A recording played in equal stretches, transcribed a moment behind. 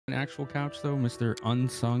an actual couch, though, Mr.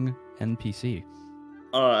 Unsung NPC?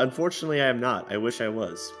 Unfortunately, I am not. I wish I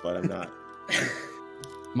was, but I'm not.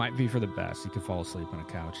 Might be for the best. You could fall asleep on a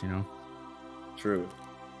couch, you know? True.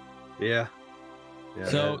 Yeah.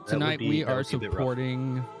 So tonight we are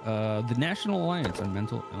supporting the National Alliance on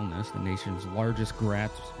Mental Illness, the nation's largest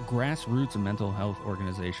grassroots mental health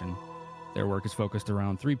organization. Their work is focused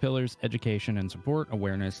around 3 pillars: education and support,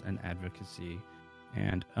 awareness, and advocacy.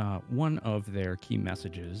 And one of their key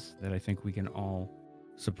messages that I think we can all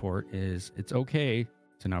support is it's okay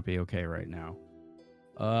to not be okay right now.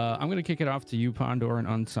 I'm going to kick it off to you, Pondoor and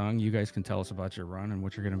Unsung. You guys can tell us about your run and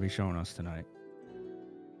what you're going to be showing us tonight.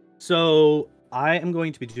 So I am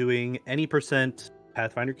going to be doing any percent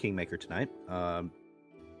Pathfinder Kingmaker tonight.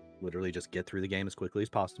 Literally just get through the game as quickly as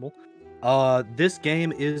possible. This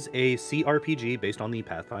game is a CRPG based on the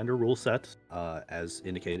Pathfinder rule set, as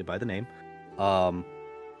indicated by the name.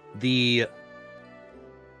 The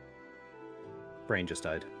brain just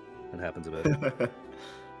died. That happens a bit.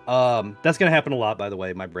 That's gonna happen a lot, by the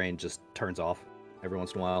way. My brain just turns off every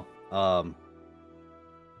once in a while.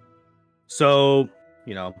 So,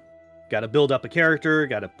 you know, got to build up a character,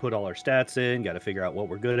 got to put all our stats in, got to figure out what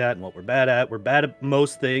we're good at and what we're bad at. We're bad at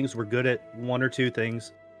most things. We're good at 1 or 2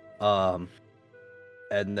 things. And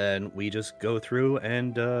then we just go through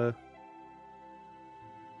and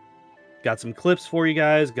got some clips for you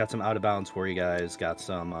guys, got some out of bounds for you guys, got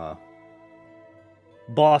some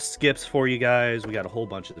boss skips for you guys. We got a whole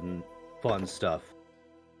bunch of fun stuff.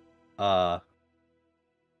 And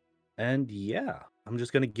yeah, I'm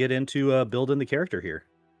just going to get into building the character here.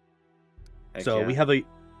 We have a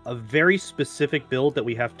very specific build that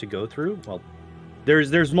we have to go through. Well,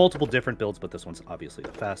 there's multiple different builds, but this one's obviously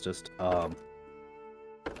the fastest.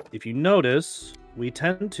 If you notice, we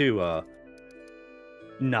tend to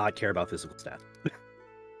not care about physical stats.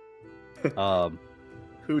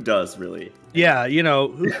 Who does, really? Yeah, you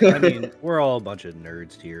know, I mean, we're all a bunch of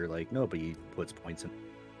nerds here. Like, nobody puts points in.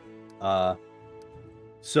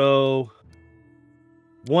 So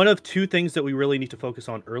one of 2 things that we really need to focus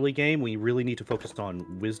on early game, we really need to focus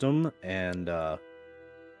on wisdom and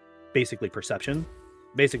basically perception.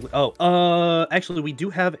 Actually, we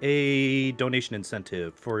do have a donation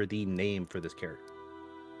incentive for the name for this character.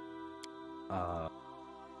 I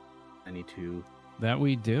need to... That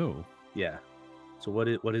we do. Yeah. So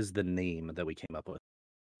what is the name that we came up with?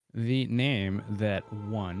 The name that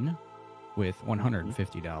won with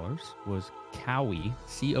 $150 was Cowie,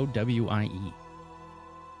 Cowie.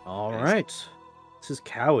 All right. This is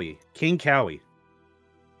Cowie, King Cowie.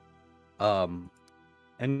 And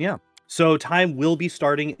yeah. So time will be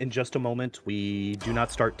starting in just a moment. We do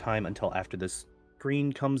not start time until after this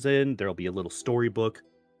screen comes in. There'll be a little storybook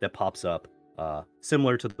that pops up,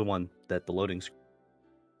 similar to the one that the loading screen.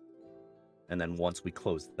 And then once we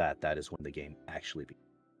close that is when the game actually begins.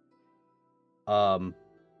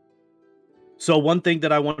 So one thing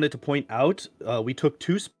that I wanted to point out, we took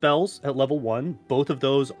 2 spells at level 1. Both of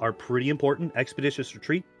those are pretty important. Expeditious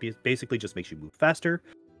Retreat basically just makes you move faster.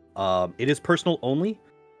 It is personal only,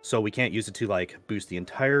 so we can't use it to like boost the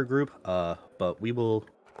entire group. But we will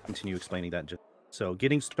continue explaining that. So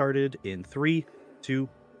getting started in 3, 2,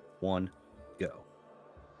 1, go.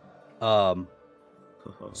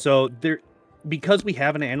 So because we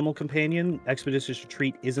have an animal companion, Expeditious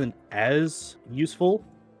Retreat isn't as useful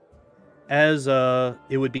as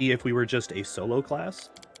it would be if we were just a solo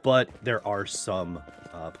class, but there are some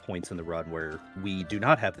points in the run where we do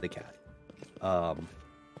not have the cat,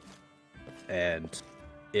 and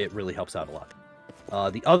it really helps out a lot.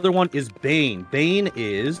 The other one is Bane. Bane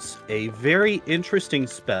is a very interesting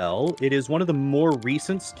spell. It is one of the more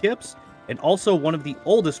recent skips, and also one of the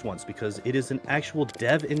oldest ones, because it is an actual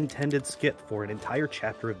dev-intended skip for an entire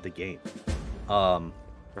chapter of the game.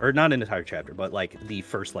 Or not an entire chapter, but like the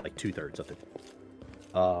first like 2/3 of it.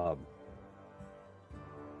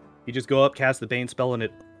 You just go up, cast the Bane spell, and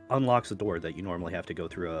it unlocks a door that you normally have to go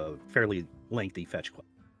through a fairly lengthy fetch quest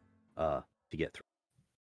to get through.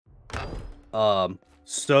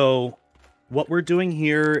 So what we're doing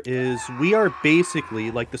here is we are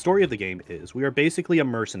basically, like the story of the game is, we are basically a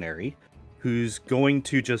mercenary who's going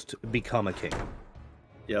to just become a king.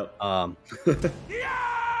 Yep.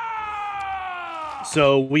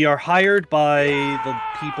 So we are hired by the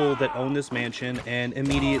people that own this mansion, and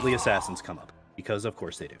immediately assassins come up, because of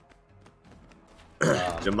course they do.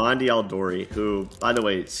 Jamandi Aldori, who, by the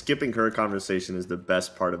way, skipping her conversation is the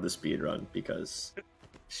best part of the speedrun, because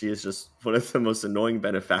she is just one of the most annoying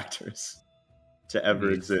benefactors to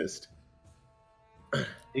ever exist.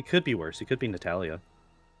 It could be worse. It could be Natalia.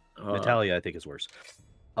 Natalia, I think, is worse.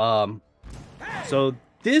 So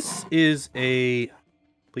this is a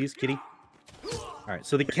please, kitty. All right,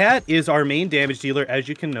 so the cat is our main damage dealer. As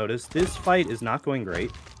you can notice, this fight is not going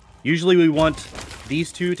great. Usually we want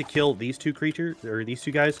these two to kill these two creatures, or these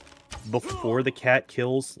two guys, before the cat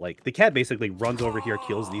kills. Like, the cat basically runs over here,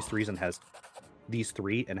 kills these three, and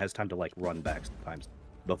has time to, like, run back sometimes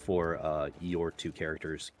before your two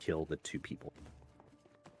characters kill the two people.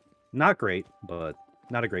 Not great, but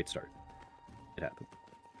not a great start. It happened.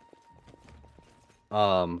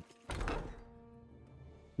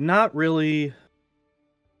 Not really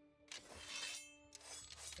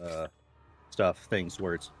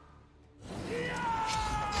words.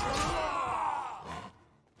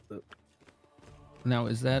 Now,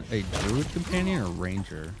 is that a druid companion or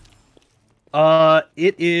ranger?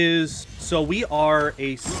 It is. So we are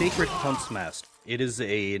a sacred huntsmaster. It is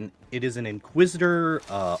an inquisitor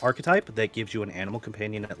archetype that gives you an animal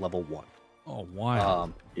companion at level 1. Oh,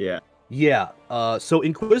 wow. Yeah. Yeah. So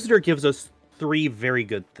inquisitor gives us 3 very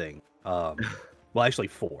good things. Well, actually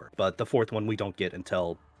 4, but the 4th one we don't get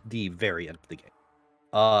until the very end of the game.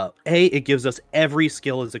 A, it gives us every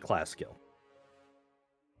skill as a class skill.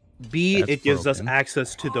 B, it gives us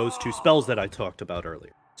access to those 2 spells that I talked about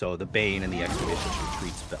earlier. So the Bane and the Expeditions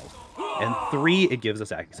Retreat spells. And 3, it gives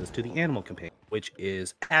us access to the Animal Companion, which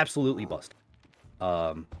is absolutely busted.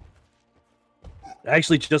 I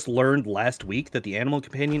actually just learned last week that the Animal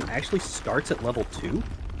Companion actually starts at level 2.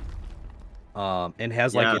 And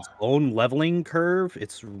has like its own leveling curve.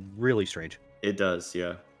 It's really strange. It does,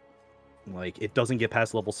 yeah. Like, it doesn't get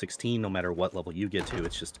past level 16 no matter what level you get to.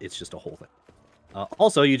 It's just a whole thing.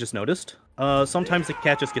 Also, you just noticed, sometimes the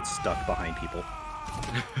cat just gets stuck behind people.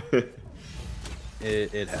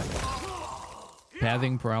 It happens.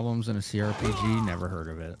 Pathing problems in a CRPG? Never heard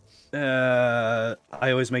of it.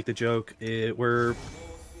 I always make the joke, we're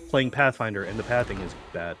playing Pathfinder, and the pathing is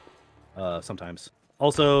bad, sometimes.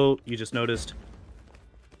 Also, you just noticed,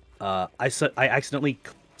 I accidentally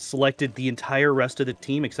selected the entire rest of the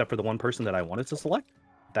team except for the one person that I wanted to select.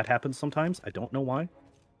 That happens sometimes. I don't know why.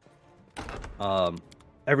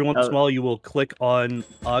 Every once in a while, you will click on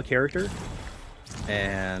a character,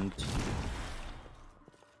 and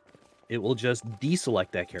it will just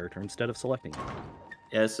deselect that character instead of selecting it.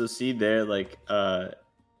 Yeah, so see there, like, the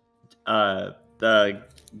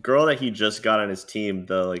girl that he just got on his team,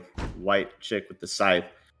 the, like, white chick with the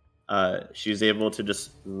scythe, she was able to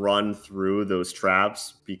just run through those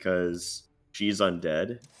traps because she's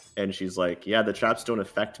undead. And she's like, yeah, the traps don't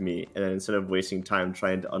affect me. And then instead of wasting time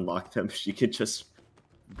trying to unlock them, she could just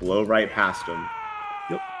blow right past them.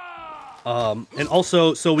 Yep. And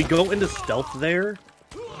also, so we go into stealth there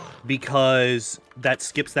because that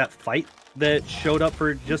skips that fight that showed up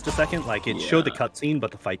for just a second. Like, it showed the cutscene,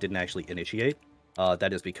 but the fight didn't actually initiate.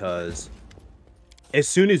 That is because as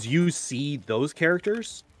soon as you see those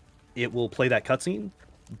characters, it will play that cutscene,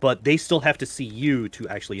 but they still have to see you to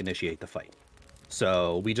actually initiate the fight.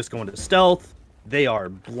 So we just go into stealth. They are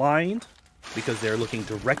blind because they're looking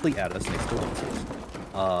directly at us next to lenses.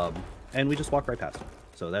 And we just walk right past them.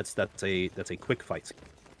 So that's a quick fight scene.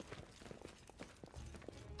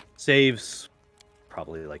 Saves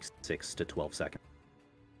probably like 6 to 12 seconds.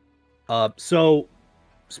 So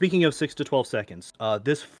speaking of 6 to 12 seconds,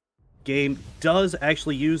 this game does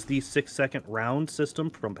actually use the 6-second round system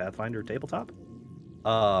from Pathfinder Tabletop.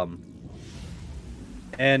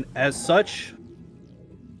 And as such,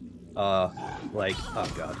 like,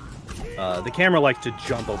 oh god, the camera likes to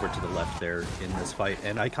jump over to the left there in this fight,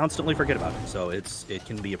 and I constantly forget about it, so it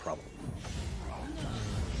can be a problem.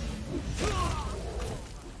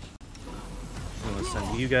 We want to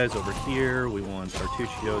send you guys over here. We want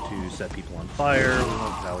Tartuccio to set people on fire. We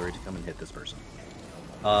want Valerie to come and hit this person.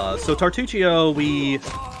 So Tartuccio, we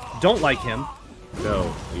don't like him.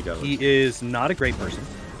 No, he doesn't. He is not a great person.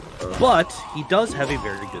 But he does have a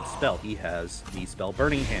very good spell. He has the spell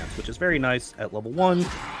Burning Hands, which is very nice at level 1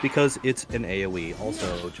 because it's an AoE.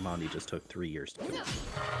 Also, Jamandi just took 3 years to do it,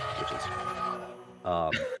 which is...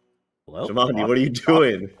 hello? Jamandi, what are you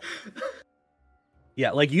doing?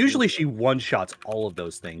 Yeah, like, usually she one-shots all of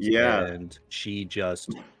those things. Yeah. And she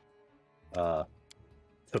just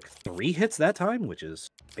took 3 hits that time, which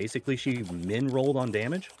is basically she min-rolled on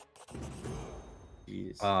damage.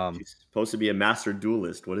 Jeez. She's supposed to be a master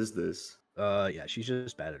duelist. What is this? Yeah, she's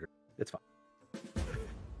just bad at her. It's fine.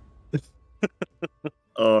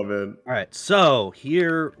 Oh, man. All right, so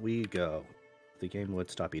here we go. The game would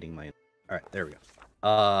stop eating my... All right, there we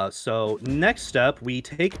go. So next step, we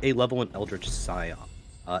take a level in Eldritch Scion.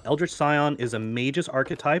 Eldritch Scion is a mage's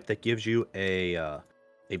archetype that gives you a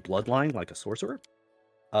bloodline like a sorcerer.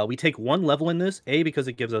 We take 1 level in this, A, because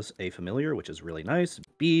it gives us a familiar, which is really nice.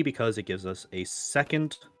 B, because it gives us a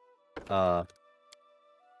second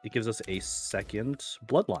it gives us a second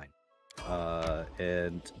bloodline.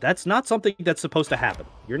 And that's not something that's supposed to happen.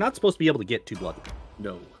 You're not supposed to be able to get 2 bloodlines.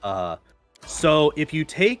 No. So if you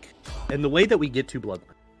take, and the way that we get 2 bloodlines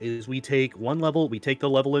is we take 1 level, we take the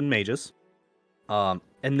level in mages, and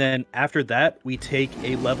then after that we take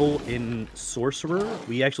a level in sorcerer.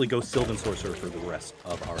 We actually go Sylvan sorcerer for the rest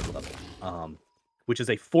of our level, which is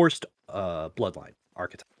a forced bloodline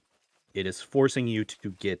archetype. It is forcing you to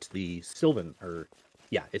get the Sylvan,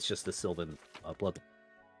 it's just the Sylvan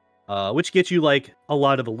bloodline, which gets you like a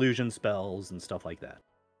lot of illusion spells and stuff like that.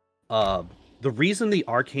 The reason the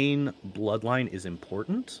arcane bloodline is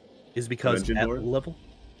important is because Dimension at Door? level.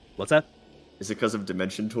 What's that? Is it because of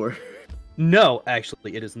Dimension Door? No,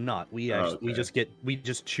 actually, it is not. We okay. we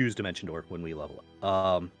just choose Dimension Door when we level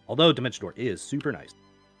up. Although Dimension Door is super nice.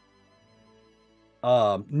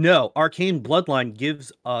 No, Arcane Bloodline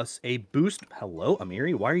gives us a boost. Hello,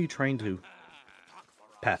 Amiri. Why are you trying to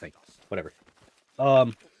pathing? Whatever.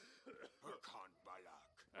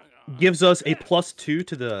 Gives us a +2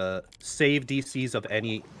 to the save DCs of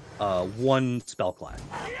any 1 spell class,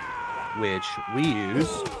 which we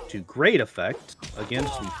use to great effect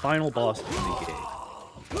against the final boss in the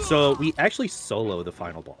game. So we actually solo the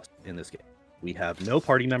final boss in this game. We have no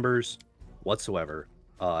party members whatsoever,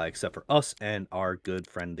 except for us and our good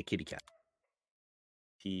friend the kitty cat.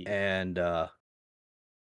 And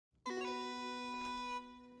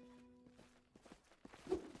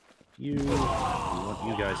we want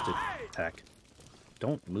you guys to attack.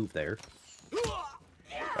 Don't move there.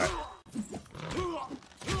 Alright.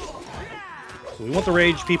 So we want the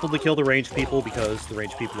ranged people to kill the ranged people because the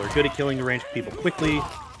ranged people are good at killing the ranged people quickly.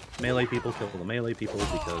 Melee people kill the melee people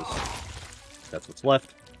because that's what's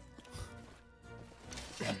left.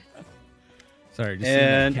 Sorry. Just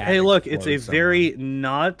and hey, look, it's a very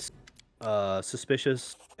not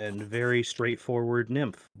suspicious and very straightforward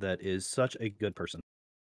nymph that is such a good person.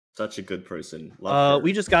 Such a good person. Love her.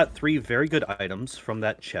 We just got 3 very good items from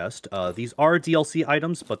that chest. These are DLC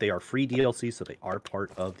items, but they are free DLC, so they are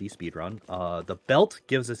part of the speedrun. The belt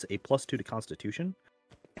gives us a +2 to Constitution,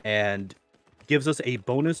 and gives us a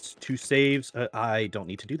bonus to saves. I don't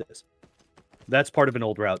need to do this. That's part of an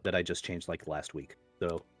old route that I just changed like last week,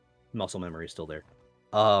 so muscle memory is still there.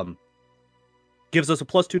 Gives us a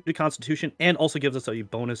 +2 to Constitution, and also gives us a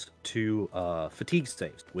bonus to fatigue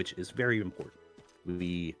saves, which is very important.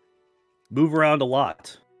 We move around a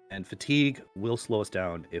lot, and fatigue will slow us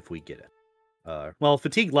down if we get it. Well,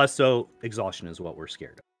 fatigue less so, exhaustion is what we're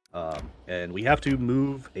scared of. And we have to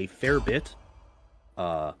move a fair bit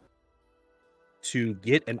to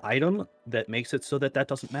get an item that makes it so that that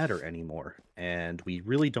doesn't matter anymore. And we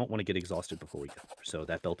really don't want to get exhausted before we get there, so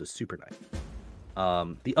that belt is super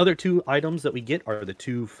nice. The other 2 items that we get are the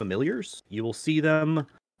 2 familiars. You will see them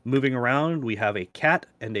moving around. We have a cat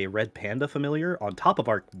and a red panda familiar on top of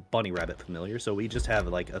our bunny rabbit familiar, so we just have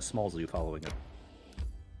like a small zoo following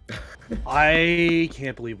it. I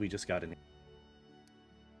can't believe we just got in.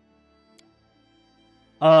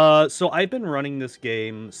 So I've been running this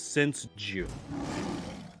game since June.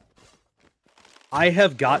 I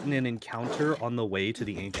have gotten an encounter on the way to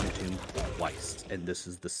the Ancient Tomb twice, and this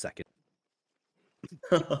is the second.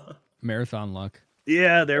 Marathon luck.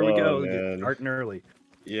 Yeah, there we go. Man. Starting early.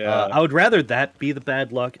 Yeah. I would rather that be the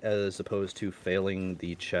bad luck as opposed to failing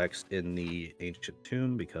the checks in the Ancient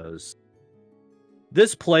Tomb, because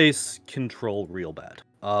this place can troll real bad.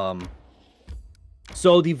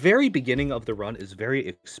 So the very beginning of the run is very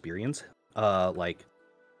experience tight.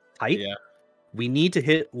 Yeah. We need to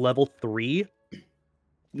hit level 3.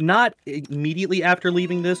 Not immediately after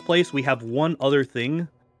leaving this place. We have one other thing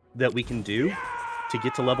that we can do to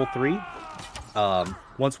get to level 3.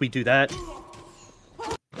 Once we do that,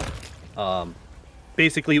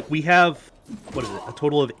 basically we have, a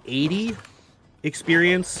total of 80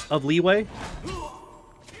 experience of leeway.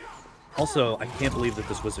 Also, I can't believe that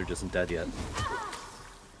this wizard isn't dead yet.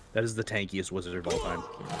 That is the tankiest wizard of all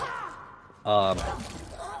time.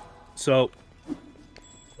 So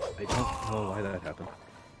I don't know why that happened.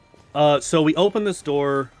 So we open this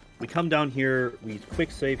door, we come down here, we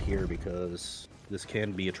quick save here because this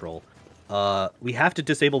can be a troll. We have to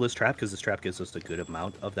disable this trap because this trap gives us a good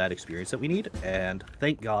amount of that experience that we need, and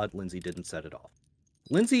thank God Lindsay didn't set it off.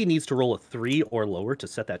 Lindsay needs to roll a 3 or lower to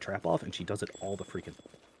set that trap off, and she does it all the freaking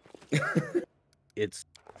time. It's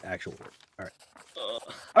actual work.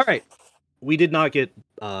 Alright. We did not get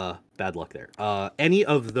bad luck there. Any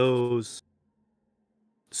of those...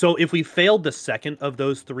 So if we failed the second of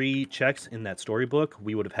those 3 checks in that storybook,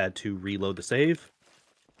 we would have had to reload the save.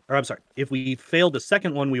 Or I'm sorry, if we failed the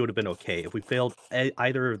second one, we would have been okay. If we failed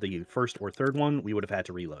either the first or third one, we would have had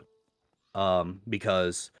to reload.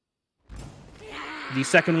 because the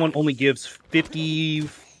second one only gives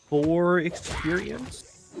 54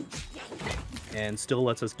 experience and still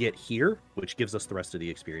lets us get here, which gives us the rest of the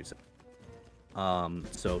experience.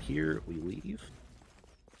 So here we leave.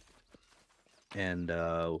 And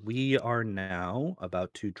we are now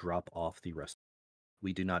about to drop off the rest.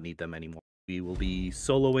 We do not need them anymore. We will be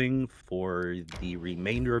soloing for the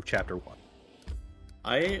remainder of Chapter 1.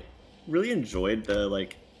 I really enjoyed the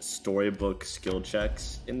storybook skill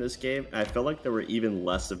checks in this game. I felt like there were even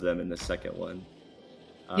less of them in the second one.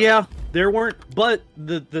 Yeah, there weren't. But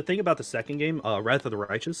the thing about the second game, Wrath of the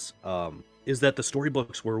Righteous, is that the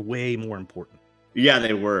storybooks were way more important. Yeah,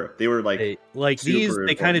 they were. They were these.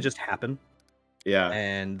 They kind of just happen. Yeah,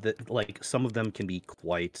 and some of them can be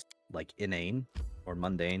quite inane or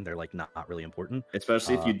mundane. They're not really important,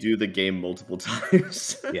 especially if you do the game multiple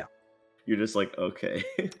times. Yeah, you're just okay.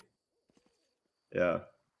 Yeah.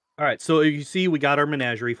 All right, so you see, we got our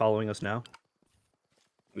menagerie following us now.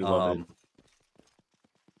 We love it.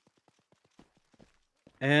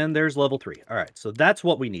 And there's level 3. All right, so that's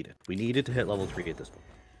what we needed. We needed to hit level 3 at this point.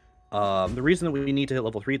 The reason that we need to hit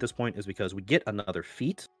level 3 at this point is because we get another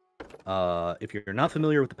feat. If you're not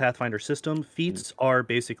familiar with the Pathfinder system, feats are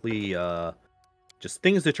basically just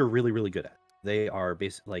things that you're really, really good at. They are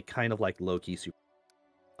basically kind of like low-key super.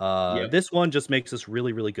 This one just makes us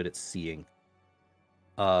really, really good at seeing.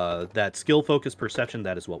 That skill focus perception,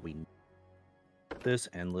 that is what we need. This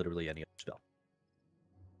and literally any other spell.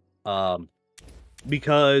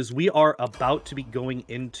 Because we are about to be going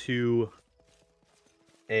into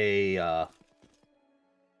an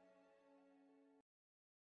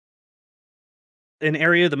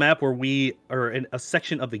area of the map where we are in a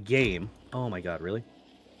section of the game. Oh my god, really?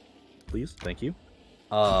 Please, thank you.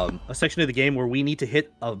 A section of the game where we need to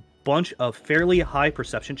hit a bunch of fairly high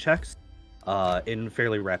perception checks in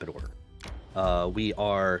fairly rapid order. We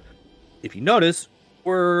are, if you notice,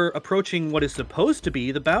 we're approaching what is supposed to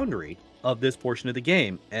be the boundary of this portion of the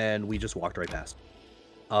game, and we just walked right past.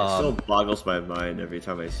 It still boggles my mind every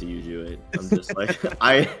time I see you do it. I'm just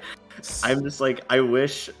I'm just I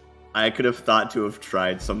wish I could have thought to have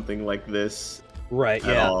tried something like this. Right,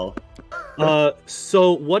 at all.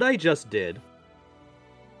 So what I just did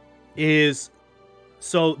is,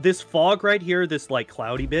 so this fog right here, this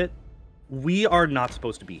cloudy bit, we are not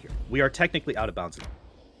supposed to be here. We are technically out of bounds.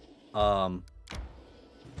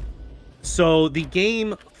 So the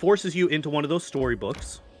game forces you into one of those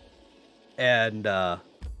storybooks, and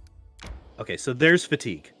okay, so there's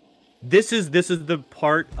fatigue. This is the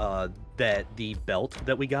part that the belt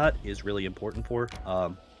that we got is really important for.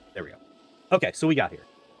 There we go. Okay, so we got here.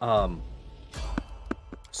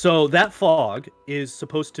 So that fog is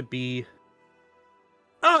supposed to be.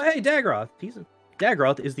 Oh, hey, Dagroth.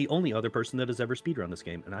 Dagroth is the only other person that has ever speedrun this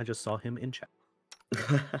game, and I just saw him in chat.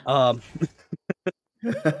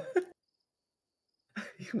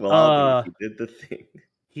 Well, he did the thing.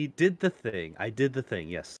 He did the thing. I did the thing,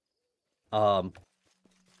 yes.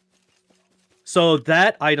 So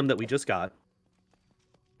that item that we just got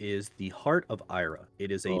is the Heart of Ira.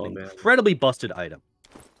 It is an incredibly busted item.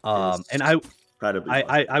 And I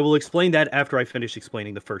will explain that after I finish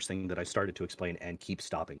explaining the first thing that I started to explain and keep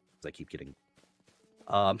stopping because I keep getting.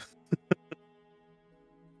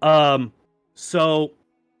 So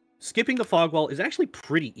skipping the fog wall is actually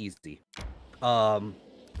pretty easy.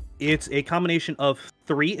 It's a combination of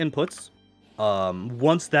 3 inputs.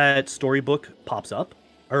 Once that storybook pops up,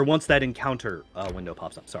 or once that encounter window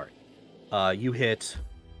pops up, sorry. You hit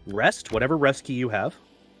rest, whatever rest key you have.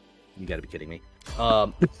 You gotta be kidding me.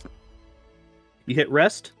 You hit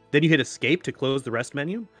rest, then you hit escape to close the rest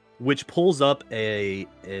menu, which pulls up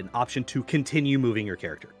an option to continue moving your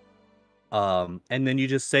character. And then you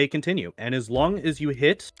just say continue. And as long as you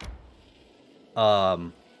hit...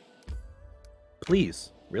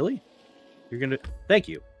 Please, really? You're gonna... Thank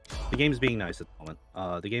you. The game's being nice at the moment.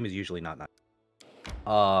 The game is usually not nice.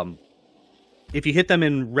 If you hit them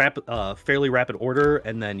in fairly rapid order,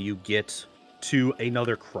 and then you get to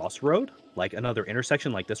another crossroad, like another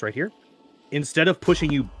intersection like this right here, instead of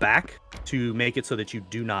pushing you back to make it so that you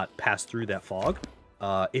do not pass through that fog,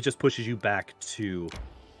 it just pushes you back to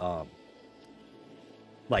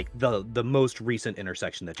the most recent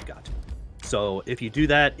intersection that you got to. So if you do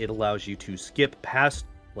that, it allows you to skip past,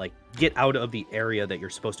 get out of the area that you're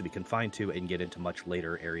supposed to be confined to and get into much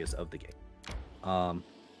later areas of the game.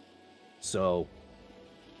 So,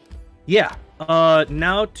 yeah.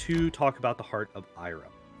 Now to talk about the Heart of Ira.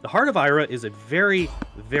 The Heart of Ira is a very,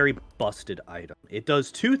 very busted item. It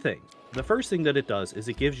does 2 things. The first thing that it does is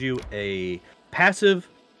it gives you a passive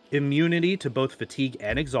immunity to both fatigue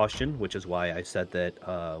and exhaustion, which is why I said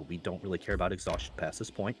that we don't really care about exhaustion past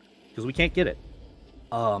this point, because we can't get it.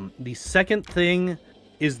 The second thing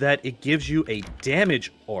is that it gives you a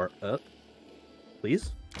damage aura.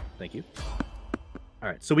 Please? Thank you.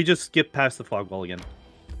 Alright, so we just skip past the fog wall again.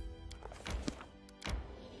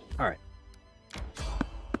 Alright.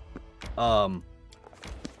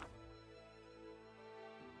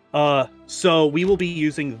 So we will be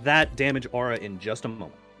using that damage aura in just a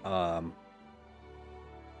moment.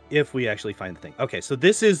 If we actually find the thing. Okay, so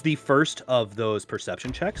this is the first of those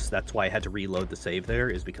perception checks. That's why I had to reload the save there,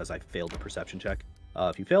 is because I failed the perception check.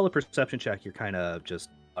 If you fail the perception check, you're kind of just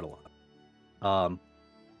out of luck.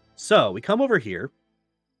 So we come over here.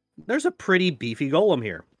 There's a pretty beefy golem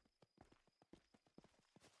here.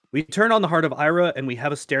 We turn on the Heart of Ira, and we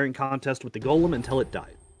have a staring contest with the golem until it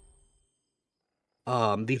dies.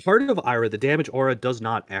 The Heart of Ira, the damage aura, does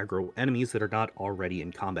not aggro enemies that are not already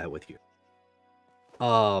in combat with you.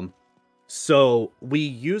 So we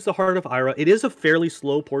use the Heart of Ira. It is a fairly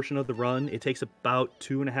slow portion of the run. It takes about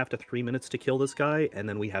 2.5 to 3 minutes to kill this guy, and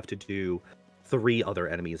then we have to do 3 other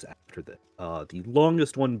enemies after this. The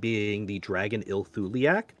longest one being the Dragon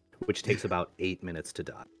Ilthuliak, which takes about 8 minutes to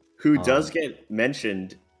die. Who does get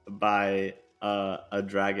mentioned by a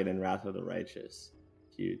dragon in Wrath of the Righteous.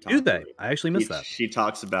 Do they? I actually missed that. She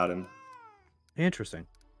talks about him. Interesting.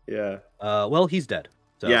 Yeah. Well, he's dead.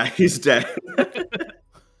 So. Yeah, he's dead.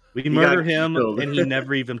 We murder him, and he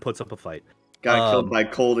never even puts up a fight. Got killed by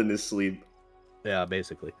cold in his sleep. Yeah,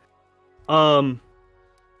 basically.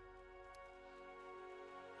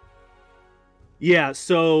 Yeah,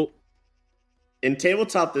 so... In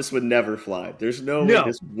tabletop, this would never fly. There's no way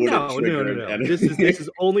this wouldn't trigger an enemy. This is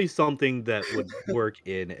only something that would work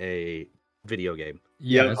in a video game.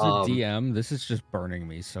 Yeah, as a DM, this is just burning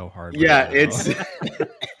me so hard. Yeah, it's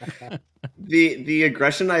the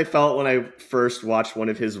aggression I felt when I first watched one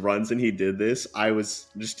of his runs and he did this. I was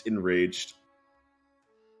just enraged.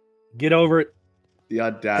 Get over it. The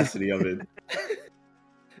audacity of it.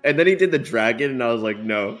 And then he did the dragon, and I was like,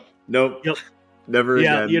 nope, yep. Never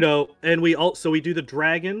again. Yeah, and we do the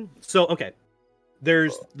dragon. So okay,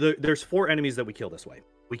 there's 4 enemies that we kill this way.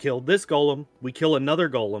 We kill this golem. We kill another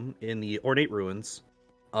golem in the Ornate Ruins.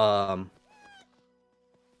 What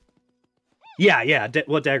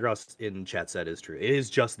Dagros in chat said is true. It is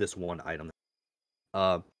just this one item.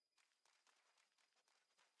 So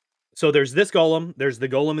there's this golem. There's the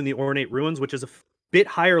golem in the Ornate Ruins, which is a bit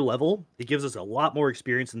higher level. It gives us a lot more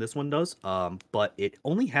experience than this one does. But it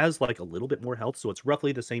only has like a little bit more health, so it's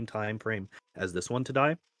roughly the same time frame as this one to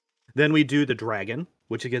die. Then we do the dragon,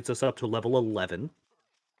 which gets us up to level 11.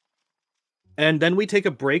 And then we take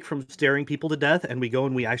a break from staring people to death, and we go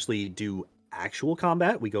and we actually do actual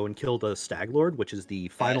combat. We go and kill the Stag Lord, which is the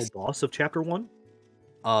final boss of Chapter 1.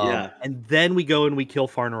 And then we go and we kill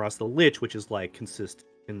Farnaros the Lich, which is like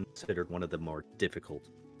considered one of the more difficult,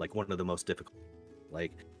 like one of the most difficult.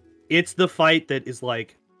 Like, it's the fight that is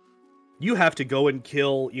like, you have to go and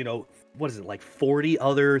kill, what is it, like 40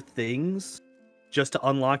 other things just to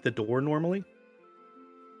unlock the door normally?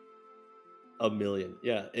 1 million.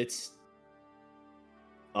 Yeah, it's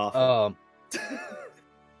awful.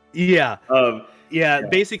 Yeah.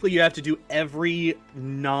 Basically you have to do every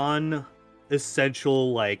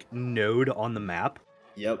non-essential like node on the map.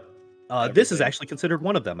 Yep. This is actually considered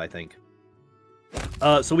one of them, I think.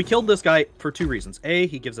 So we killed this guy for 2 reasons. A,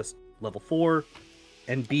 he gives us level 4,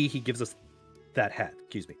 and B, he gives us that hat.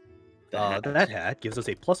 Excuse me. That hat gives us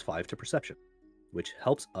a +5 to perception, which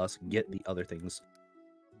helps us get the other things.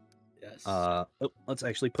 Yes. Let's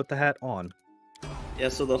actually put the hat on. Yeah,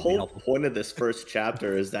 so the whole point of this first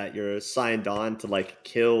chapter is that you're signed on to like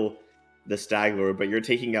kill the Stag Lord, but you're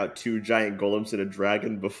taking out 2 giant golems and a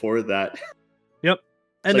dragon before that. Yep.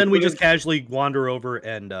 And then we just casually wander over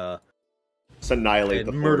and annihilate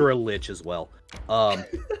the murder a lich as well.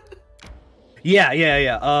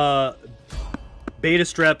 Yeah. Beta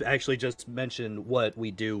Strep actually just mentioned what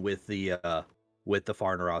we do with the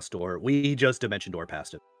Farnaros door. We just dimension door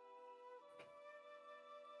past it.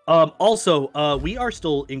 Also, we are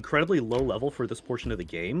still incredibly low level for this portion of the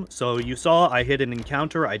game. So you saw I hit an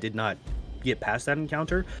encounter. I did not get past that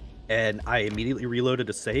encounter, and I immediately reloaded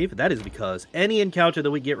to save. That is because any encounter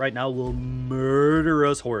that we get right now will murder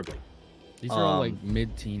us horribly. These are all like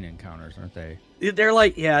mid-teen encounters, aren't they? They're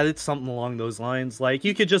like, yeah, it's something along those lines. Like,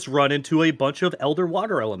 you could just run into a bunch of Elder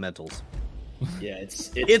Water Elementals. Yeah,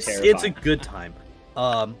 it's a good time.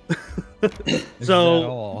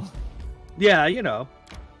 So, yeah,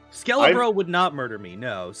 Skelebro would not murder me.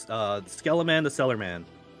 No, Skeleman the Cellarman.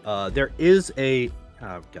 There is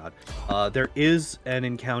an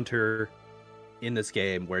encounter in this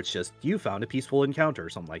game where it's just you found a peaceful encounter or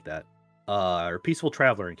something like that, or peaceful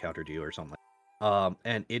traveler encountered you or something.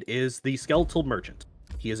 And it is the Skeletal Merchant.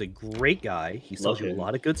 He is a great guy. He sells you a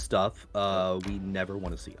lot of good stuff. We never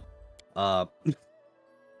want to see him.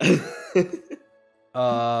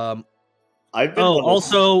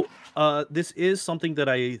 Also, this is something that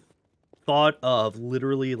I thought of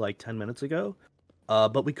literally like 10 minutes ago.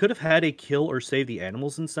 But we could have had a kill or save the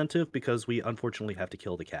animals incentive because we unfortunately have to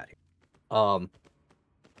kill the cat here.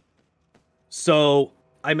 So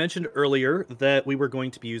I mentioned earlier that we were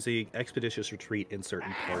going to be using Expeditious Retreat in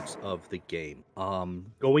certain parts of the game.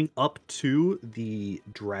 Going up to the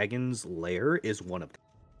dragon's lair is one of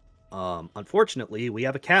them. Unfortunately, we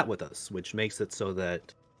have a cat with us, which makes it so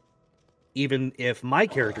that even if my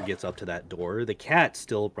character gets up to that door, the cat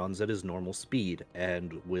still runs at his normal speed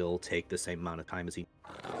and will take the same amount of time as he.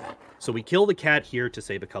 So we kill the cat here to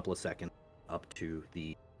save a couple of seconds up to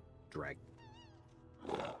the dragon.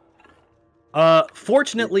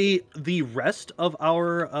 Fortunately, the rest of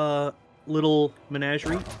our little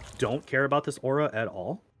menagerie don't care about this aura at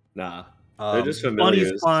all. Nah, they're just familiar.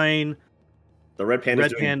 Bunny's fine. The red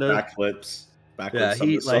panda's doing backflips.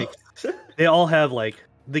 Yeah, they all have like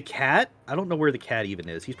the cat. I don't know where the cat even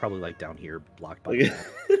is. He's probably like down here, blocked by.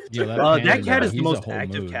 That cat is the most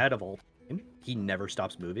active cat of all time. He never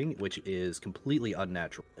stops moving, which is completely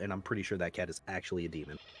unnatural, and I'm pretty sure that cat is actually a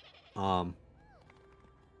demon.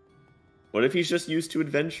 What if he's just used to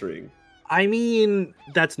adventuring? I mean,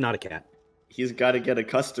 that's not a cat. He's got to get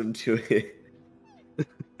accustomed to it.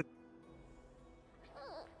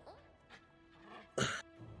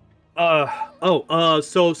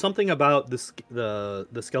 So something about the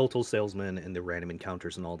skeletal salesman and the random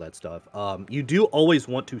encounters and all that stuff. You do always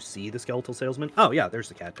want to see the skeletal salesman. Oh yeah, there's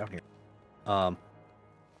the cat down here.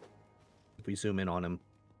 If we zoom in on him,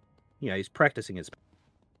 yeah, he's practicing his.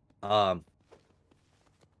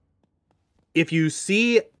 If you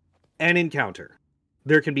see an encounter,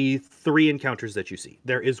 there can be 3 encounters that you see.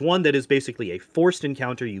 There is one that is basically a forced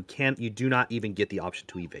encounter. You do not even get the option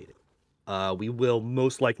to evade it. We will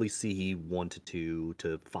most likely see 1 to 2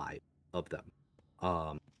 to 5 of them.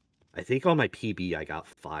 I think on my PB I got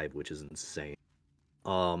 5, which is insane.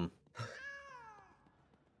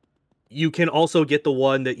 You can also get the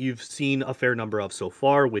one that you've seen a fair number of so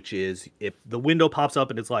far, which is if the window pops up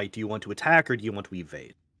and it's like, do you want to attack or do you want to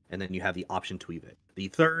evade? And then you have the option to evade. The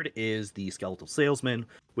third is the skeletal salesman,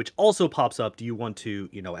 which also pops up. Do you want to,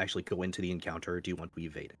 actually go into the encounter or do you want to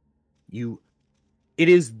evade it? It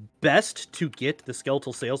is best to get the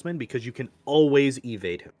skeletal salesman because you can always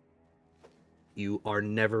evade him. You are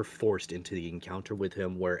never forced into the encounter with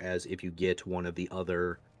him, whereas if you get one of the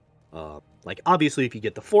other, obviously if you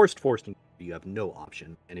get the forced, you have no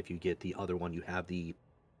option. And if you get the other one, you have the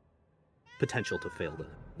potential to fail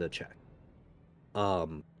the check.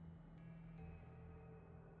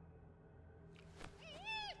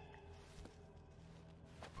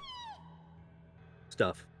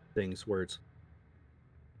 Stuff, things, words.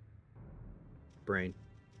 Brain.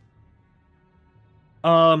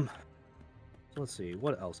 Let's see,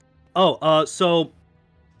 what else? So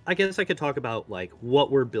I guess I could talk about like what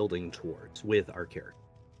we're building towards with our character.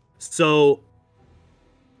 So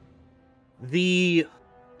the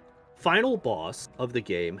final boss of the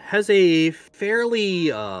game has a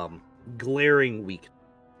fairly glaring weakness.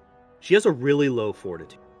 She has a really low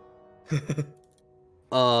fortitude.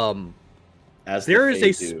 There is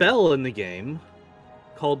a spell in the game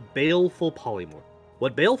called Baleful Polymorph.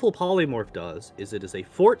 What Baleful Polymorph does is it is a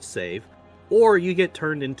fort save, or you get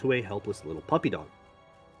turned into a helpless little puppy dog.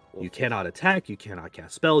 You cannot attack, you cannot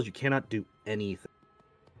cast spells, you cannot do anything.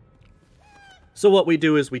 So what we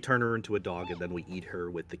do is we turn her into a dog and then we eat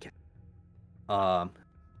her with the cat. And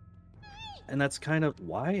that's kind of...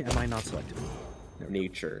 Why am I not selected?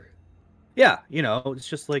 Nature. Yeah, it's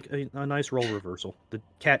just like a nice role reversal. The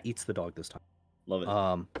cat eats the dog this time. Love it.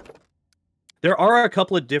 There are a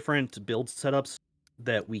couple of different build setups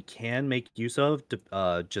that we can make use of,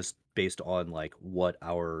 just based on like what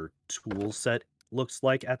our tool set looks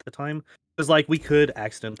like at the time. Because like we could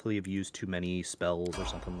accidentally have used too many spells or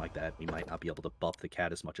something like that. We might not be able to buff the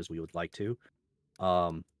cat as much as we would like to.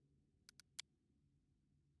 Or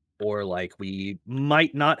like we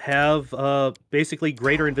might not have basically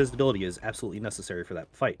greater invisibility is absolutely necessary for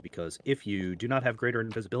that fight, because if you do not have greater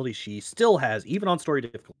invisibility, she still has, even on story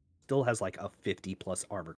difficulty, still has like a 50 plus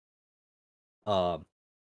armor.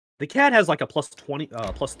 The cat has like a plus 20,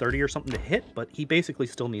 plus 30 or something to hit, but he basically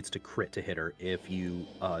still needs to crit to hit her if you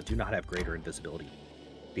do not have greater invisibility.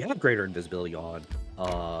 If you have greater invisibility on,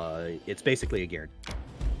 it's basically a guarantee.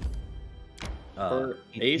 Her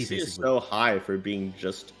AC is so high for being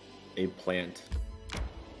just a plant.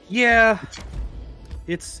 Yeah,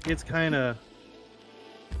 it's kind of.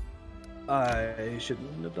 I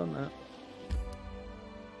shouldn't have done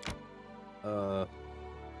that.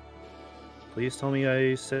 Please tell me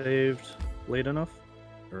I saved late enough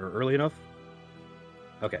or early enough.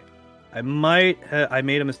 Okay, I made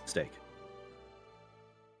a mistake,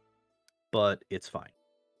 but it's fine.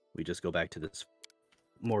 We just go back to this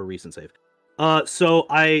more recent save. So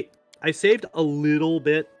I saved a little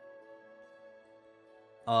bit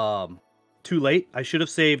too late. I should have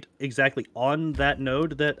saved exactly on that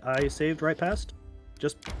node that I saved right past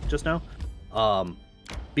just now.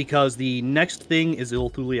 Because the next thing is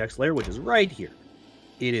Ilthuli X layer, which is right here.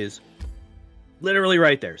 It is literally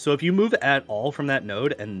right there. So if you move at all from that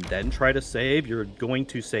node and then try to save, you're going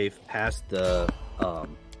to save past the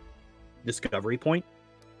discovery point,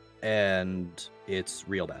 and it's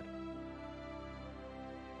real bad.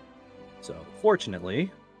 So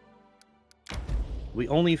fortunately, we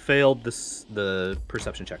only failed the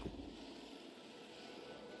perception check.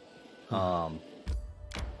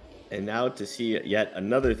 And now to see yet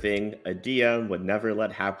another thing a DM would never let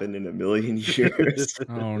happen in a million years.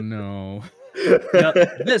 Oh no.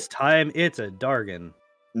 Yep, this time it's a Dargan.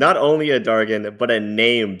 Not only a Dargan, but a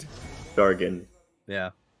named Dargan.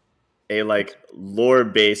 Yeah. A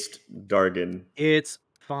lore-based Dargan. It's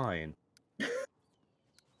fine.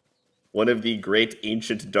 One of the great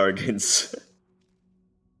ancient Dargans.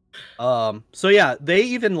 So yeah, they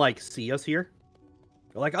even see us here.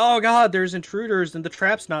 They're like, oh god, there's intruders and the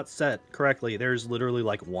trap's not set correctly. There's literally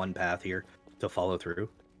one path here to follow through.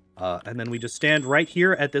 And then we just stand right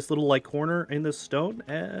here at this little corner in this stone,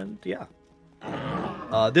 and yeah.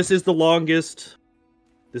 This is the longest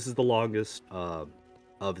of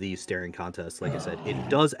these staring contests. Like I said, it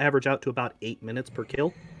does average out to about 8 minutes per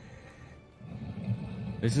kill.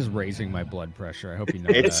 This is raising my blood pressure. I hope you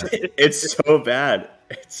know that. It's so bad.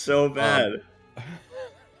 It's so bad.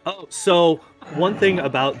 So one thing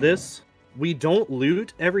about this, we don't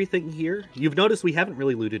loot everything here. You've noticed we haven't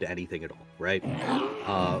really looted anything at all, right?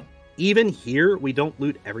 Even here, we don't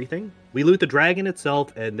loot everything. We loot the dragon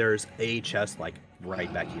itself, and there's a chest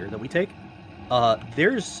right back here that we take.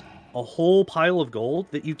 There's a whole pile of gold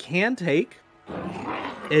that you can take,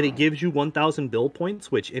 and it gives you 1,000 build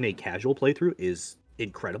points, which in a casual playthrough is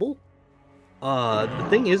incredible. The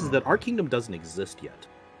thing is that our kingdom doesn't exist yet.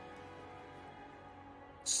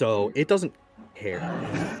 So it doesn't care.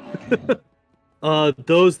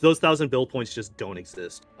 Those 1,000 build points just don't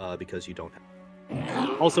exist because you don't have.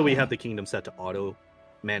 Also, we have the kingdom set to auto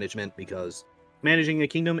management because managing a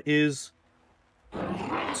kingdom is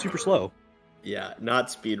super slow. Yeah, not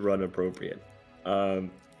speedrun appropriate.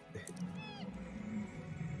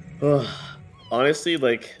 Honestly,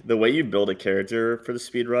 the way you build a character for the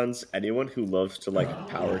speedruns, anyone who loves to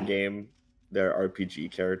power game their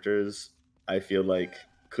RPG characters, I feel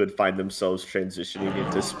could find themselves transitioning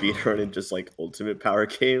into speedrun and just ultimate power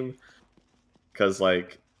game. Because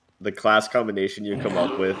the class combination you come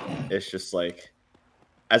up with, it's just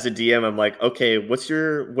as a DM, I'm okay, what's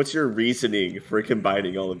your reasoning for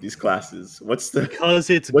combining all of these classes? What's the good,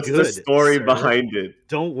 story sir. Behind it?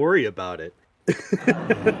 Don't worry about it.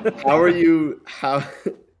 How are you?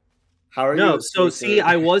 No, so see,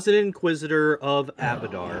 I was an Inquisitor of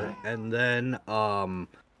Abadar, and then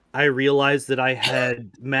I realized that I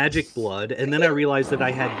had magic blood, and then I realized that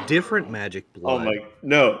I had different magic blood. Oh my,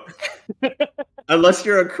 no. Unless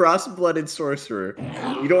you're a cross-blooded sorcerer.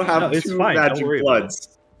 You don't have two magic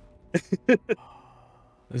bloods.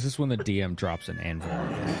 This is when the DM drops an anvil.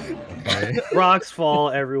 Okay? Rocks fall,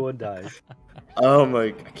 everyone dies. Oh my,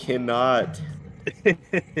 I cannot.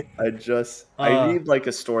 I need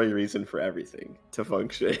a story reason for everything to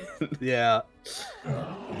function. Yeah.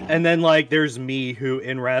 And then there's me who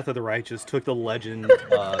in Wrath of the Righteous took the legend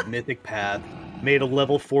mythic path, made a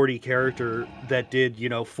level 40 character that did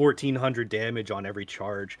 1,400 damage on every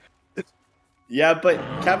charge. Yeah, but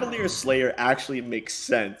Cavalier Slayer actually makes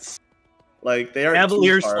sense. They are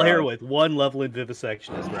Cavalier Slayer with 1 level in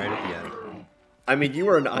Vivisection is right at the end. I mean, you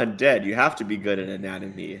were an undead. You have to be good at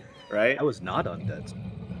anatomy, right? I was not undead.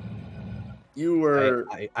 You were...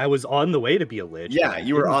 I was on the way to be a lich. Yeah,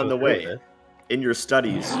 you were on the way. In your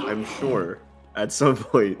studies, I'm sure, at some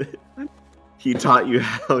point, he taught you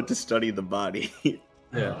how to study the body.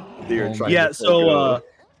 Yeah. So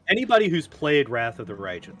anybody who's played Wrath of the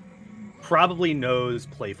Righteous probably knows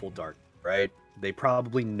Playful Dark, right? They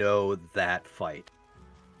probably know that fight.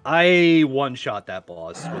 I one-shot that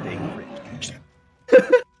boss with a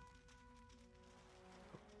crit.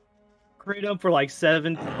 Crit him for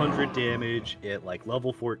 700 damage at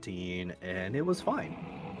level 14, and it was fine.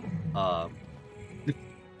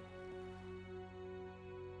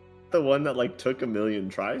 the one that like took 1,000,000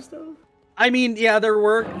 tries though? I mean, yeah, there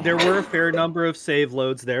were a fair number of save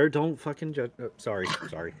loads there. Don't fucking judge. Oh, sorry.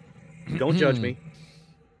 Don't judge me.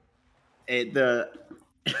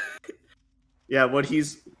 Yeah, what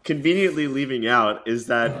he's conveniently leaving out is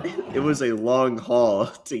that it was a long haul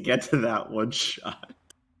to get to that one shot.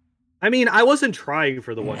 I mean, I wasn't trying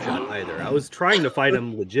for the one shot either. I was trying to fight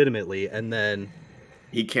him legitimately, and then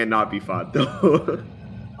he cannot be fought though.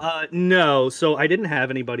 No. So I didn't have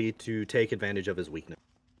anybody to take advantage of his weakness.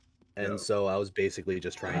 And so I was basically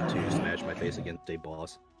just trying to smash my face against a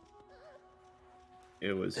boss.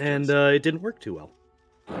 It was and it didn't work too well.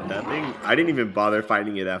 That thing, I didn't even bother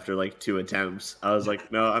fighting it after like 2 attempts. I was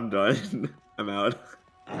like, no, I'm done. I'm out.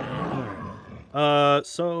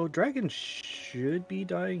 So Dragon should be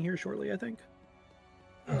dying here shortly, I think.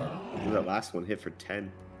 That last one hit for 10.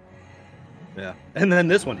 Yeah, and then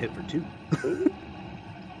this one hit for 2.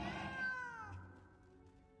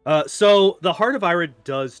 So the Heart of Ira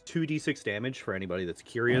does 2d6 damage for anybody that's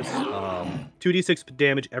curious. 2d6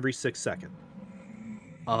 damage every 6 seconds.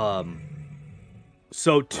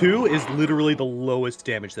 So 2 is literally the lowest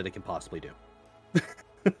damage that it can possibly do.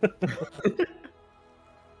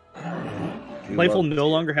 Playful no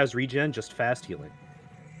longer has regen, just fast healing.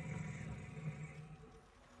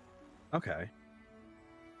 Okay.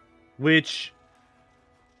 Which...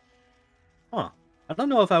 I don't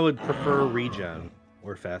know if I would prefer regen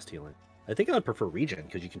or fast healing. I think I would prefer regen,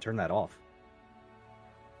 because you can turn that off.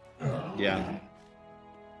 Yeah.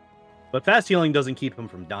 But fast healing doesn't keep him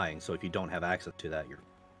from dying, so if you don't have access to that, you're...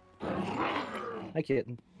 Hi,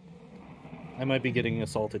 kitten. I might be getting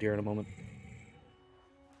assaulted here in a moment.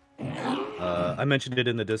 I mentioned it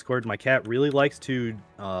in the Discord. My cat really likes to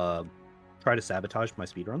try to sabotage my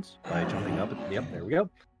speedruns by jumping up. Yep, there we go.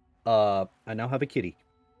 I now have a kitty.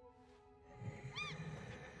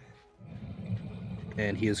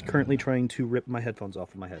 And he is currently trying to rip my headphones off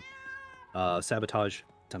of my head. Sabotage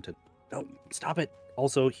attempted. No, stop it.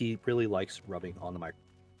 Also, he really likes rubbing on the mic.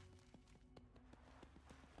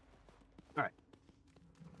 Alright.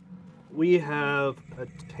 We have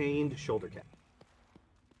attained shoulder cap.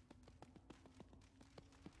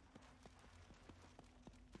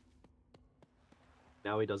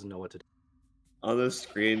 Now he doesn't know what to do. On the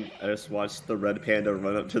screen, I just watched the red panda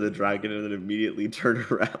run up to the dragon and then immediately turn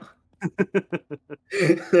around.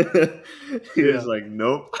 He was like,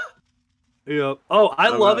 nope. Yeah. Oh, I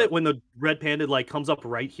love it when the red panda like comes up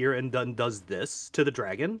right here and then does this to the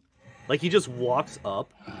dragon. Like he just walks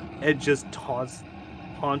up and just taunts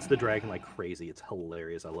the dragon like crazy. It's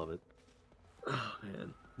hilarious. I love it. Oh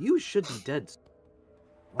man. You should be dead.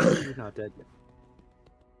 Why are you not dead yet?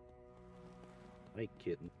 My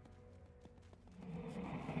kitten.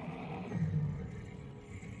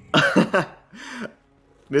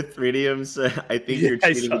 Mythridiums, I think you're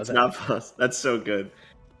cheating. It's not possible. That's so good.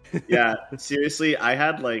 Yeah, seriously, I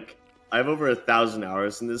have over 1,000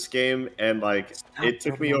 hours in this game, and like it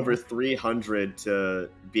took me over 300 to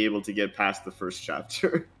be able to get past the first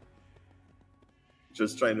chapter.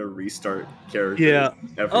 Just trying to restart characters. Yeah.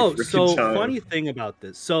 Oh, so time. Funny thing about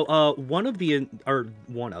this. So one of the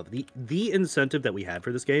incentive that we had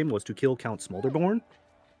for this game was to kill Count Smolderborn.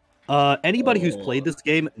 Anybody who's played this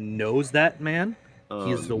game knows that man.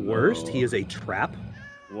 He's the worst. He is a trap.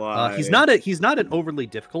 Why? He's not an overly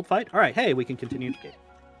difficult fight. All right, hey, we can continue the game.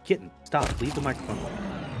 Kitten, stop. Leave the microphone.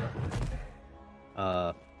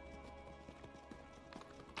 All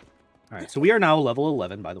right, so we are now level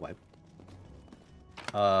 11, by the way.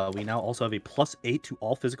 We now also have a +8 to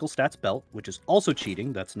all physical stats belt, which is also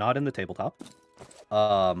cheating. That's not in the tabletop.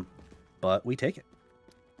 But we take it.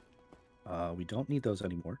 We don't need those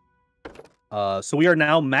anymore. So we are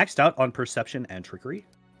now maxed out on perception and trickery.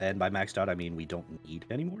 And by maxed out, I mean we don't need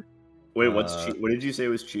anymore. Wait, what did you say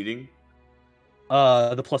was cheating?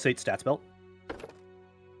 The +8 stats belt.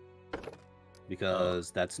 Because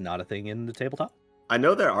that's not a thing in the tabletop. I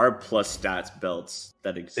know there are plus stats belts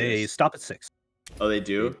that exist. They stop at 6. Oh, they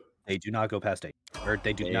do? They do not go past 8. Or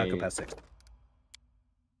they do not go past 6.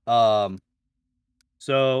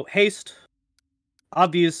 So haste,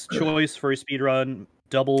 obvious choice for a speedrun,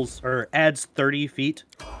 doubles or adds 30 feet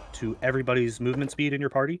to everybody's movement speed in your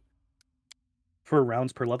party for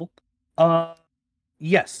rounds per level.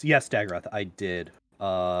 Yes, Dagrath, I did.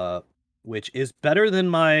 Which is better than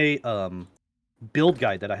my build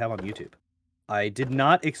guide that I have on YouTube. I did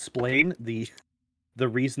not explain the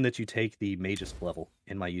reason that you take the magus level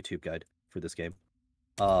in my YouTube guide for this game.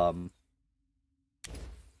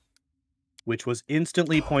 Which was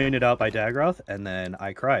instantly pointed out by Dagroth, and then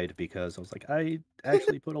I cried because I was like, I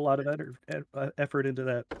actually put a lot of effort into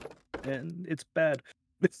that, and it's bad.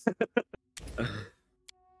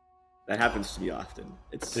 That happens to me often.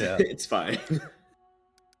 It's Yeah. it's fine.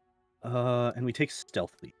 And we take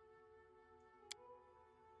stealthy.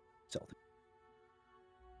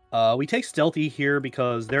 We take stealthy here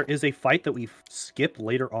because there is a fight that we skip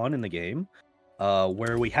later on in the game,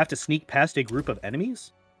 where we have to sneak past a group of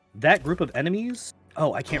enemies. That group of enemies...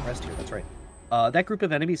 Oh, I can't rest here. That's right. That group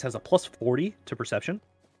of enemies has a plus 40 to perception,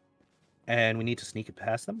 and we need to sneak it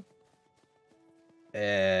past them.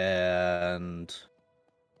 And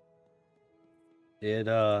it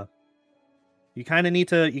you kind of need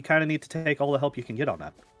to take all the help you can get on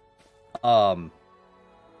that.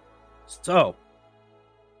 So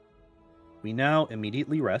we now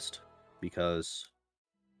immediately rest because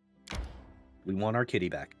we want our kitty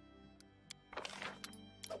back.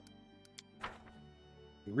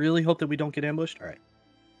 Really hope that we don't get ambushed. All right.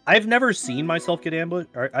 I've never seen myself get ambushed.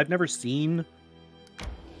 I've never seen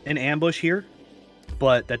an ambush here,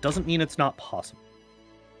 but that doesn't mean it's not possible.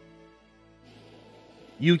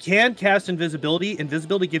 You can cast invisibility.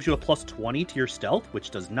 Invisibility gives you a plus 20 to your stealth,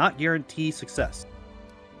 which does not guarantee success.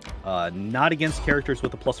 Not against characters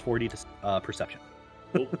with a plus 40 to perception.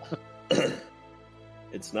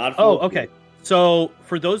 It's not. Oh, okay. So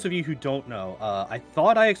for those of you who don't know, I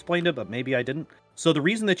thought I explained it, but maybe I didn't. So the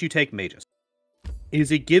reason that you take mages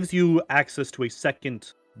is it gives you access to a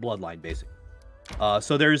second bloodline, basically.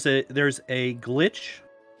 So there's a glitch.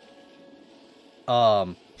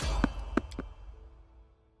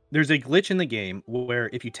 There's a glitch in the game where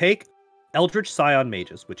if you take Eldritch Scion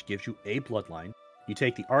mages, which gives you a bloodline, you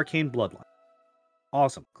take the Arcane bloodline.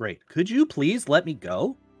 Awesome, great. Could you please let me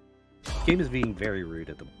go? This game is being very rude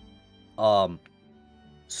at the moment.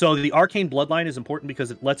 So the Arcane bloodline is important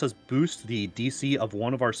because it lets us boost the DC of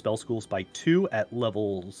one of our spell schools by 2 at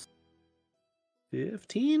levels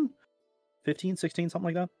 15, 16,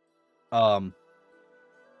 something like that.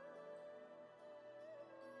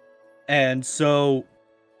 And so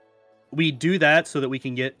we do that so that we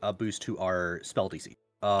can get a boost to our spell DC.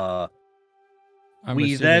 I'm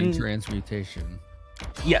assuming transmutation.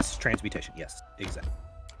 Yes, transmutation. Yes, exactly.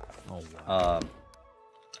 Oh wow.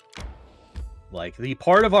 Like the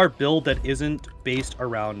part of our build that isn't based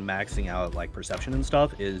around maxing out like perception and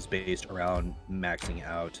stuff is based around maxing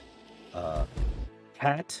out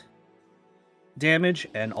cat damage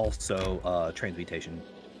and also transmutation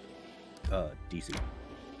DC.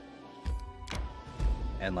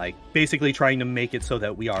 And like basically trying to make it so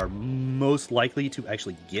that we are most likely to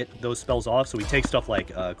actually get those spells off. So we take stuff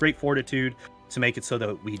like Great Fortitude to make it so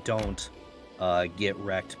that we don't get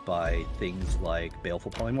wrecked by things like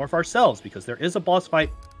Baleful Polymorph ourselves, because there is a boss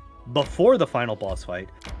fight before the final boss fight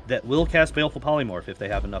that will cast Baleful Polymorph if they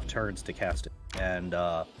have enough turns to cast it. And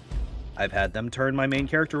I've had them turn my main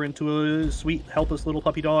character into a sweet, helpless little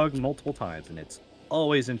puppy dog multiple times, and it's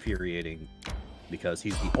always infuriating because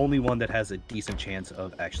he's the only one that has a decent chance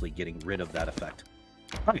of actually getting rid of that effect.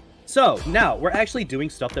 Alright, so now we're actually doing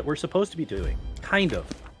stuff that we're supposed to be doing. Kind of.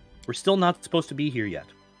 We're still not supposed to be here yet.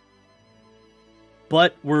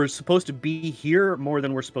 But we're supposed to be here more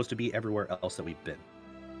than we're supposed to be everywhere else that we've been.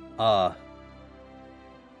 Alright,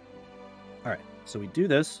 so we do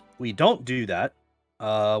this. We don't do that.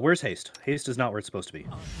 Where's haste? Haste is not where it's supposed to be.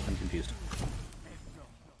 I'm confused.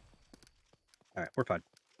 Alright, we're fine.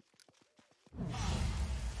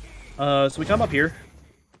 So we come up here,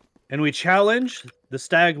 and we challenge the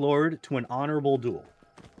Stag Lord to an honorable duel.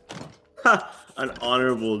 Ha! An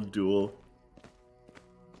honorable duel.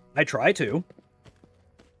 I try to.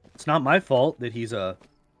 It's not my fault that he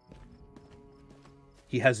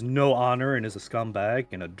has no honor and is a scumbag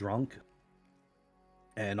and a drunk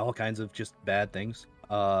and all kinds of just bad things.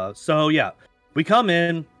 So yeah, we come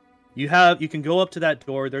in. You can go up to that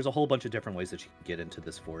door. There's a whole bunch of different ways that you can get into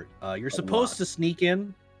this fort. You're supposed to sneak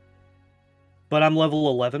in, but I'm level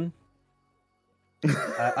 11.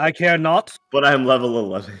 I cannot. But I'm level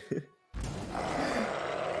 11.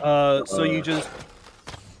 So you just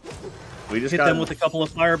hit them with a couple of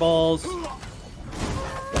fireballs. We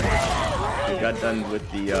got done with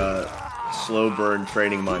the slow burn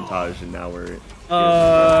training montage, and now we're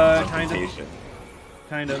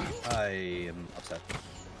kind of. I am upset.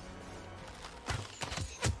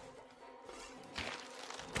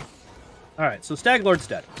 All right, so Stag Lord's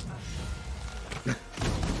dead. We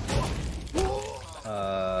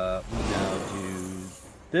now do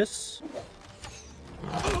this,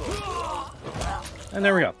 and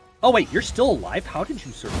there we go. Oh wait, you're still alive? How did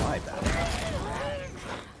you survive that?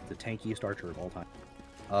 The tankiest archer of all time.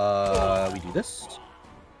 We do this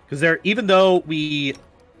because even though we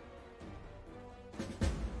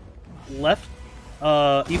left,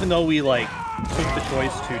 even though we like took the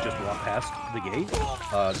choice to just walk past the gate,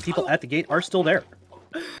 the people at the gate are still there.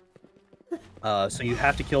 So you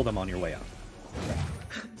have to kill them on your way out.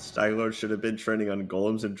 Staglord should have been training on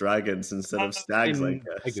golems and dragons instead of stags, I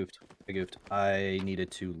guess. I goofed. I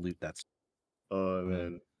needed to loot that stuff. Oh,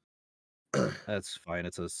 man. That's fine.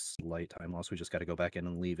 It's a slight time loss. We just got to go back in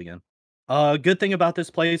and leave again. Good thing about this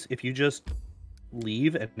place, if you just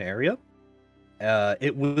leave an area,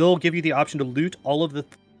 it will give you the option to loot all of the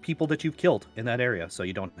people that you've killed in that area, so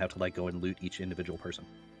you don't have to like go and loot each individual person.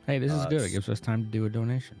 Hey, this is good. It gives us time to do a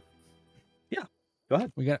donation. Yeah, go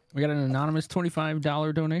ahead. We got an anonymous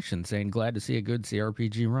 $25 donation saying glad to see a good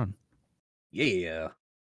CRPG run. Yeah.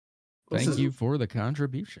 Thank you for the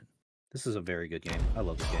contribution. This is a very good game. I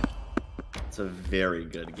love this game. It's a very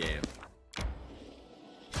good game.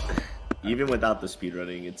 Even without the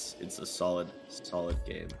speedrunning, it's a solid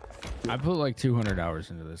game. I put like 200 hours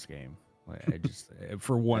into this game. Like, I just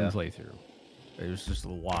for one playthrough. It was just a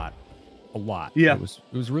lot. Yeah. It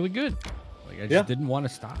was really good. Like I just didn't want to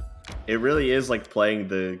stop. It really is like playing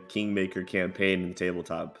the Kingmaker campaign in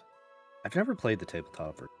tabletop. I've never played the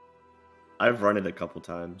tabletop version. I've run it a couple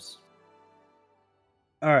times.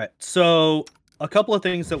 All right, so a couple of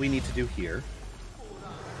things that we need to do here.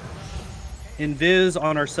 Invis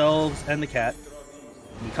on ourselves and the cat.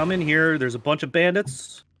 We come in here, there's a bunch of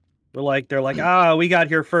bandits. They're like, we got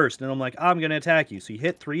here first. And I'm like, I'm going to attack you. So you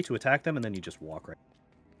hit 3 to attack them, and then you just walk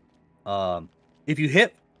right. If you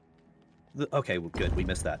hit... Okay, well, good, we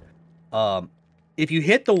missed that. If you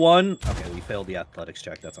hit the one... Okay, we failed the athletics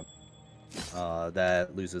check, that's on.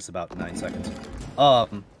 That loses about 9 seconds.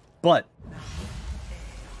 But...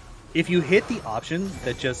 if you hit the option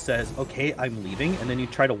that just says, okay, I'm leaving, and then you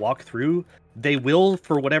try to walk through, they will,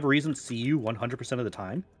 for whatever reason, see you 100% of the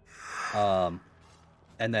time,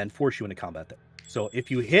 and then force you into combat there. So if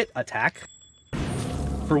you hit attack,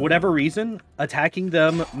 for whatever reason, attacking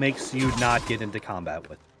them makes you not get into combat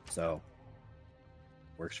with. So,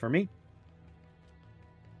 works for me.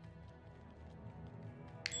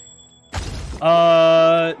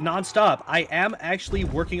 Non-stop. I am actually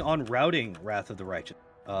working on routing Wrath of the Righteous.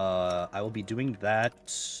 I will be doing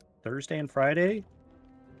that Thursday and Friday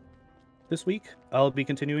this week. I'll be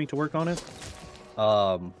continuing to work on it.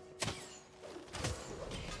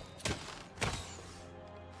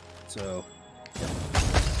 So,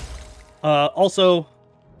 also,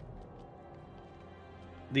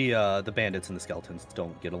 the bandits and the skeletons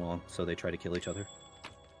don't get along, so they try to kill each other.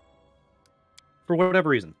 For whatever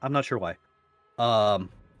reason. I'm not sure why.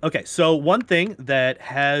 Okay, so one thing that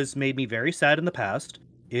has made me very sad in the past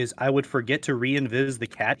is I would forget to re-invis the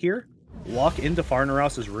cat here, walk into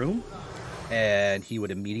Farnaros's room, and he would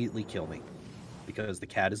immediately kill me because the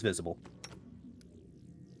cat is visible.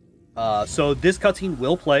 So this cutscene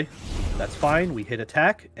will play. That's fine. We hit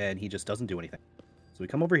attack, and he just doesn't do anything. So we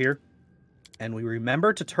come over here, and we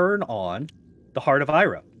remember to turn on the Heart of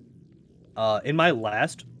Ira. In my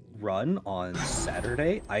last run on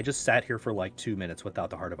Saturday, I just sat here for like 2 minutes without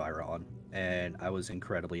the Heart of Ira on, and I was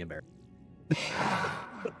incredibly embarrassed.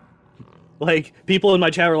 Like, people in my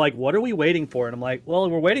chat were like, what are we waiting for? And I'm like, well,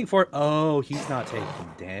 we're waiting for... Oh, he's not taking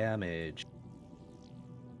damage.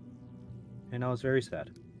 And I was very sad.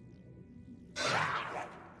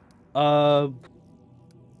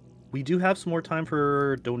 We do have some more time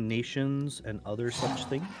for donations and other such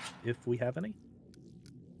things, if we have any.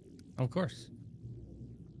 Of course.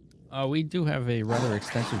 We do have a rather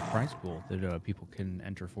extensive prize pool that people can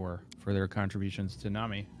enter for their contributions to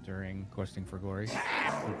Nami during Questing for Glory.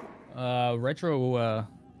 Retro,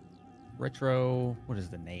 what is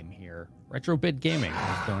the name here? Retro Bid Gaming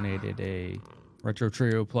has donated a Retro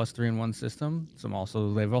Trio Plus 3-in-1 system.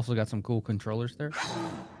 They've also got some cool controllers there.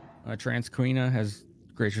 Transquina has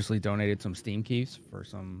graciously donated some Steam keys for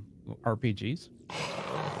some RPGs.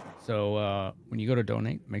 So when you go to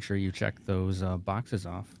donate, make sure you check those boxes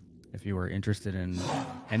off. If you are interested in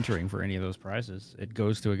entering for any of those prizes, it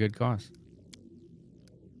goes to a good cause.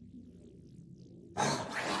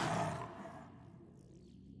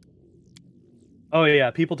 Oh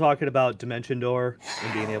yeah, people talking about Dimension Door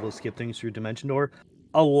and being able to skip things through Dimension Door.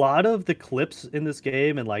 A lot of the clips in this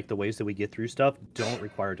game and like the ways that we get through stuff don't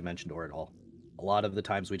require Dimension Door at all. A lot of the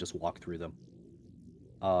times we just walk through them.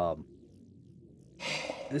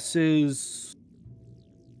 This is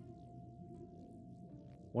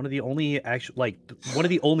one of the only one of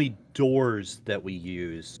the only doors that we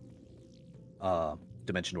use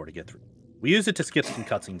Dimension Door to get through. We use it to skip some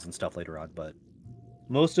cutscenes and stuff later on, but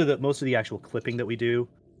most of the actual clipping that we do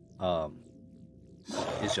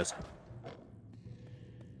is just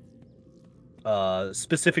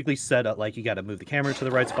specifically set up. Like, you got to move the camera to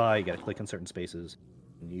the right spot, you got to click in certain spaces,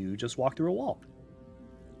 and you just walk through a wall.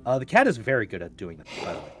 The cat is very good at doing that,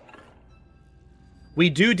 by the way. We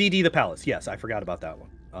do DD the palace. Yes, I forgot about that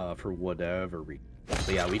one. For whatever reason. But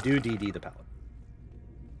yeah, we do DD the palace.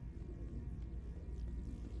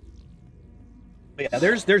 But yeah,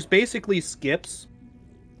 there's basically skips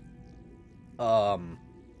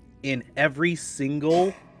in every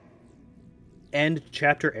single end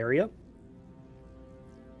chapter area.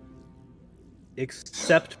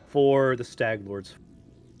 Except for the Stag Lords.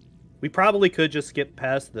 We probably could just skip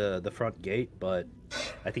past the front gate, but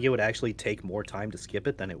I think it would actually take more time to skip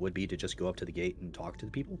it than it would be to just go up to the gate and talk to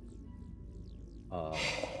the people.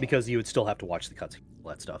 Because you would still have to watch the cutscene, all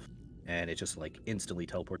that stuff. And it just, like, instantly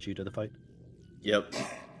teleports you to the fight. Yep.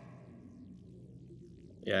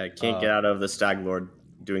 Yeah, I can't get out of the Stag Lord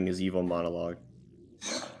doing his evil monologue.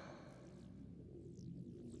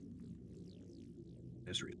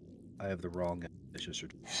 History. I have the wrong history.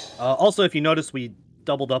 Also, if you notice, we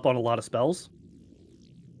doubled up on a lot of spells.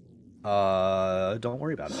 Don't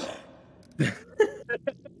worry about it.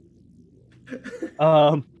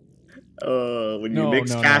 When you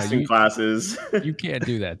mix casting classes. You can't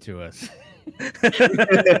do that to us.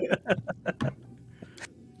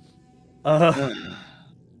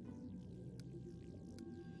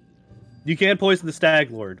 You can poison the Stag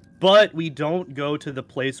Lord, but we don't go to the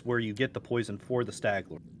place where you get the poison for the Stag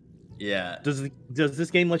Lord. Yeah. Does this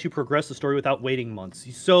game let you progress the story without waiting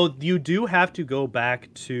months? So you do have to go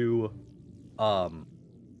back to,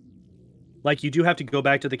 like, you do have to go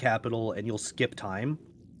back to the capital, and you'll skip time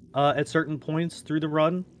at certain points through the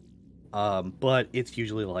run. But it's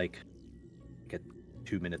usually like a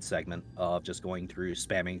 2-minute segment of just going through,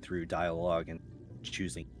 spamming through dialogue and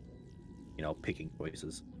choosing, picking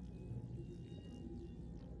choices.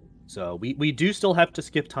 So we do still have to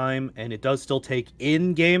skip time, and it does still take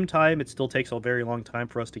in-game time. It still takes a very long time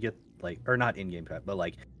for us to get, like, or not in-game time, but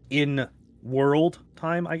like in-world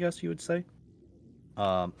time, I guess you would say.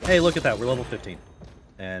 Hey, look at that. We're level 15.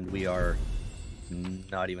 And we are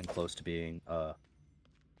not even close to being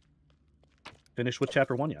finished with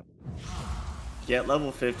chapter 1 yet. Get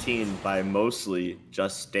level 15 by mostly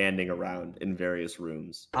just standing around in various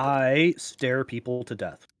rooms. I stare people to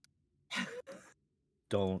death.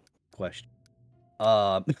 Don't question.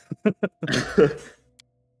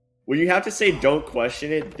 When you have to say "don't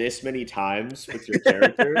question it" this many times with your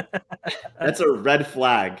character, that's a red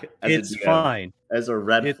flag. It's fine. As a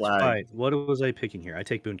red flag. Fine. What was I picking here? I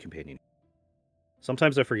take Boon Companion.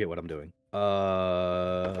 Sometimes I forget what I'm doing.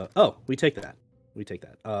 Oh, we take that. We take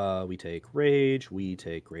that. We take Rage. We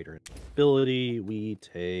take Greater Ability. We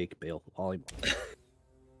take Baleful Polymorph.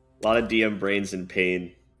 A lot of DM brains in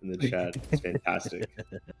pain in the chat. It's fantastic.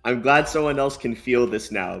 I'm glad someone else can feel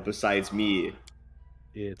this now besides me.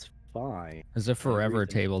 It's fine. As a forever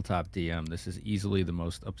tabletop DM, this is easily the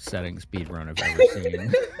most upsetting speedrun I've ever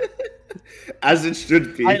seen. As it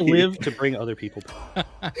should be. I live to bring other people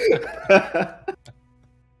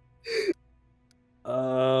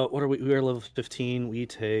what are we? We are level 15. We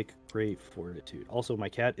take Great Fortitude. Also, my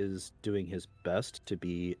cat is doing his best to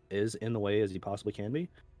be as in the way as he possibly can be.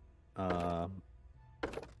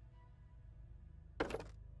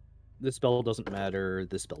 This spell doesn't matter.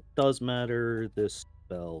 This spell does matter. This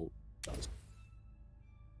spell does.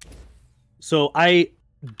 So I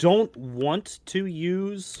don't want to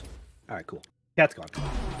use... Alright, cool. Cat's gone.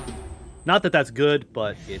 Not that that's good,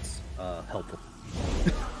 but it's helpful.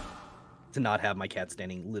 To not have my cat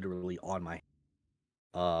standing literally on my...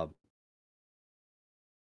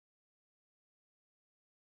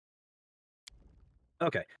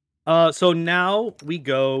 Okay. So now we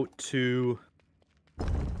go to...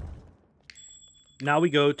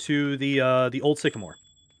 the Old Sycamore.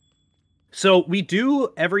 So we do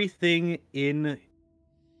everything in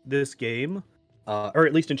this game, or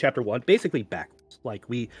at least in chapter 1, basically backwards. Like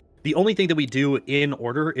the only thing that we do in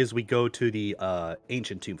order is we go to the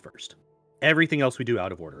ancient tomb first. Everything else we do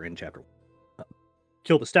out of order in chapter 1.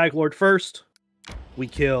 Kill the Stag Lord first. We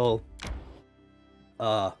kill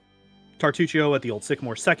Tartuccio at the Old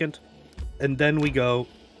Sycamore second, and then we go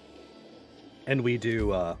and we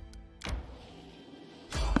do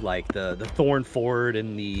like the Thorn Ford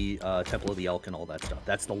and the Temple of the Elk and all that stuff.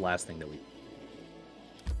 That's the last thing that we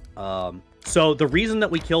so the reason that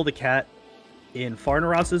we kill the cat in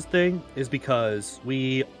Farnaros's thing is because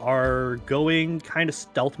we are going kind of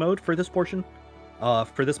stealth mode for this portion,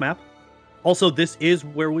 for this map. Also, this is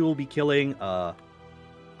where we will be killing Count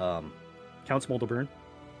Smolderburn.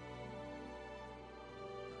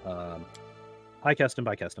 Hi, Keston.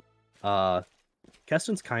 Bye, Keston.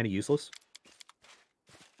 Keston's kind of useless.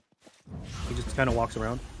 He just kind of walks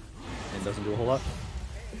around and doesn't do a whole lot.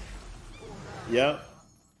 Yeah.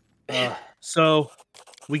 So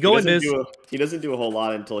We go in this. He doesn't do a whole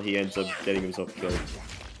lot until he ends up getting himself killed.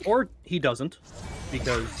 Or he doesn't,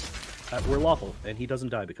 because we're lawful, and he doesn't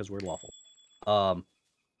die because we're lawful.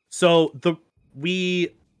 So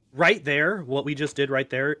right there, what we just did right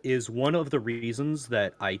there is one of the reasons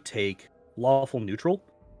that I take lawful neutral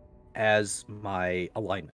as my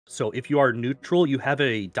alignment. So if you are neutral, you have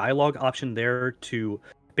a dialogue option there to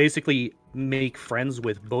basically make friends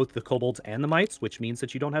with both the kobolds and the mites, which means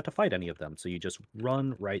that you don't have to fight any of them. So you just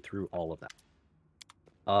run right through all of that.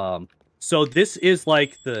 So this is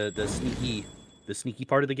like the sneaky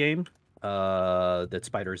part of the game. That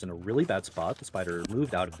spider is in a really bad spot. The spider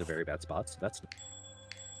moved out of the very bad spot, so that's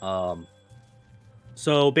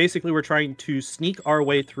so basically we're trying to sneak our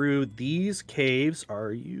way through these caves.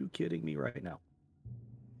 Are you kidding me right now?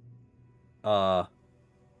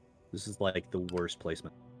 This is like the worst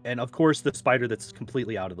placement. And of course the spider that's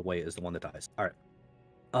completely out of the way is the one that dies. All right.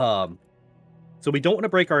 So we don't want to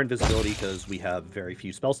break our invisibility because we have very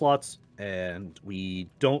few spell slots, and we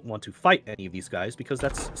don't want to fight any of these guys because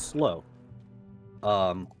that's slow.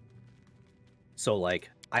 So like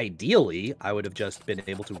ideally, I would have just been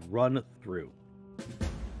able to run through.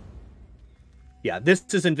 Yeah, this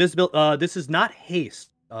is invisible. This is not haste.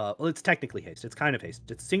 Well, it's technically haste. It's kind of haste.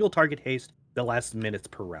 It's single target haste that lasts minutes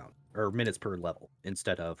per round, or minutes per level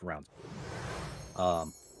instead of rounds.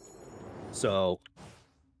 So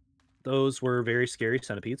those were very scary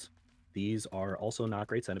centipedes. These are also not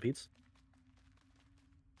great centipedes.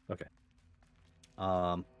 Okay.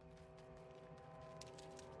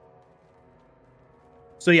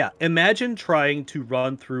 So yeah, imagine trying to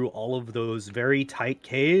run through all of those very tight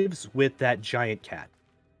caves with that giant cat.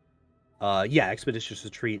 Yeah, Expeditious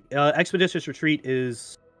Retreat. Expeditious Retreat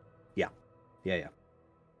is... Yeah.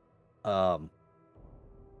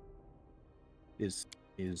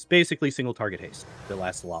 Is basically single target haste that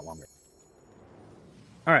lasts a lot longer.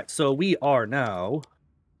 Alright, so we are now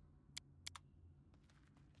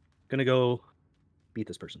gonna go beat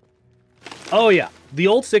this person. Oh yeah, the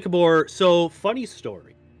old sycamore. So funny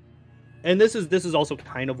story, and this is also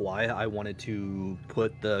kind of why I wanted to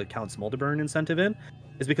put the Count Smolderburn incentive in,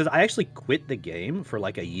 is because I actually quit the game for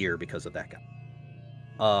like a year because of that guy.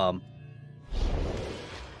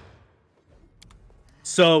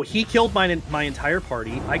 So he killed my entire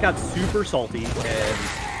party. I got super salty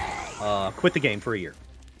and quit the game for a year.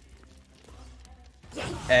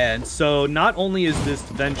 And so not only is this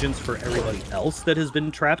vengeance for everybody else that has been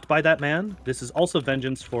trapped by that man, this is also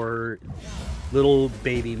vengeance for little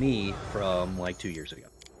baby me from like 2 years ago.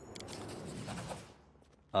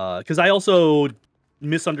 Because I also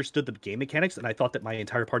misunderstood the game mechanics, and I thought that my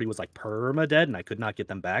entire party was like perma-dead, and I could not get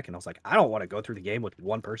them back, and I was like, I don't want to go through the game with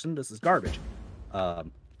one person, this is garbage.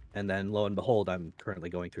 And then lo and behold, I'm currently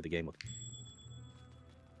going through the game with...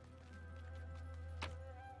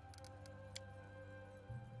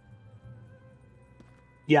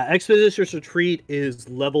 Yeah, Expeditious Retreat is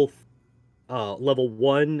level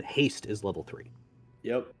 1. Haste is level 3.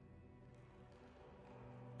 Yep.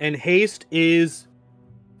 And Haste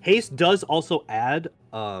does also add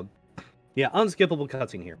unskippable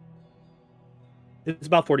cutscene here. It's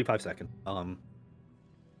about 45 seconds.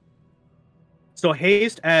 So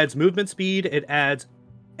Haste adds movement speed, it adds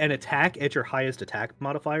an attack at your highest attack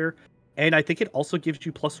modifier, and I think it also gives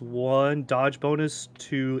you +1 dodge bonus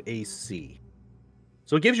to AC.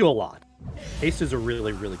 So it gives you a lot. Haste is a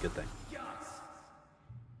really, really good thing.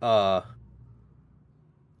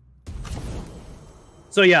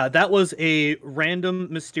 So yeah, that was a random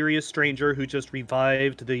mysterious stranger who just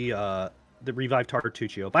revived the revived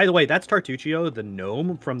Tartuccio. By the way, that's Tartuccio, the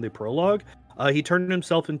gnome from the prologue. He turned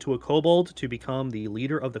himself into a kobold to become the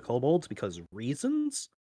leader of the kobolds because reasons.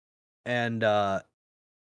 And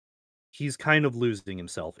he's kind of losing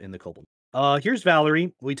himself in the kobold. Here's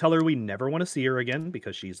Valerie. We tell her we never want to see her again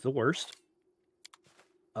because she's the worst.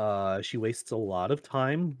 She wastes a lot of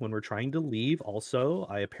time when we're trying to leave. Also,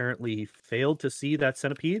 I apparently failed to see that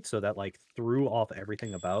centipede, so that like threw off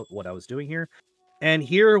everything about what I was doing here. And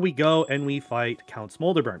here we go, and we fight Count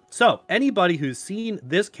Smolderburn. So, anybody who's seen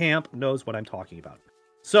this camp knows what I'm talking about.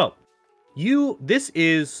 So, this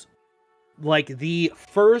is like the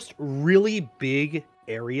first really big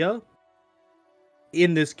area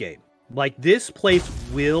in this game. Like, this place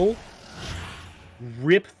will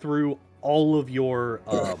rip through all of your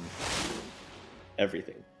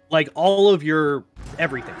everything. Like all of your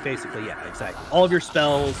everything, basically. Yeah, exactly. All of your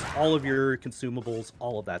spells, all of your consumables,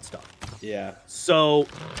 all of that stuff. Yeah. So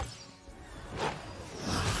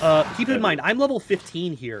keep in mind, I'm level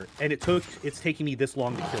 15 here, and it's taking me this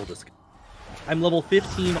long to kill this guy. I'm level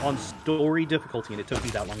 15 on story difficulty, and it took me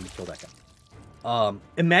that long to kill that guy.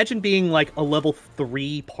 Imagine being like a level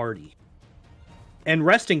 3 party and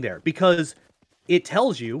resting there because it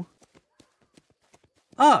tells you,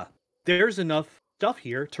 there's enough stuff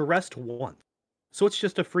here to rest once. So it's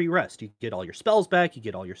just a free rest. You get all your spells back, you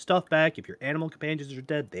get all your stuff back. If your animal companions are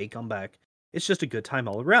dead, they come back. It's just a good time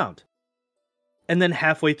all around. And then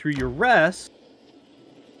halfway through your rest,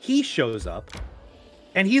 he shows up,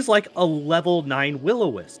 and he's like a level 9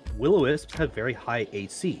 Will-O-Wisp. Will-O-Wisps have very high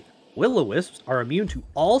AC. Will-O-Wisps are immune to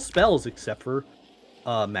all spells except for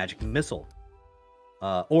Magic Missile.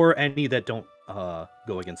 Or any that don't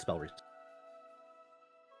go against spell resist.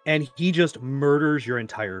 And he just murders your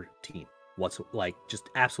entire team. Just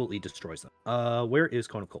absolutely destroys them. Where is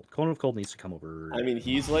Cone of Cold? Cone of Cold needs to come over. I mean,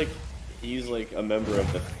 he's like a member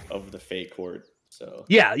of the Fate Court. So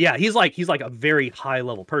yeah, he's like a very high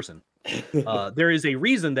level person. There is a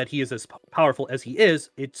reason that he is as powerful as he is.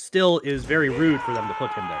 It still is very rude for them to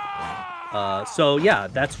put him there. So yeah,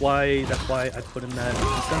 that's why I put him that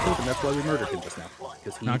incentive, and that's why we murdered him just now.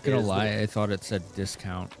 Because not gonna lie, I thought it said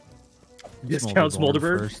discount. Discount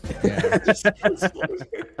Smolderberg. Yeah.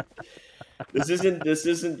 This isn't this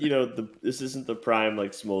isn't the prime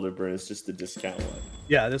like Smolderburn. It's just the discount one.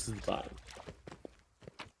 Yeah, this is fine.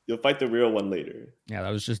 You'll fight the real one later. Yeah, that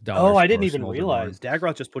was just $. Oh, I didn't even realize.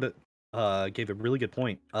 Dagroth just gave a really good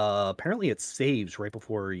point. Apparently it saves right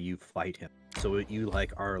before you fight him, so you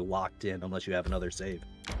like are locked in unless you have another save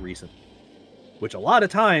recent, which a lot of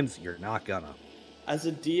times you're not gonna. As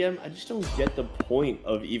a DM, I just don't get the point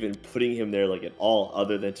of even putting him there like at all,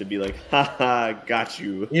 other than to be like, haha, got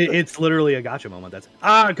you. It's literally a gotcha moment. That's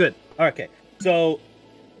good. Okay, so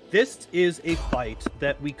this is a fight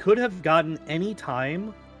that we could have gotten any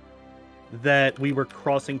time that we were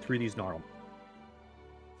crossing through these gnarls.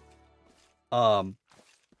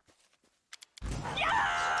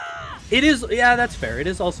 It is, yeah, that's fair. It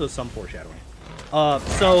is also some foreshadowing.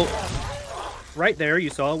 So right there,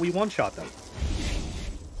 you saw we one-shot them.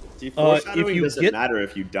 See, foreshadowing doesn't matter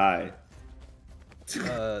if you die.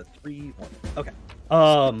 3, 1. Okay.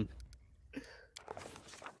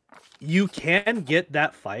 You can get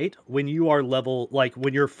that fight when you are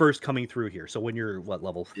when you're first coming through here. So when you're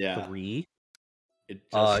level 3,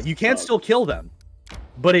 you can still kill them,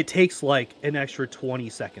 but it takes like an extra 20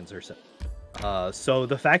 seconds or so. So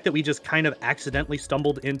the fact that we just kind of accidentally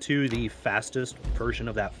stumbled into the fastest version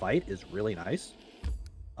of that fight is really nice.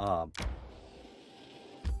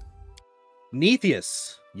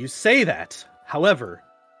 Netheus, you say that. However,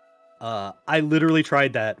 I literally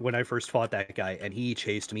tried that when I first fought that guy, and he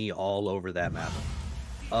chased me all over that map.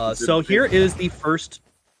 So here is the first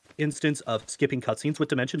instance of skipping cutscenes with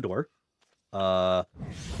Dimension Door.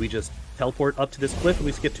 We just teleport up to this cliff, and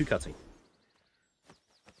we skip 2 cutscenes.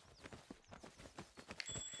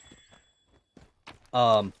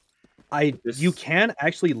 You can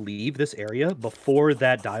actually leave this area before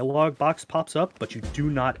that dialogue box pops up, but you do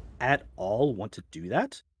not at all want to do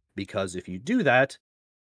that, because if you do that,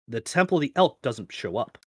 the Temple of the Elk doesn't show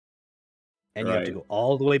up. And you have to go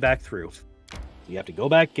all the way back through. You have to go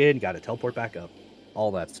back in, you gotta teleport back up,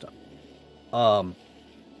 all that stuff.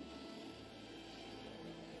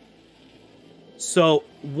 So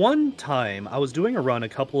one time I was doing a run a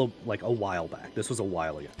while back. This was a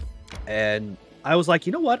while ago. And I was like,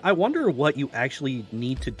 you know what? I wonder what you actually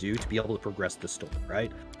need to do to be able to progress the story,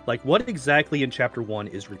 right? Like, what exactly in Chapter 1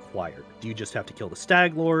 is required? Do you just have to kill the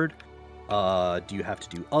Stag Lord? Do you have to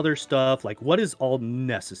do other stuff? Like, what is all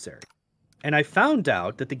necessary? And I found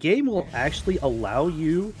out that the game will actually allow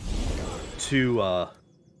you to...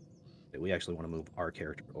 we actually want to move our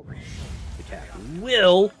character over here. The cat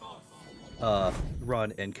will...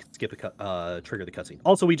 run and skip trigger the cutscene.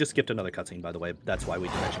 Also, we just skipped another cutscene, by the way. That's why we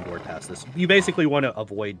Dimension Door past this. You basically want to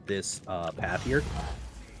avoid this path here.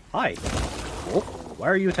 Hi, Wolf. Why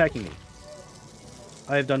are you attacking me?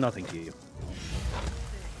 I have done nothing to you.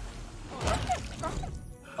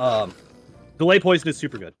 Delay poison is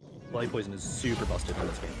super good. Delay poison is super busted in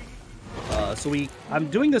this game. I'm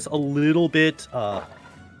doing this a little bit.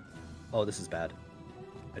 Oh, this is bad.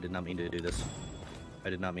 I did not mean to do this. I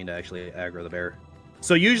did not mean to actually aggro the bear.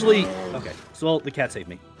 So usually... Okay, so the cat saved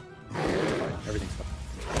me. Fine, everything's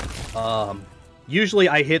fine. Usually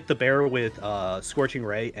I hit the bear with Scorching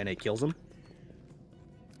Ray and it kills him.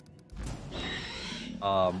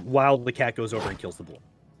 While the cat goes over and kills the bull.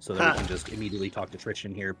 So that we can just immediately talk to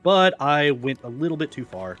Tristan here. But I went a little bit too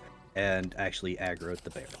far and actually aggroed the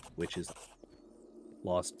bear, which is...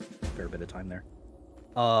 Lost a fair bit of time there.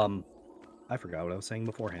 I forgot what I was saying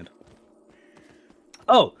beforehand.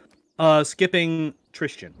 Oh, skipping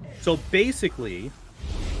Tristan. So basically,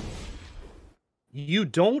 you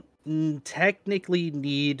don't technically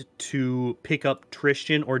need to pick up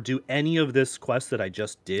Tristan or do any of this quest that I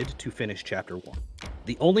just did to finish chapter 1.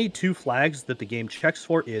 The only 2 flags that the game checks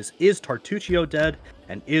for is Tartuccio dead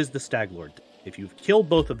and is the Stag Lord dead? If you've killed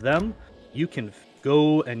both of them, you can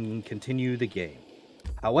go and continue the game.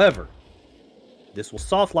 However, this will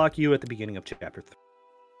soft lock you at the beginning of chapter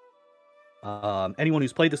 3. Anyone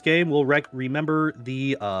who's played this game will remember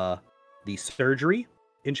the surgery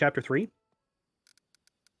in chapter 3.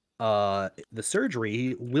 The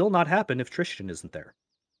surgery will not happen if Tristan isn't there.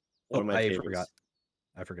 One of my I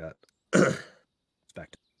forgot.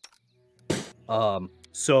 Respect.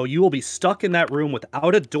 So you will be stuck in that room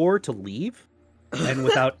without a door to leave and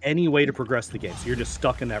without any way to progress the game. So you're just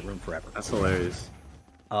stuck in that room forever. That's hilarious.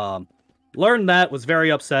 Learned that, was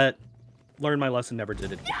very upset. Learned my lesson, never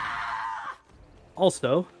did it again.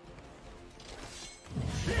 Also,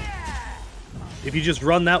 if you just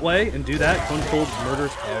run that way and do that, Cone Cold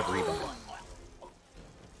murders everybody.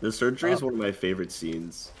 The surgery is one of my favorite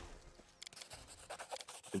scenes.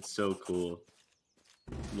 It's so cool.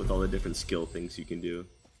 With all the different skill things you can do.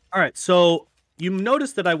 Alright, so you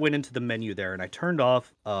noticed that I went into the menu there and I turned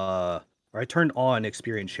off, or I turned on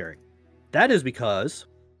experience sharing. That is because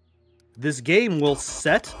this game will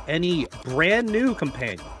set any brand new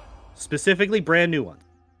companion, specifically brand new one,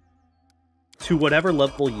 to whatever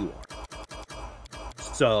level you are.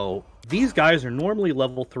 So these guys are normally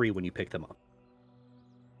level 3 when you pick them up.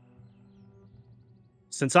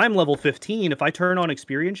 Since I'm level 15, if I turn on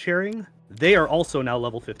experience sharing, they are also now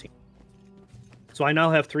level 15. So I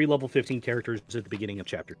now have 3 level 15 characters at the beginning of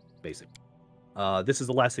chapter, basically. This is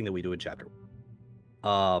the last thing that we do in chapter.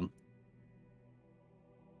 Yeah,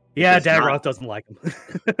 Dagroth doesn't like him.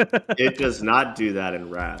 It does not do that in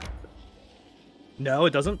Wrath. No,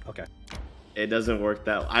 it doesn't? Okay. It doesn't work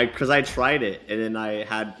that because I tried it and then I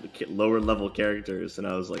had lower level characters and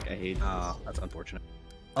I was like, I hate this. That's unfortunate.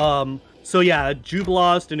 So yeah,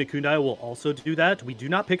 Jubilost and Ikundai will also do that. We do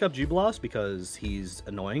not pick up Jubilost because he's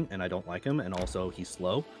annoying and I don't like him, and also he's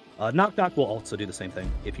slow. Knock Knock will also do the same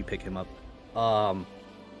thing if you pick him up. The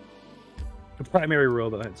primary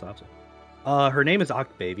robot and opposite. Her name is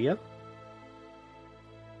Octavia.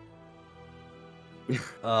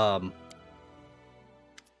 Alright.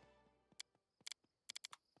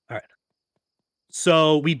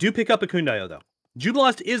 So we do pick up Ikundai though.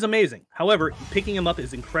 Jubilost is amazing. However, picking him up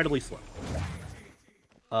is incredibly slow.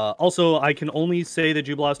 Also, I can only say that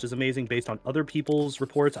Jubilost is amazing based on other people's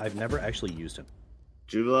reports. I've never actually used him.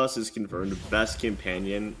 Jubilost is confirmed best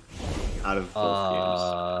companion out of both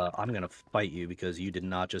games. I'm gonna fight you because you did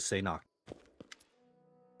not just say Knock.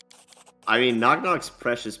 I mean, Knock Knock's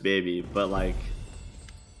precious baby, but like,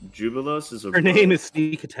 Jubilost is a Her name is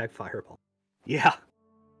Sneak Attack Fireball. Yeah.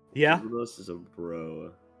 Yeah. Jubilost is a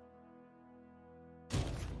bro.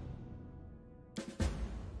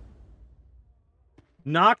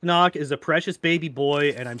 Knock Knock is a precious baby boy,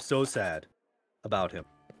 and I'm so sad about him.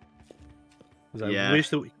 I wish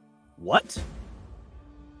that we... What?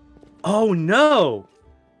 Oh, no!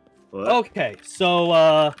 What? Okay,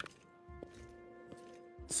 so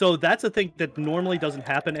that's a thing that normally doesn't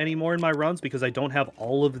happen anymore in my runs because I don't have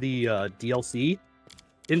all of the DLC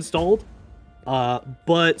installed.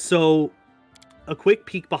 But so... A quick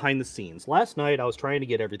peek behind the scenes. Last night, I was trying to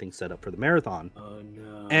get everything set up for the marathon. Oh,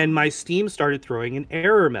 no. And my Steam started throwing an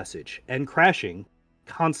error message and crashing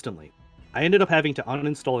constantly. I ended up having to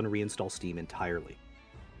uninstall and reinstall Steam entirely.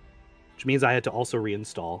 Which means I had to also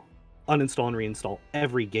uninstall and reinstall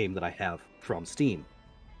every game that I have from Steam.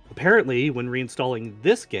 Apparently, when reinstalling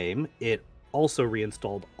this game, it also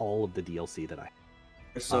reinstalled all of the DLC that I have.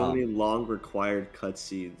 There's so many long required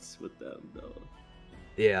cutscenes with them, though.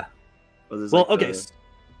 Yeah. Well, okay.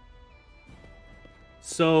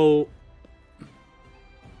 So...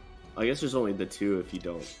 I guess there's only the 2 if you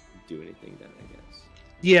don't do anything then, I guess.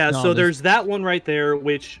 Yeah, no, so there's that one right there,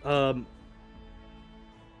 which,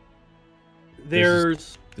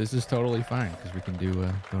 there's... This is totally fine, because we can do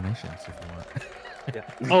donations if you want. Yeah.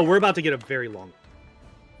 Oh, we're about to get a very long...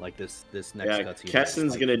 Like, this next cutscene.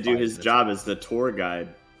 Keston's gonna do his job as the tour guide.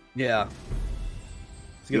 Yeah.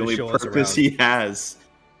 It's the only purpose he has.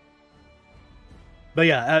 But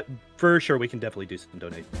yeah, for sure, we can definitely do some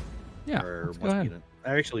donate. Yeah, go ahead.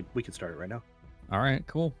 Actually, we can start it right now. All right,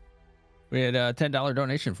 cool. We had a $10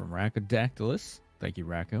 donation from Racodactylus. Thank you,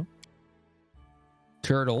 Racco.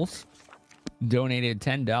 Turtles donated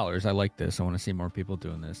 $10. I like this. I want to see more people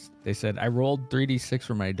doing this. They said, I rolled 3d6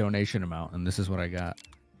 for my donation amount, and this is what I got.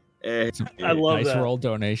 I love nice that. Nice roll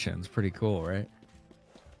donations. Pretty cool, right?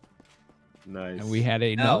 Nice. And we had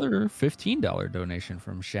another $15 donation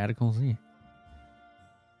from Shadical Z.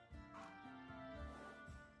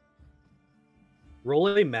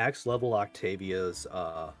 Roll a max level Octavia's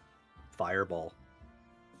fireball,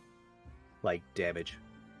 like damage,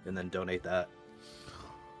 and then donate that.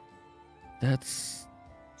 It's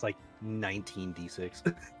like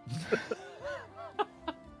 19d6.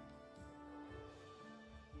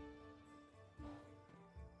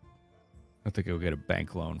 I think I'll get a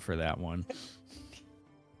bank loan for that one.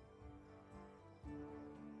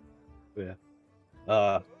 Yeah.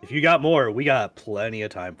 If you got more, we got plenty of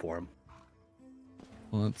time for them.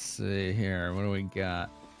 Let's see here. What do we got?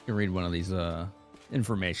 You can read one of these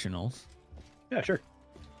informationals. Yeah, sure.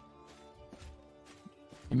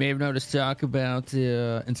 You may have noticed talk about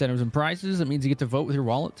incentives and prizes. It means you get to vote with your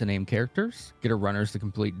wallet to name characters, get our runners to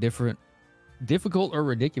complete difficult or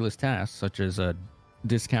ridiculous tasks, such as a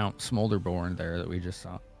discount Smolderborn there that we just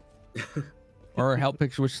saw, or help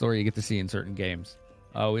pick which story you get to see in certain games.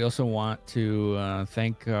 We also want to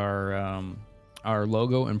thank our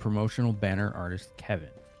logo and promotional banner artist, Kevin.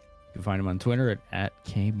 You can find him on Twitter at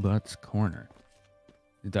KButtsCorner.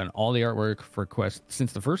 He's done all the artwork for Quest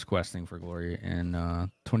since the first questing for Glory in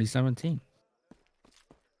 2017.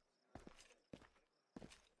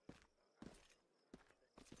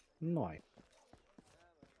 Nice.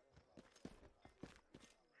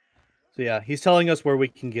 So yeah, he's telling us where we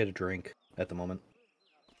can get a drink at the moment.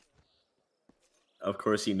 Of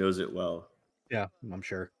course, he knows it well. Yeah, I'm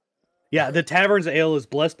sure. Yeah, the tavern's ale is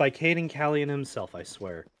blessed by Caden Callion himself, I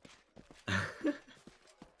swear.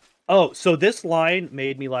 Oh, so this line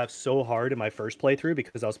made me laugh so hard in my first playthrough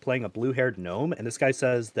because I was playing a blue-haired gnome, and this guy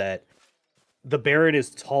says that the Baron is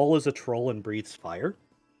tall as a troll and breathes fire.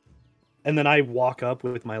 And then I walk up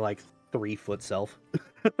with my, 3-foot self.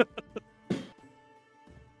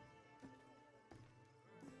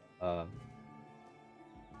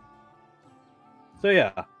 So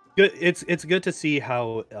yeah, good. It's good to see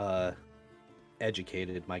how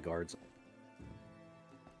educated my guards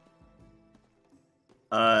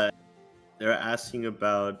are. They're asking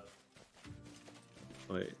about.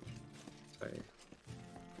 Wait, sorry.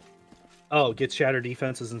 Oh, get shattered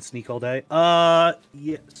defenses and sneak all day.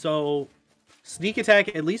 Yeah. So, sneak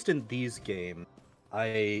attack, at least in these games,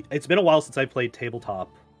 it's been a while since I played tabletop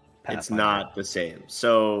Pathfinder. It's not the same.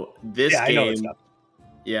 So this game, I know it's not.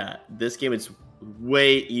 Yeah, this game it's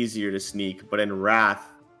way easier to sneak, but in Wrath,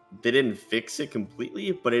 they didn't fix it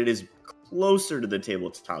completely, but it is closer to the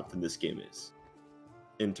tabletop than this game is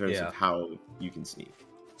in terms of how you can sneak.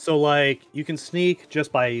 So, you can sneak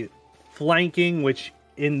just by flanking, which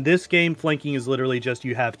in this game, flanking is literally just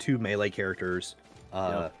you have 2 melee characters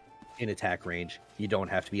in attack range. You don't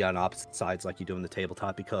have to be on opposite sides like you do in the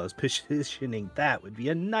tabletop because positioning that would be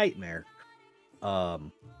a nightmare.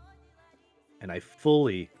 And I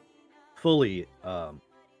fully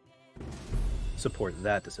support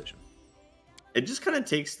that decision. It just kind of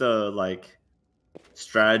takes the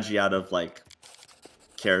strategy out of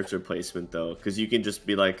character placement though, because you can just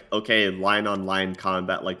be okay, line on line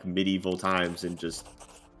combat like medieval times and just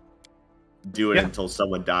do it until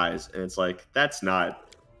someone dies, and it's that's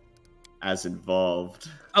not as involved.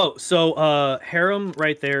 Oh, so Harem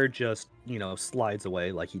right there just slides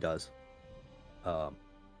away like he does. I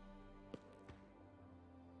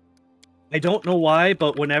don't know why,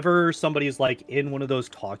 but whenever somebody's in one of those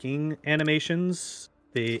talking animations,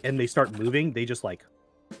 they start moving, they just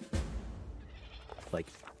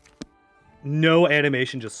no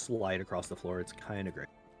animation, just slide across the floor. It's kind of great.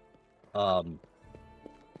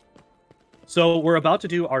 So we're about to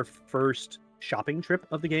do our first shopping trip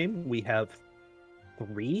of the game. We have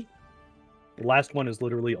 3. The last one is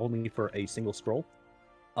literally only for a single scroll.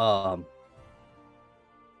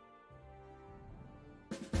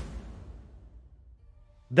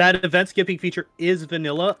 That event skipping feature is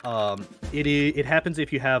vanilla. It happens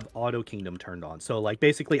if you have Auto Kingdom turned on. So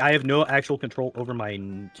basically I have no actual control over my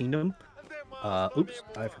kingdom. Oops,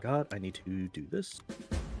 I forgot. I need to do this.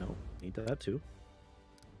 No, need that too.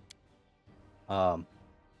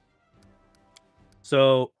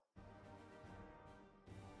 So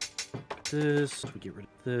this, we get rid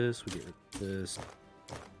of this, we get rid of this.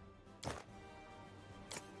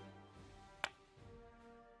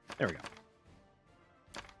 There we go.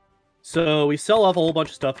 So we sell off a whole bunch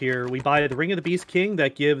of stuff here. We buy the Ring of the Beast King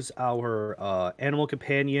that gives our animal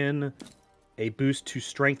companion a boost to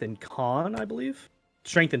strength and con, I believe.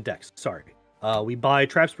 Strength and dex, sorry. We buy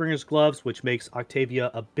Trapspringer's Gloves, which makes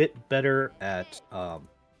Octavia a bit better at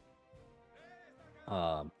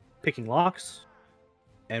picking locks.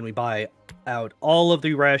 And we buy out all of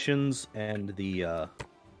the rations and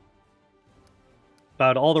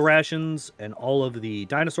all of the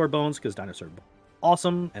dinosaur bones, because dinosaur bones are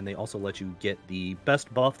awesome, and they also let you get the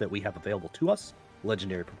best buff that we have available to us,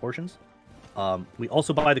 Legendary Proportions. We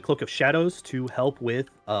also buy the Cloak of Shadows to help with,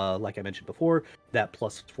 like I mentioned before, that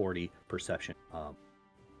plus 40 perception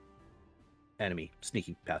enemy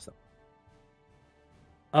sneaking past them.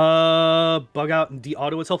 Bug out and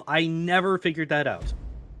de-auto itself. I never figured that out.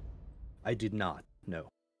 I did not, no.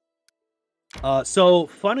 So,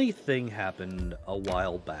 funny thing happened a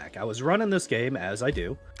while back. I was running this game, as I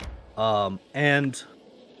do, and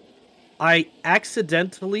I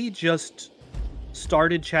accidentally just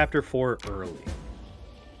started Chapter 4 early.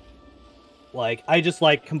 Like, I just,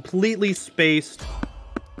 like, completely spaced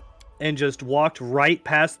and just walked right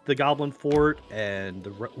past the Goblin Fort and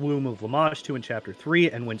the Womb of Lamash 2 in Chapter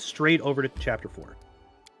 3 and went straight over to Chapter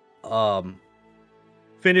 4.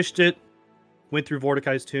 Finished it, went through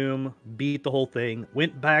Mordecai's Tomb, beat the whole thing,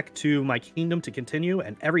 went back to my kingdom to continue,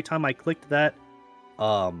 and every time I clicked that,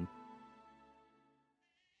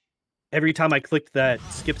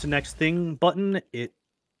 skip to next thing button, it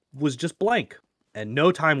was just blank, and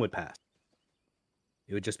no time would pass.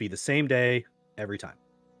 It would just be the same day every time.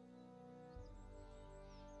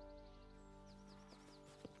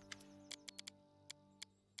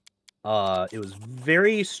 It was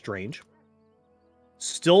very strange.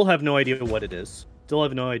 Still have no idea what it is. Still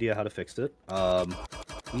have no idea how to fix it.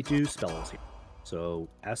 We do spells here. So,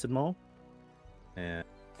 Acid Maul. And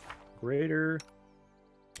Greater.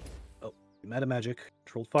 Oh, Meta Magic.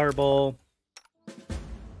 Controlled Fireball.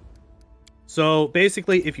 So,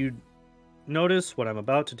 basically, if you notice what I'm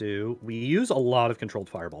about to do, we use a lot of Controlled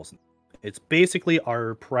Fireballs. It's basically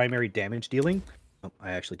our primary damage dealing. Oh,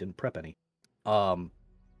 I actually didn't prep any.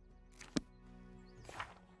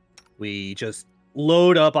 We just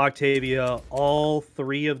load up Octavia. All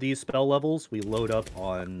 3 of these spell levels we load up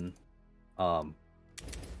on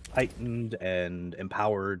heightened and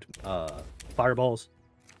empowered fireballs.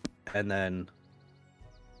 And then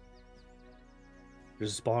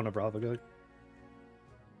there's a spawn of Ravagug.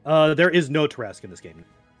 There is no Tarask in this game.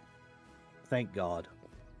 Thank God.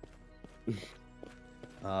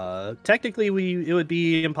 Technically, it would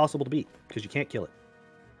be impossible to beat because you can't kill it.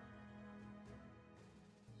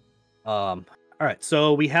 All right,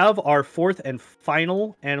 so we have our 4th and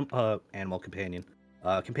final animal companion.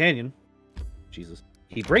 Companion. Jesus.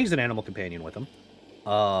 He brings an animal companion with him.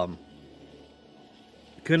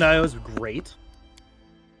 Kundayo is great.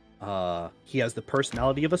 He has the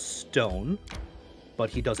personality of a stone, but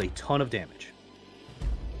he does a ton of damage.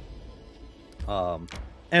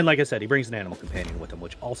 And like I said, he brings an animal companion with him,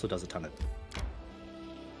 which also does a ton of damage.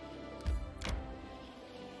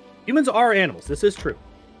 Humans are animals. This is true.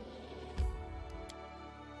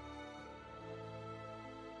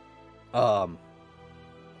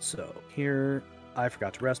 So here, I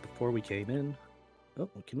forgot to rest before we came in. Oh,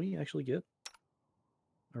 can we actually get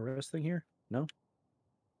a rest thing here? No?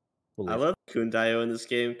 I love Kundayo in this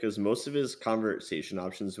game because most of his conversation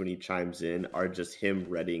options when he chimes in are just him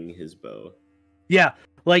readying his bow. Yeah,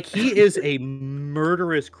 like he is a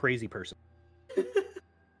murderous, crazy person.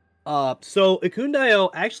 So Kundayo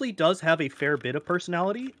actually does have a fair bit of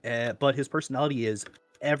personality, but his personality is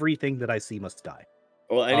everything that I see must die.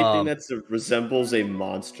 Well, anything that resembles a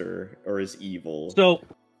monster or is evil. So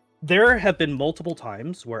there have been multiple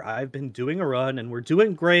times where I've been doing a run and we're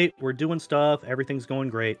doing great, we're doing stuff, everything's going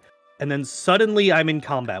great, and then suddenly I'm in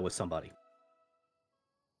combat with somebody.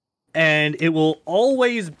 And it will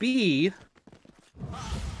always be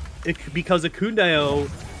because Kundayo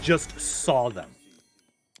just saw them.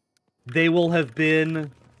 They will have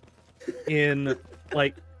been in,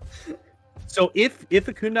 like... So if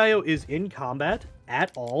Kundayo is in combat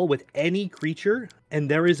at all with any creature, and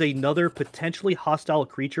there is another potentially hostile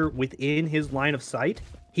creature within his line of sight,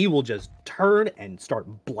 he will just turn and start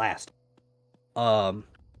blasting.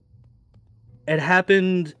 It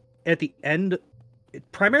happened at the end. It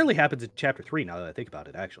primarily happens in Chapter 3, now that I think about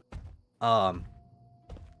it, actually.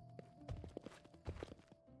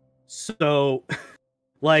 So,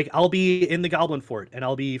 like, I'll be in the Goblin Fort, and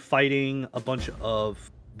I'll be fighting a bunch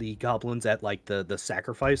of the goblins at, like, the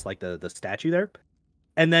sacrifice, like, the statue there.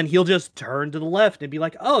 And then he'll just turn to the left and be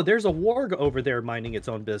like, oh, there's a warg over there minding its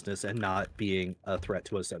own business and not being a threat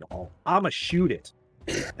to us at all. I'ma shoot it.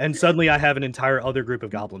 And suddenly I have an entire other group of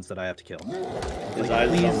goblins that I have to kill. His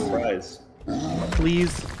eyes is on the prize.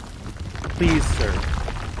 Please, sir.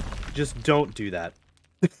 Just don't do that.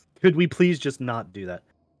 Could we please just not do that?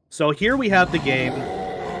 So here we have the game.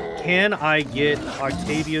 Can I get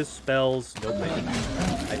Octavia's spells? Nope,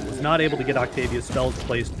 I was not able to get Octavia's spells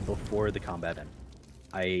placed before the combat ended.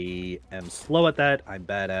 I am slow at that. I'm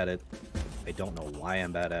bad at it. I don't know why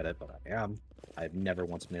I'm bad at it, but I am. I've never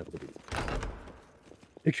once been able to do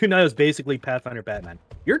it. Kundayo is basically Pathfinder Batman.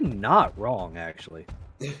 You're not wrong, actually.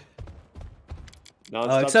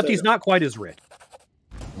 Except he's not quite as rich.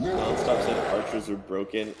 Nonstop said archers are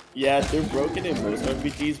broken. Yeah, they're broken in most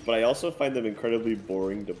RPGs, but I also find them incredibly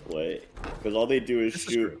boring to play. Because all they do is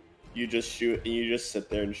shoot. You just shoot, and you just sit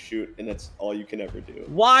there and shoot, and that's all you can ever do.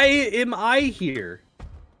 Why am I here?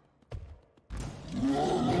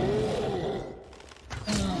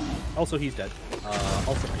 Also, he's dead.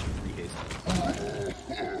 Also, I should free haste.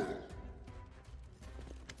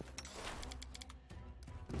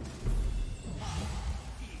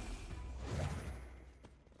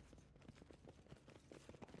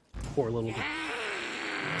 Poor little.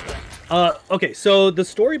 Okay, so the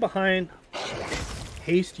story behind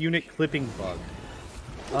haste unit clipping bug.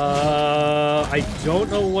 I don't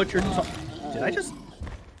know what you're talking. Did I just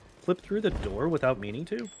flip through the door without meaning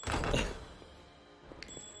to?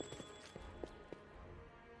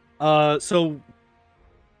 So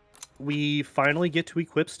we finally get to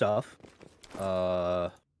equip stuff.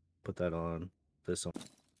 Put that on. This on.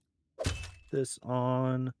 This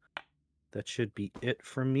on. That should be it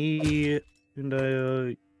for me. And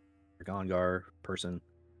Gongar person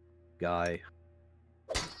guy.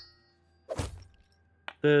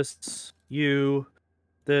 This, you,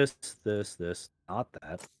 this, not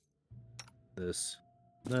that. This.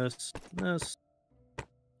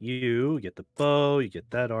 You get the bow, you get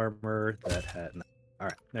that armor, that hat.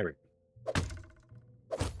 Alright, there we go.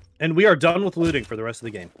 And we are done with looting for the rest of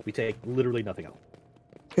the game. We take literally nothing else.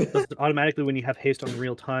 Automatically, when you have haste on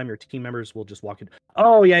real time, your team members will just walk in.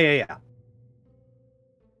 Oh, yeah.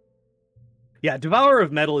 Yeah, Devourer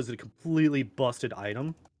of Metal is a completely busted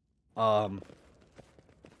item.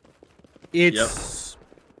 It's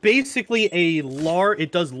basically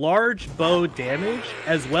it does large bow damage,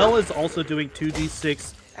 as well as also doing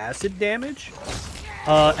 2d6 acid damage,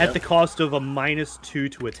 at the cost of a -2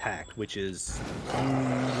 to attack, which is,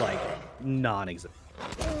 like, non-existent.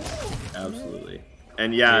 Absolutely.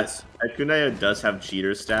 And yeah, Kunaya does have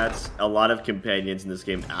cheater stats. A lot of companions in this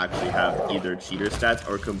game actually have either cheater stats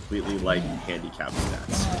or completely like handicap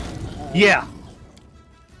stats. Yeah.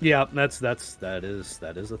 Yeah, that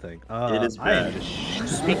is a thing. It is bad.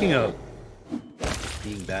 Speaking of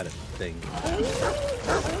being bad at things,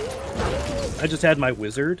 I just had my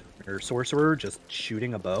wizard or sorcerer just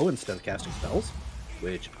shooting a bow instead of casting spells,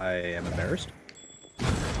 which I am embarrassed.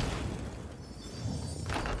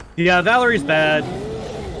 Yeah, Valerie's bad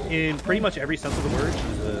in pretty much every sense of the word.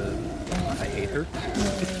 I hate her.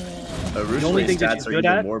 The only thing that she's good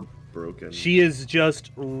at, more broken. She is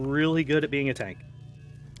just really good at being a tank.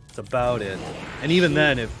 That's about it. And even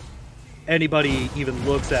then, if anybody even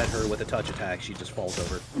looks at her with a touch attack, she just falls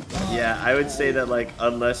over. Yeah, I would say that, like,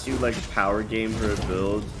 unless you like power game her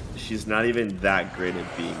build, she's not even that great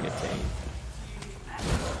at being a tank.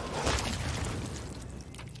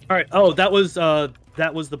 All right. Oh, that was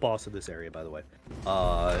the boss of this area, by the way.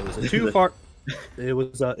 It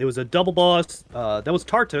was a it was a double boss. That was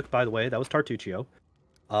Tartuk, by the way. That was Tartuccio.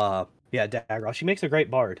 Yeah, Dagroth. She makes a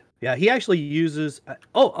great bard. Yeah, he actually uses.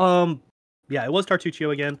 Yeah, it was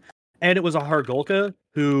Tartuccio again, and it was a Hargolka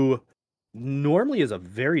who normally is a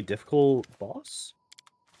very difficult boss.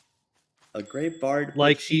 A great bard.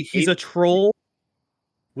 Like he's a troll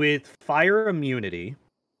with fire immunity.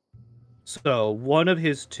 So one of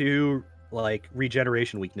his 2 like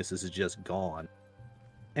regeneration weaknesses is just gone.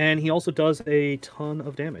 And he also does a ton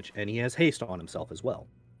of damage, and he has haste on himself as well.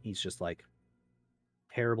 He's just like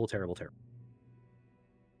terrible.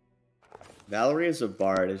 Valerie as a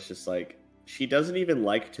bard is just like, she doesn't even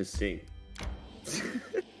like to sing.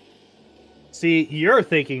 See, you're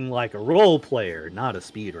thinking like a role player, not a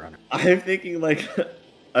speedrunner. I'm thinking like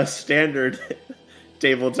a standard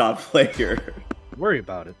tabletop player. Don't worry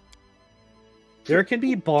about it. There can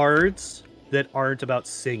be bards that aren't about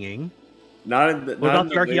singing. What about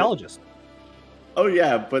the archaeologist? Oh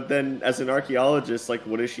yeah, but then as an archaeologist, like,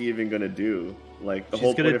 what is she even gonna do? Like, the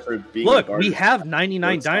whole point of her being look, a bard, we have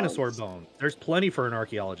 99 dinosaur bones. There's plenty for an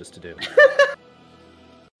archaeologist to do.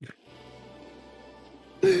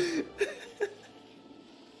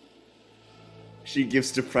 She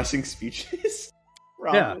gives depressing speeches.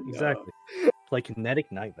 Yeah, exactly. Like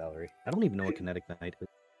Kinetic Knight, Valerie. I don't even know what Kinetic Knight is.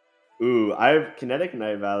 Ooh, I have Kinetic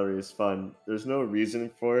Knight Valerie is fun. There's no reason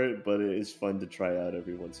for it, but it is fun to try out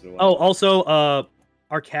every once in a while. Oh, also,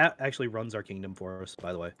 our cat actually runs our kingdom for us,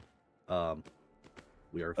 by the way.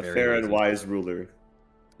 We are a fair and wise ruler.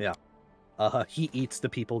 Yeah. He eats the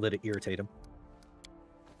people that irritate him.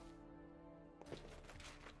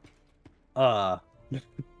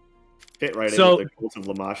 Fit right in with the Cult of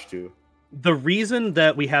Lamash too. The reason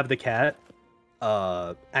that we have the cat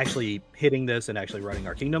actually hitting this and actually running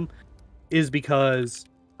our kingdom is because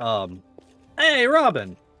hey,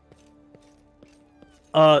 Robin.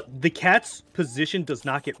 The cat's position does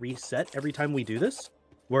not get reset every time we do this,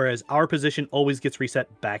 whereas our position always gets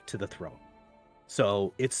reset back to the throne.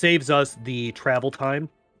 So it saves us the travel time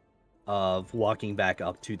of walking back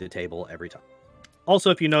up to the table every time.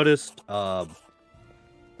 Also, if you noticed, the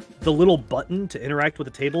little button to interact with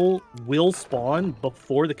the table will spawn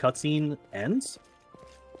before the cutscene ends.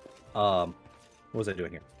 What was I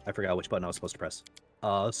doing here? I forgot which button I was supposed to press.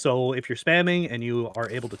 So if you're spamming and you are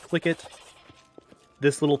able to click it,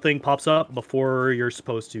 this little thing pops up before you're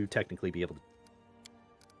supposed to technically be able to.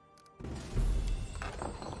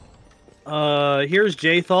 Here's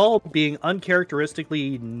Jaethal being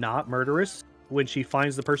uncharacteristically not murderous when she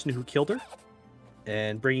finds the person who killed her,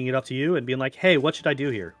 and bringing it up to you and being like, "Hey, what should I do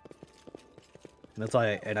here?" And it's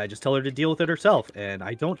like, and I just tell her to deal with it herself, and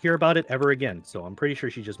I don't hear about it ever again. So I'm pretty sure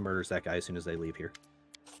she just murders that guy as soon as they leave here.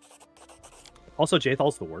 Also,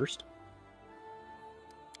 Jaethal's the worst.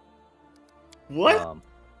 What?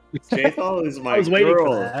 Jaethal is my I was waiting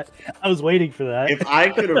girl. for that. I was waiting for that. If I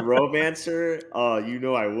could have romance her, you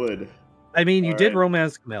know I would. I mean, you All did right.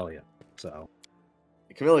 romance Camellia, so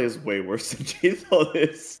Camellia is way worse than Jaethal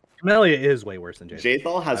is. Camellia is way worse than Jaethal.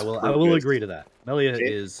 Jaethal has. I will purpose. agree to that. Camellia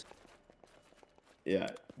is. Yeah,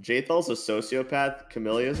 Jaethal's a sociopath.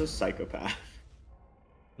 Camellia is a psychopath.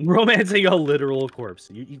 Romancing a literal corpse.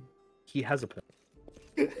 He has a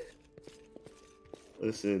point.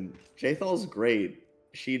 Listen, Jaethal's great.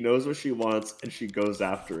 She knows what she wants and she goes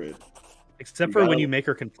after it. Except You for when gotta- you make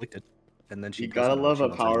her conflicted, and then she. You doesn't gotta know what love she a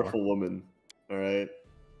wants anymore. powerful woman. All right,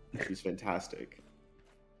 she's fantastic.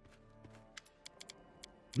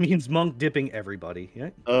 Means monk dipping everybody. Yeah.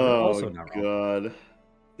 Oh also not wrong. god,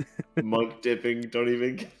 monk dipping. Don't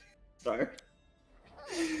even. Sorry.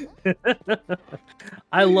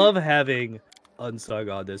 I love having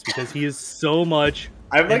Unsug on this because he is so much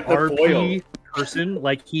I'm like an the RP foil. person.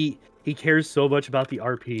 Like he cares so much about the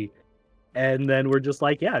RP, and then we're just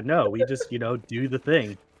like, yeah, no, we just do the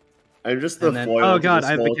thing. I'm just the And then- foil. oh to god, this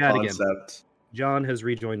I have the whole cat again. concept. John has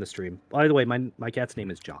rejoined the stream. By the way, my cat's name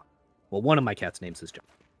is John. Well, one of my cat's names is John.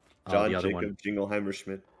 John the other Jacob one, Jingleheimer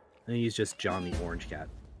Schmidt. and he's just John the orange cat.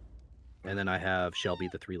 And then I have Shelby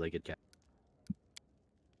the three-legged cat,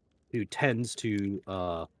 who tends to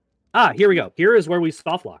here we go. Here is where we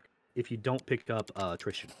soft lock if you don't pick up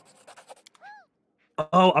Trishan.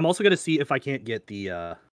 Oh, I'm also gonna see if I can't get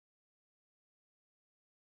the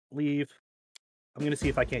leave. I'm gonna see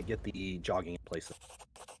if I can't get the jogging in place.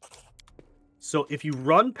 So if you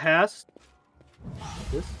run past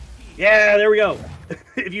this, yeah, there we go.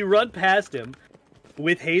 If you run past him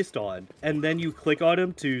with haste on, and then you click on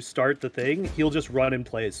him to start the thing, he'll just run in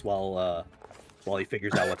place while he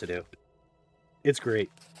figures out what to do. It's great.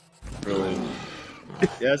 Brilliant.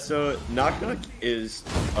 Yeah, so Knock Knock is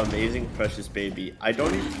amazing, precious baby. I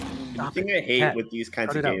don't even. The thing I hate Cat, with these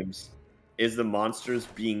kinds cut of it out. games is the monsters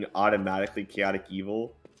being automatically chaotic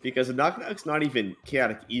evil. Because Knock Knock's not even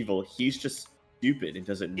chaotic evil. He's just stupid and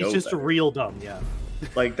doesn't know. He's just better. real dumb, yeah.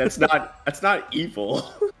 Like that's not evil.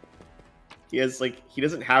 He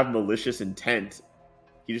doesn't have malicious intent.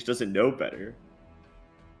 He just doesn't know better.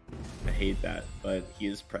 I hate that, but he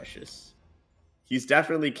is precious. He's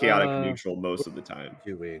definitely chaotic neutral most of the time.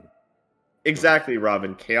 Doing. Exactly,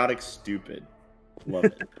 Robin. Chaotic stupid. Love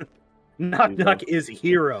it. Knock Knock is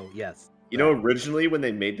hero, yes. You know, originally when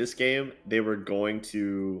they made this game, they were going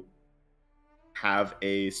to have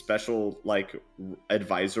a special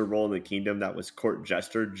advisor role in the kingdom that was court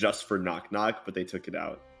jester just for Knock Knock, but they took it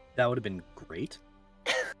out. That would have been great.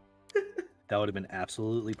 That would have been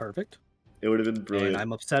absolutely perfect. It would have been brilliant. And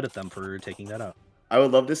I'm upset at them for taking that out. I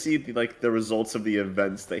would love to see the results of the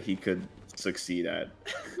events that he could succeed at.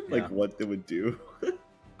 Yeah. What they would do.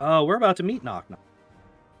 We're about to meet Knock Knock.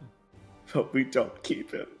 But we don't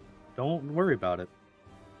keep him. Don't worry about it.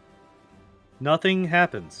 Nothing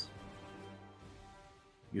happens.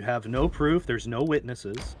 You have no proof. There's no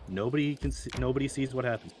witnesses. Nobody sees what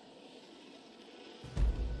happens.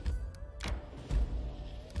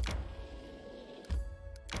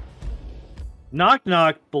 Knock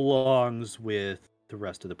Knock belongs with the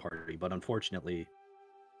rest of the party, but unfortunately,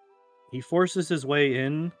 he forces his way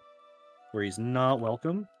in where he's not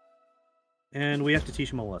welcome, and we have to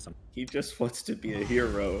teach him a lesson. He just wants to be a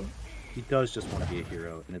hero. He does just want to be a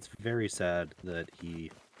hero, and it's very sad that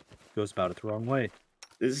he goes about it the wrong way.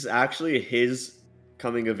 This is actually his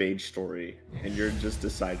coming of age story, and you're just a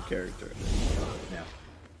side character.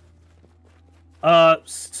 Yeah.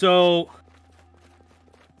 So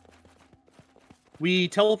we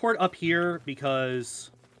teleport up here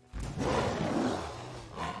because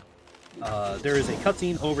there is a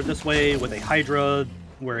cutscene over this way with a Hydra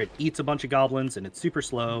where it eats a bunch of goblins and it's super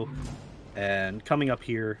slow. And coming up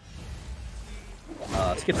here,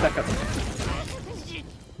 skips that cutscene.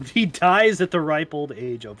 He dies at the ripe old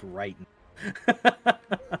age of writing.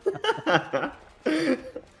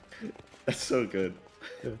 That's so good.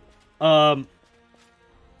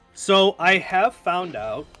 So I have found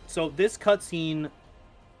out. So this cutscene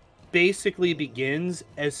basically begins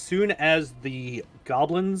as soon as the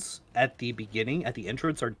goblins at the beginning, at the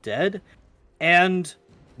entrance, are dead, and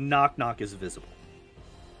Knock Knock is visible.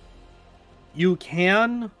 You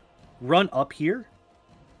can run up here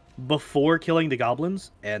before killing the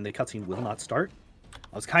goblins, and the cutscene will not start.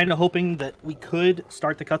 I was kind of hoping that we could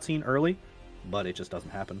start the cutscene early, but it just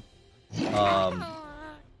doesn't happen.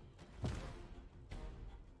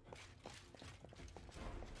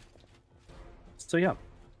 So yeah,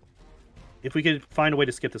 if we could find a way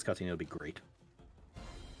to skip this cutscene, it would be great.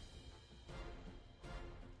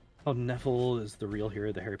 Oh, Neville is the real hero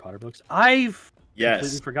of the Harry Potter books. I've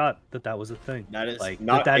completely forgot that that was a thing. That is like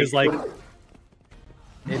not. That is like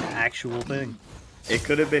an actual thing. It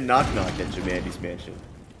could have been Knock Knock at Jumanji's Mansion.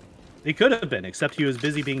 It could have been, except he was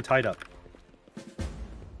busy being tied up.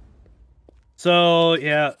 So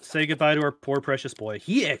yeah, say goodbye to our poor precious boy.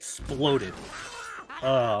 He exploded.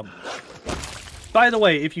 By the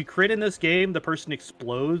way, if you crit in this game, the person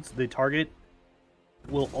explodes. The target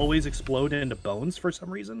will always explode into bones for some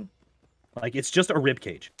reason. Like, it's just a rib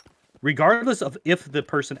cage, regardless of if the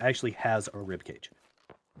person actually has a rib cage.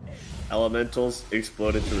 Elementals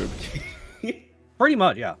exploded to rib cage. Pretty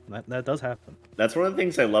much, yeah. That does happen. That's one of the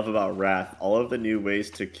things I love about Wrath. All of the new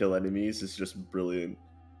ways to kill enemies is just brilliant.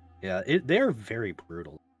 Yeah, they're very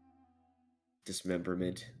brutal.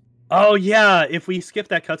 Dismemberment. Oh yeah, if we skip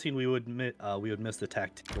that cutscene, we would miss the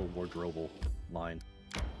tactical wardrobe line,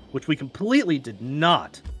 which we completely did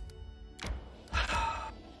not.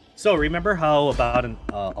 So remember how about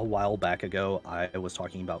a while back ago I was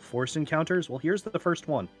talking about forced encounters? Well, here's the first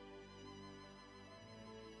one.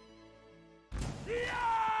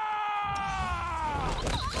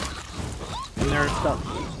 And they're stuck.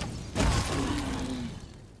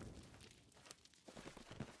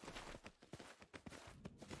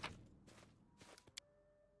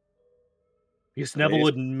 Because Neville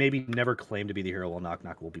would maybe never claim to be the hero, while Knock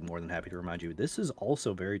Knock will be more than happy to remind you. This is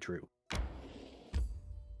also very true.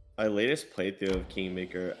 My latest playthrough of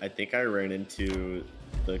Kingmaker, I think I ran into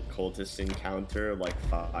the cultist encounter like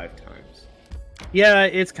 5 times. Yeah,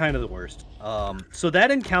 it's kind of the worst. So that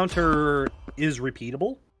encounter is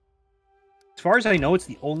repeatable. As far as I know, it's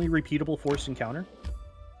the only repeatable forced encounter.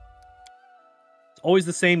 It's always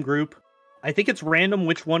the same group. I think it's random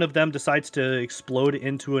which one of them decides to explode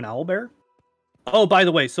into an owlbear. Oh, by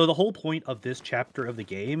the way, so the whole point of this chapter of the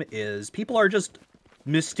game is people are just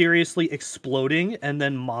mysteriously exploding, and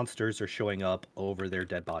then monsters are showing up over their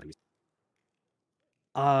dead bodies.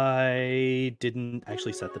 I didn't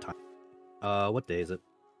actually set the time. What day is it?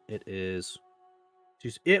 It is...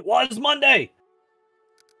 It was Monday!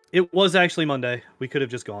 It was actually Monday. We could have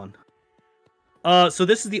just gone. So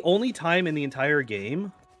this is the only time in the entire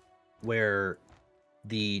game where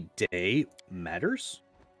the day matters.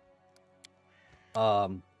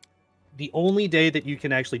 The only day that you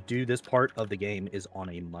can actually do this part of the game is on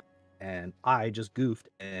a Monday, and I just goofed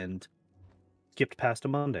and skipped past a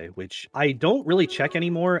Monday, which I don't really check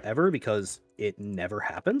anymore ever because it never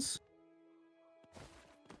happens.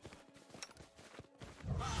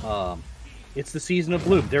 It's the season of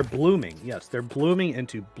bloom. They're blooming. Yes, they're blooming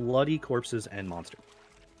into bloody corpses and monsters.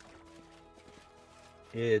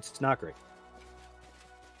 It's not great.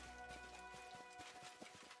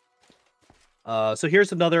 So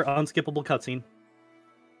here's another unskippable cutscene.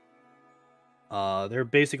 They're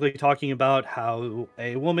basically talking about how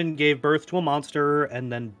a woman gave birth to a monster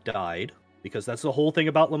and then died. Because that's the whole thing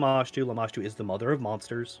about Lamashtu. Lamashtu is the mother of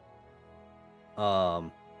monsters.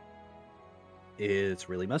 It's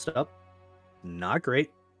really messed up. Not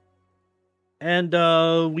great. And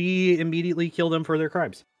we immediately kill them for their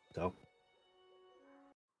crimes. So...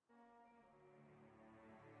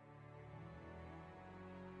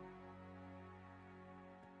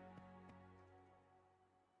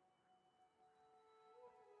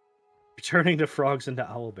 turning the frogs into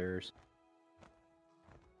owlbears.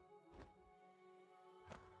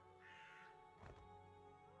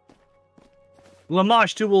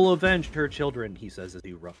 Lamashtu will avenge her children, he says as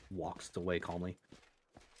he walks away calmly.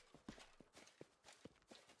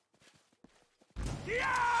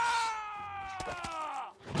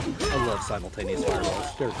 I love simultaneous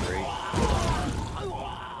fireballs. They're great.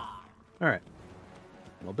 Alright.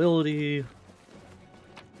 Mobility.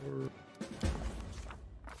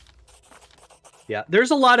 Yeah,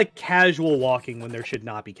 there's a lot of casual walking when there should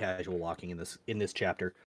not be casual walking in this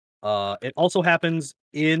chapter. It also happens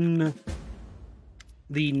in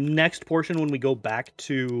the next portion when we go back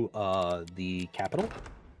to the capital.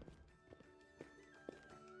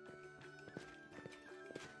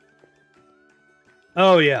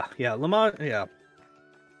 Oh yeah, Lamont, yeah.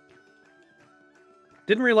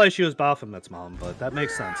 Didn't realize she was Baphomet's mom, but that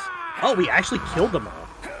makes sense. Oh, we actually killed them all.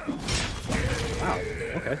 Wow,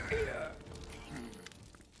 okay.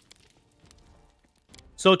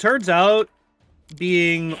 So it turns out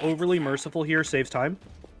being overly merciful here saves time.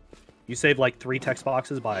 You save like 3 text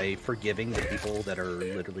boxes by forgiving the people that are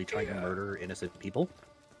literally trying to murder innocent people.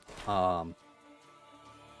 Not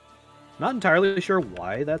entirely sure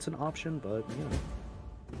why that's an option, but you know,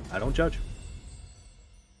 I don't judge.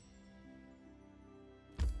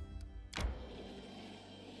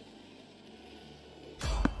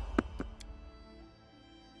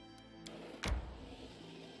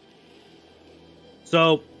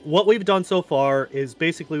 So what we've done so far is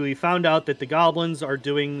basically we found out that the goblins are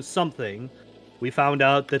doing something. We found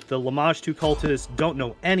out that the Lamage 2 cultists don't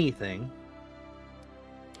know anything.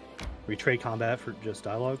 We trade combat for just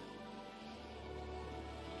dialogue.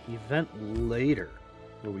 Event later,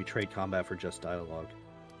 where we trade combat for just dialogue.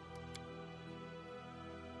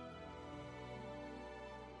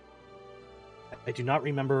 I do not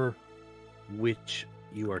remember which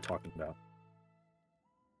you are talking about.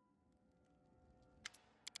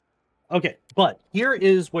 Okay, but here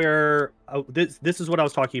is where this is what I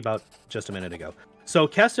was talking about just a minute ago. So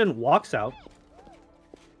Keston walks out.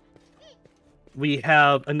 We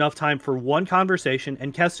have enough time for one conversation,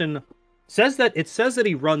 and Keston says that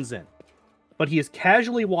he runs in, but he is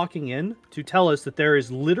casually walking in to tell us that there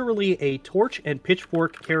is literally a torch and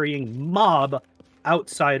pitchfork carrying mob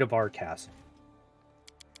outside of our castle.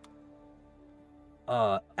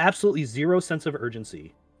 Absolutely zero sense of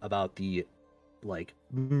urgency about the like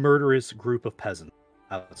murderous group of peasants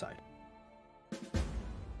outside.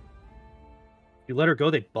 You let her go,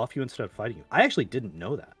 they buff you instead of fighting you. I actually didn't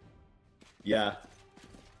know that. Yeah.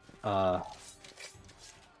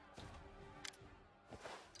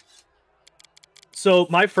 So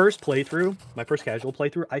my first casual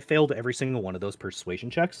playthrough, I failed every single one of those persuasion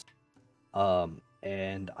checks.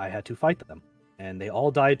 And I had to fight them. And they all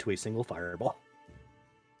died to a single fireball.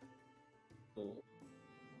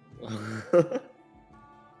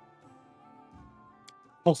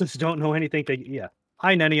 Cultists don't know anything. Yeah.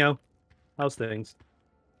 Hi, Nenio. How's things?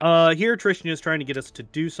 Here Tristan is trying to get us to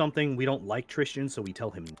do something. We don't like Tristan, so we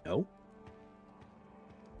tell him no.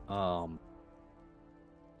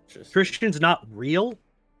 Tristan's not real,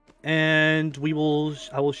 and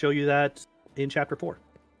I will show you that in chapter 4.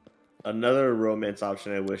 Another romance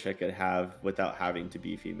option I wish I could have without having to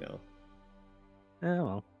be female. Oh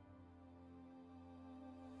well.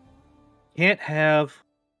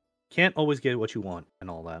 Can't always get what you want and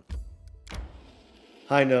all that.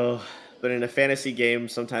 I know, but in a fantasy game,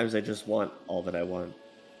 sometimes I just want all that I want.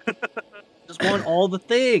 Just want all the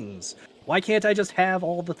things. Why can't I just have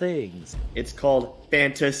all the things? It's called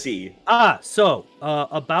fantasy. So,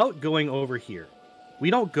 about going over here. We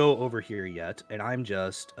don't go over here yet, and I'm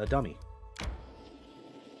just a dummy.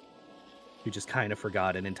 You just kind of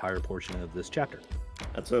forgot an entire portion of this chapter.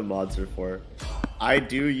 That's what mods are for. I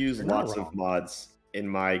do use You're lots of mods in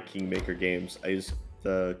my Kingmaker games. I use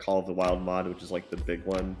the Call of the Wild mod, which is like the big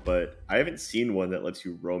one, but I haven't seen one that lets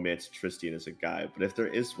you romance Tristan as a guy. But if there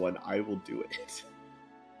is one, I will do it.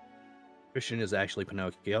 Tristan is actually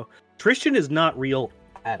Pinocchio. Tristan is not real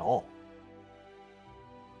at all.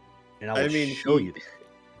 And I will show you.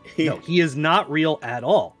 No, he is not real at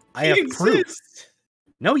all. I have proof.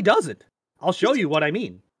 No, he doesn't. I'll show you what I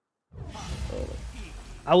mean.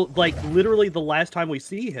 I will, like, literally the last time we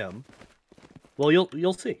see him. Well,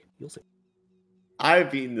 you'll see. You'll see. I've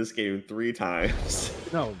beaten this game 3 times.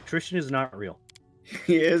 No, Tristan is not real.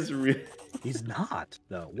 He is real. He's not,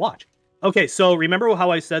 though. Watch. Okay, so remember how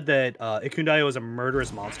I said that Ikundayo is a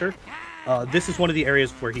murderous monster? This is one of the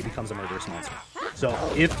areas where he becomes a murderous monster. So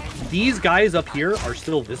if these guys up here are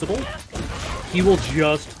still visible, he will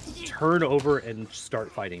just turn over and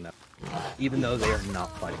start fighting them, even though they are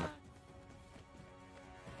not fighting them.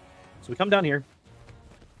 So we come down here.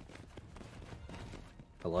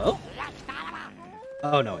 Hello?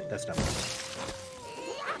 Oh, no, wait, that's not.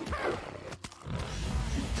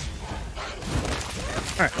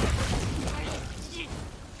 Alright.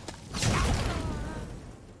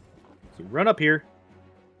 So run up here.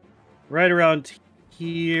 Right around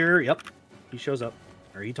here. Yep. He shows up.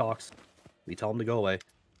 Or he talks. We tell him to go away.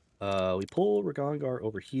 We pull Ragongar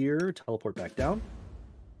over here. Teleport back down.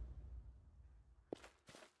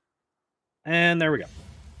 And there we go.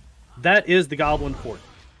 That is the Goblin Fort.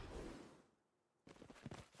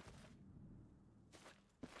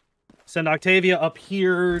 Send Octavia up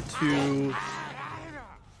here to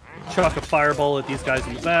chuck a fireball at these guys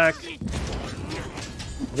in the back.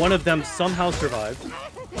 One of them somehow survived.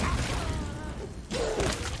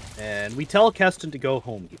 And we tell Keston to go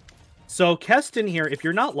home here. So Keston here, if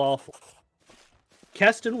you're not lawful,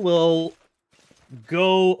 Keston will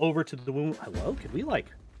go over to the womb. Hello? Could we, like,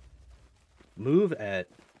 move at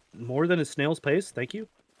more than a snail's pace? Thank you.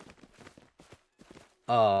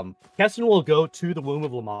 Keston will go to the womb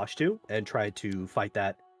of Lamashtu and try to fight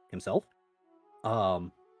that himself.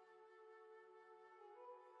 And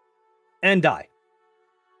die.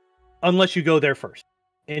 Unless you go there first.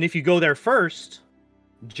 And if you go there first,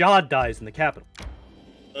 Jod dies in the capital.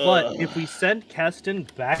 But if we send Keston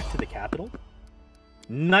back to the capital,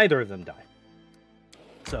 neither of them die.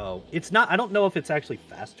 So it's not, I don't know if it's actually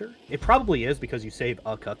faster. It probably is because you save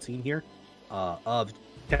a cutscene here of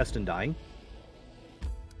Keston dying.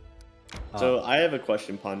 So I have a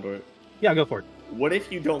question, Pondoor. Yeah, go for it. What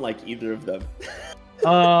if you don't like either of them?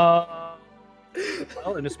 Well,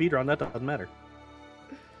 in a speedrun, that doesn't matter.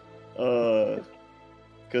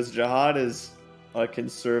 Because Jihad is a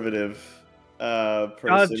conservative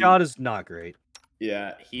person. Jihad is not great.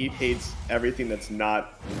 Yeah, he hates everything that's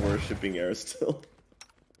not worshipping Aristil.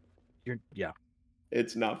 Yeah.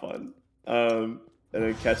 It's not fun. And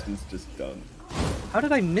then Keston's just dumb. How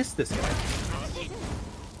did I miss this guy?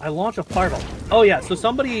 I launched a fireball. Oh yeah, so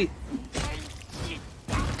somebody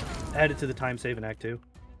added to the time save in Act 2.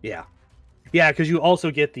 Yeah. Yeah, because you also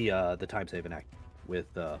get the time save in Act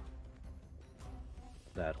with that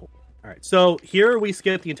whole. Alright, so here we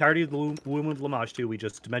skip the entirety of the Womb of Lamashtu. We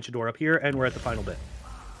just dimension door up here, and we're at the final bit.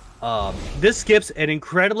 This skips an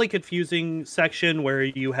incredibly confusing section where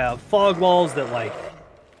you have fog walls that, like,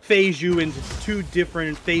 phase you into two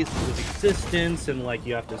different phases of existence, and, like,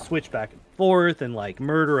 you have to switch back and forth, and, like,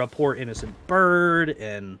 murder a poor innocent bird,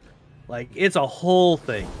 and, like, it's a whole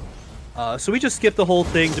thing. So we just skip the whole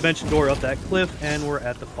thing, dimension door up that cliff, and we're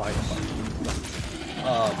at the final fight.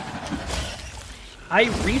 I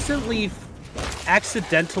recently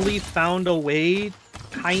accidentally found a way,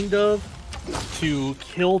 kind of, to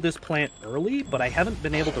kill this plant early, but I haven't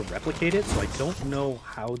been able to replicate it, so I don't know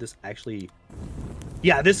how this actually...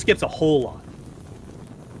 Yeah, this skips a whole lot.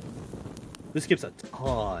 This skips a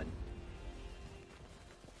ton.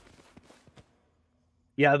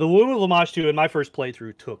 Yeah, the Womb of Lamashtu in my first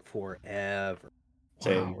playthrough took forever.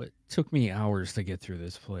 Wow, it took me hours to get through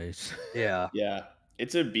this place. Yeah. Yeah.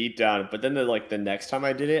 It's a beatdown, but then the next time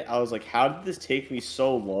I did it, I was like, how did this take me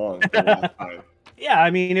so long the last time? Yeah, I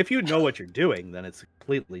mean, if you know what you're doing, then it's a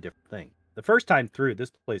completely different thing. The first time through, this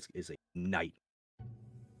place is a night.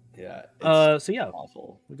 Yeah. So yeah,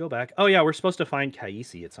 awful. We go back. Oh yeah, we're supposed to find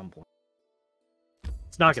Kaisi at some point.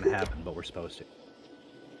 It's not going to happen, but we're supposed to.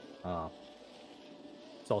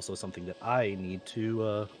 It's also something that I need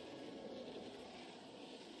to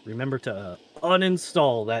remember to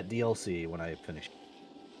uninstall that DLC when I finish.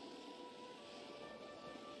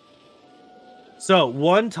 So,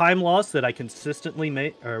 one time loss that I consistently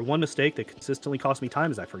make, or one mistake that consistently costs me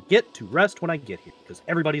time is I forget to rest when I get here, because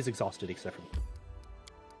everybody's exhausted except for me.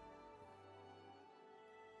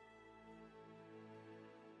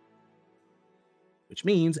 Which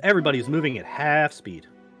means everybody's moving at half speed.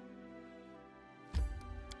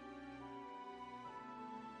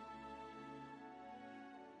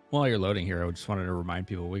 While you're loading here, I just wanted to remind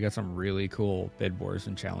people we got some really cool bid wars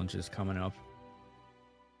and challenges coming up.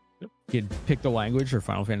 You can pick the language for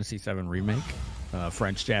Final Fantasy VII Remake,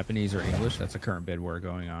 French, Japanese, or English. That's a current bid war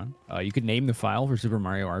going on. You can name the file for Super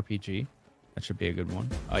Mario RPG. That should be a good one.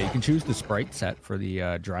 You can choose the sprite set for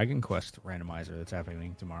the Dragon Quest randomizer that's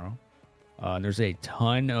happening tomorrow. There's a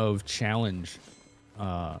ton of challenge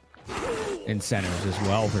incentives as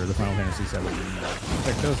well for the Final Fantasy VII Remake.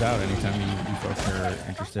 Check those out anytime you folks are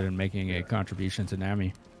interested in making a contribution to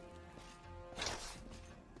NAMI.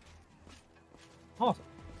 Awesome.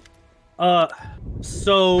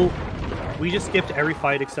 So we just skipped every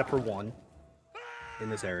fight except for one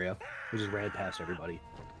in this area. We just ran past everybody.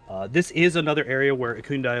 This is another area where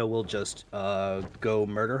Ikundaya will just go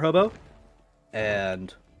murder hobo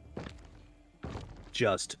and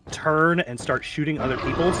just turn and start shooting other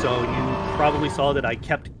people. So you probably saw that I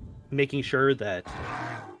kept making sure that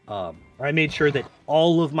or I made sure that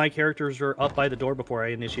all of my characters were up by the door before I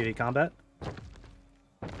initiated combat.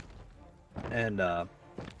 And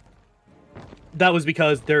that was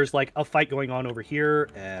because there's like a fight going on over here,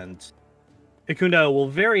 and Ikunda will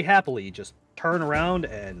very happily just turn around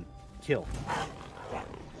and kill.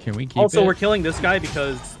 Can we keep Also, it? we're killing this guy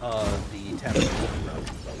because the tavern.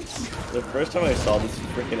 The first time I saw this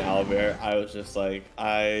freaking owlbear, I was just like,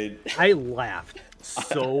 I laughed.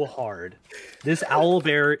 so hard. This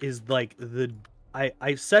owlbear is like the...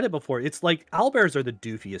 I've said it before. It's like owlbears are the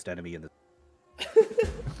doofiest enemy in this.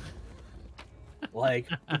 Like,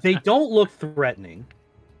 they don't look threatening.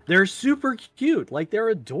 They're super cute. Like, they're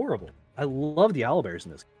adorable. I love the owlbears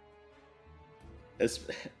in this.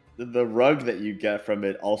 The rug that you get from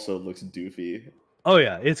it also looks doofy. Oh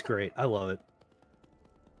yeah, it's great. I love it.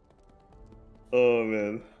 Oh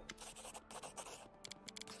man.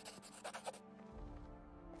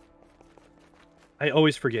 I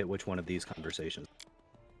always forget which one of these conversations.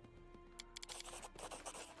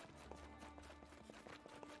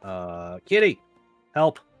 Kitty,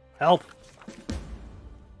 help, help.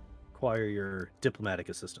 Acquire your diplomatic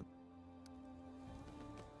assistant.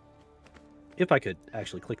 If I could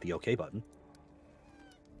actually click the OK button.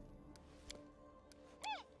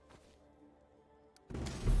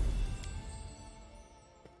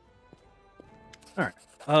 All right.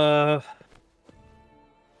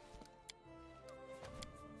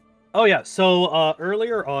 Oh yeah. So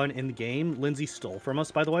earlier on in the game, Lindsay stole from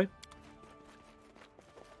us, by the way.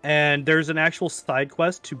 And there's an actual side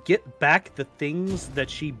quest to get back the things that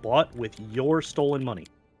she bought with your stolen money.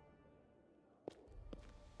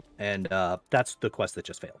 And that's the quest that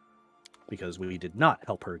just failed. Because we did not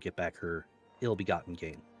help her get back her ill-begotten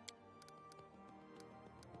gain.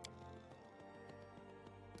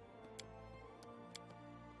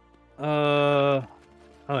 Oh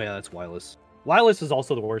yeah, that's Wylus. Wylus is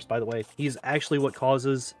also the worst, by the way. He's actually what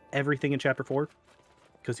causes everything in Chapter 4.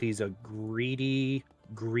 Because he's a greedy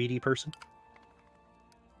person.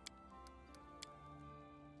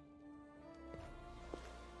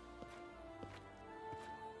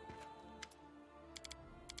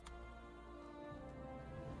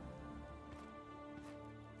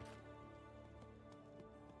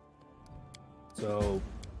 So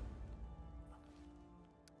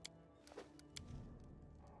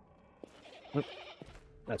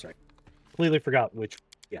that's right. Completely forgot which.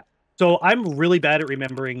 Yeah. So I'm really bad at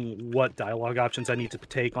remembering what dialogue options I need to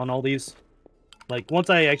take on all these. Like, once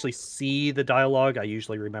I actually see the dialogue, I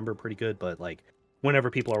usually remember pretty good, but like whenever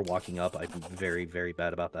people are walking up, I'm very, very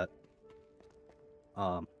bad about that.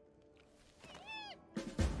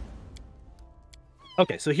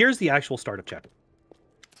 Okay, so here's the actual start of chapter.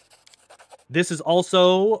 This is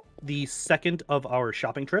also the second of our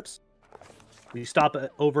shopping trips. We stop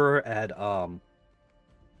over at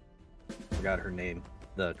forgot her name,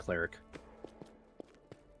 the cleric.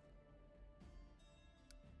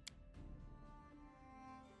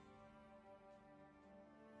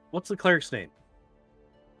 What's the cleric's name?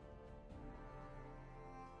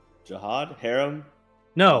 Jihad? Harem?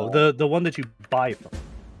 No, the one that you buy from.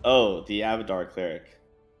 Oh, the Avadar cleric.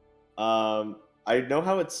 I know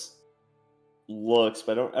how it's looks,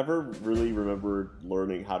 but I don't ever really remember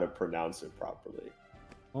learning how to pronounce it properly.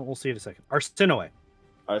 Well, we'll see in a second. Arsinoe.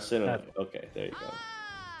 Arsinoe. Okay, there you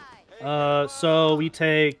go. So we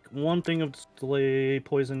take one thing of delay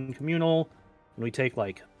poison communal, and we take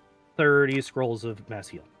like 30 scrolls of mass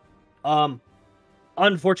heal.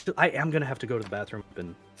 Unfortunately, I am gonna have to go to the bathroom. I've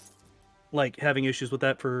been like having issues with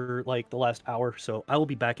that for like the last hour, so I will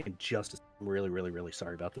be back in just a second. I'm really, really, really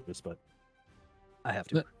sorry about this, but I have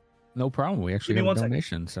to. No problem. We actually got a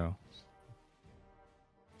donation, so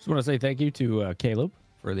just want to say thank you to Caleb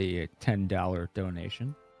for the $10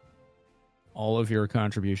 donation. All of your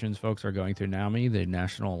contributions, folks, are going through NAMI, the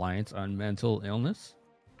National Alliance on Mental Illness.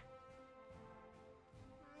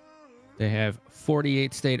 They have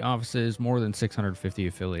 48 state offices, more than 650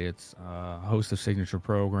 affiliates, a host of signature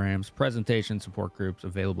programs, presentation support groups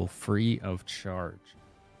available free of charge.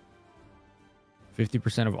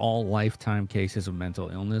 50% of all lifetime cases of mental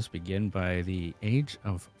illness begin by the age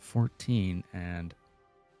of 14, and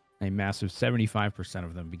a massive 75%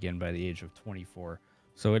 of them begin by the age of 24.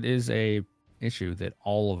 So it is a issue that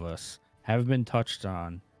all of us have been touched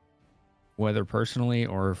on, whether personally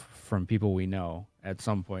or from people we know at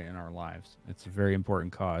some point in our lives. It's a very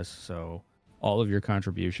important cause. So all of your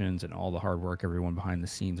contributions and all the hard work everyone behind the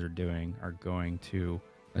scenes are doing are going to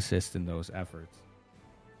assist in those efforts.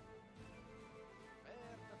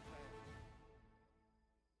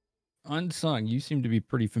 Unsung, you seem to be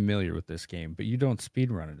pretty familiar with this game, but you don't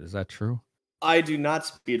speedrun it. Is that true? I do not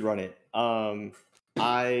speedrun it.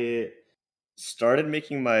 I started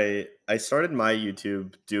my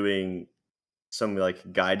YouTube doing some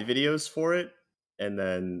like guide videos for it, and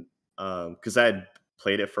then because I had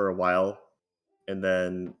played it for a while, and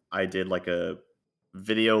then I did like a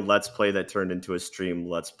video let's play that turned into a stream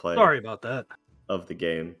let's play. Sorry about that. Of the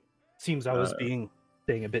game. Seems I was staying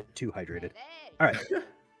a bit too hydrated. All right.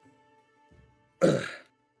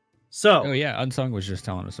 So, oh yeah, Unsung was just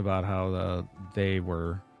telling us about how they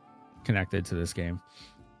were connected to this game.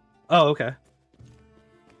 Oh, okay.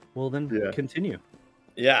 Well, then continue.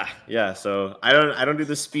 Yeah. So I don't do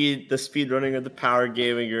the speed running or the power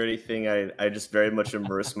gaming or anything. I just very much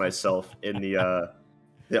immerse myself in the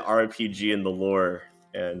RPG and the lore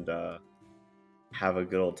and have a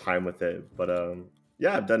good old time with it. But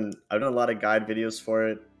yeah, I've done a lot of guide videos for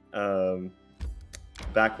it.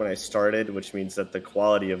 Back when I started, which means that the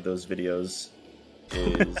quality of those videos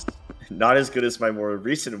is not as good as my more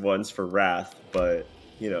recent ones for Wrath, but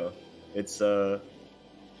you know, it's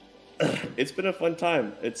it's been a fun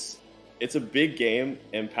time. It's a big game,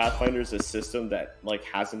 and Pathfinder is a system that like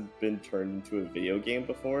hasn't been turned into a video game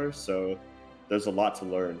before, so there's a lot to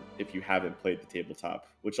learn if you haven't played the tabletop,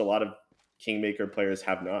 which a lot of Kingmaker players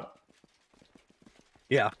have not.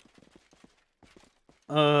 Yeah.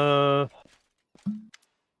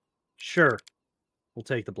 Sure. We'll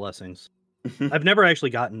take the blessings. I've never actually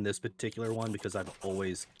gotten this particular one because I've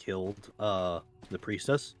always killed the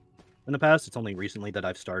priestess in the past. It's only recently that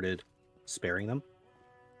I've started sparing them.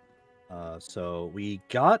 So we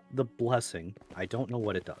got the blessing. I don't know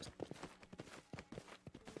what it does.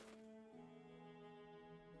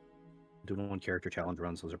 Do one character challenge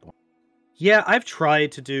runs, those are boring. Yeah, I've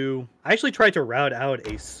tried to do... I actually tried to route out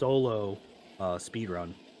a solo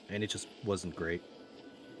speedrun, and it just wasn't great.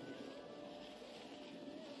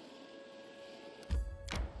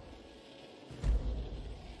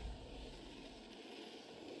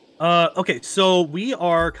 Okay, so we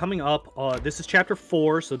are coming up, this is chapter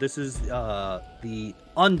 4, so this is the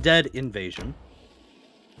undead invasion.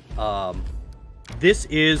 This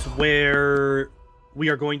is where we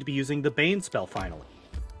are going to be using the Bane spell finally.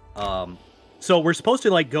 So we're supposed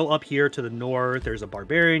to like go up here to the north, there's a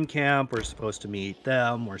barbarian camp, we're supposed to meet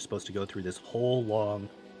them, we're supposed to go through this whole long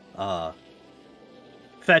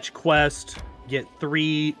fetch quest, get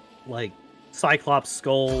 3 like Cyclops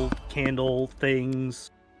skull candle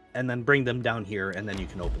things, and then bring them down here, and then you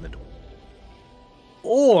can open the door.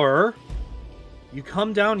 Or, you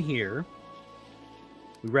come down here,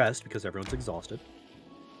 we rest because everyone's exhausted,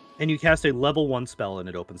 and you cast a level 1 spell and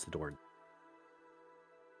it opens the door.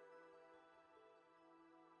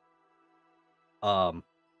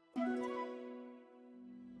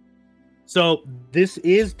 So, this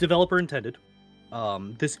is developer intended.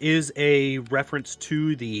 This is a reference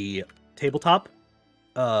to the tabletop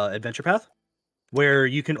adventure path, where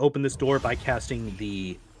you can open this door by casting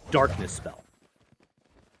the darkness spell.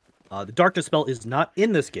 The darkness spell is not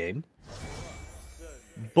in this game,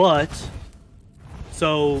 but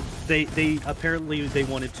so they apparently they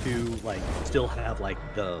wanted to like still have like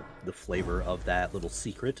the flavor of that little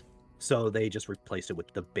secret, so they just replaced it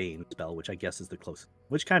with the Bane spell, which I guess is the closest,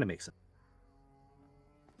 which kind of makes sense.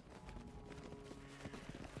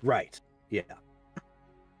 Right. Yeah.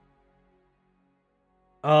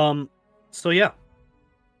 So yeah.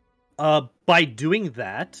 By doing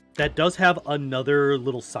that, that does have another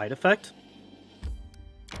little side effect.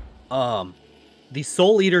 The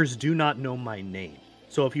Soul Eaters do not know my name.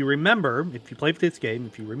 So if you remember, if you played this game,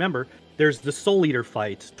 if you remember, there's the Soul Eater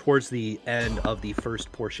fight towards the end of the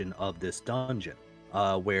first portion of this dungeon,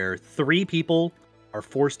 where 3 people are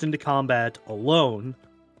forced into combat alone,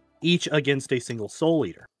 each against a single Soul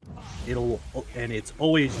Eater. And it's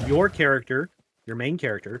always your character, your main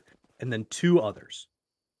character, and then 2 others.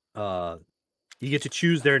 You get to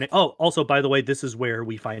choose their name. Oh, also, by the way, this is where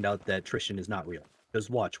we find out that Tristan is not real. Because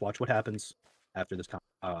watch what happens after this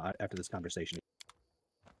conversation.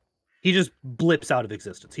 He just blips out of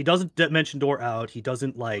existence. He doesn't mention door out. He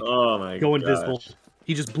doesn't like go invisible.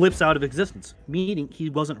 He just blips out of existence, meaning he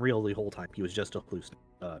wasn't real the whole time. He was just a hallucination.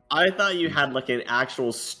 I thought you had like an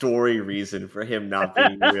actual story reason for him not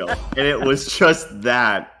being real, and it was just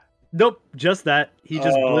that. Nope, just that. He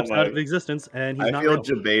just blips out of existence, and he's not real. I feel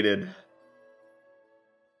debated.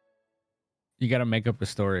 You got to make up a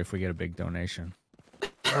story if we get a big donation.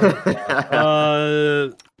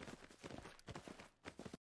 I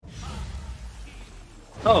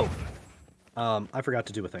forgot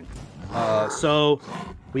to do a thing. So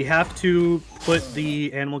we have to put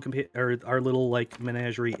the animal or our little like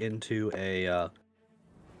menagerie into a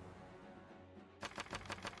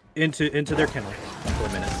into their kennel for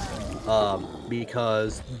a minute,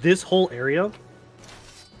 because this whole area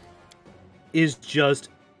is just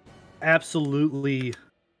absolutely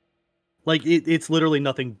like it's literally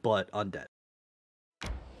nothing but undead.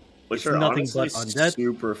 Which are nothing but undead.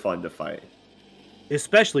 Super fun to fight,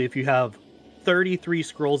 especially if you have 33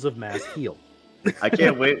 scrolls of mass heal. I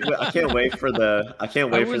can't wait. I can't wait for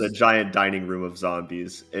the giant dining room of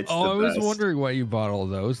zombies. It's the I was best. wondering why you bought all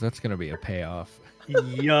those. That's gonna be a payoff.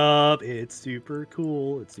 Yup, it's super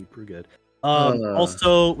cool. It's super good.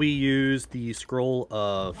 Also, we use the scroll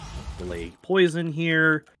of delay poison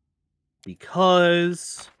here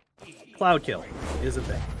because cloud kill is a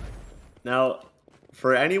thing. Now,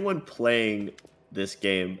 for anyone playing this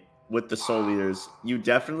game with the soul leaders, you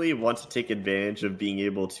definitely want to take advantage of being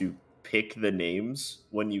able to pick the names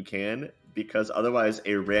when you can, because otherwise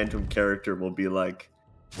a random character will be like,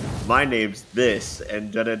 my name's this,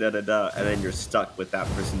 and da-da-da-da-da, and then you're stuck with that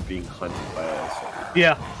person being hunted by a soul leader.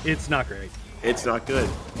 Yeah, it's not great. It's not good.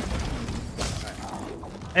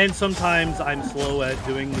 And sometimes I'm slow at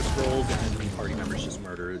doing the scrolls, and the party members just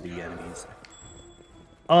murder the enemies.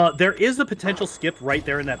 There is a potential skip right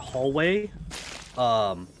there in that hallway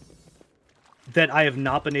that I have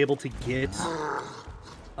not been able to get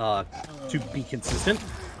to be consistent.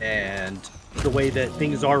 And the way that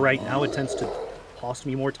things are right now, it tends to cost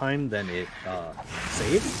me more time than it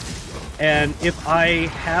saves. And if I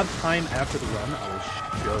have time after the run, I'll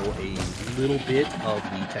show a little bit of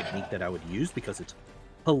the technique that I would use because it's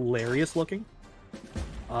hilarious looking.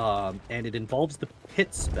 And it involves the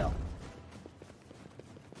pit spell.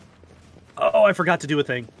 Oh, I forgot to do a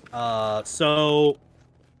thing. So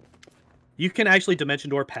you can actually dimension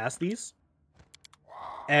door past these.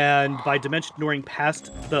 And by dimension dooring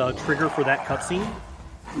past the trigger for that cutscene,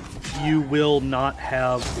 you will not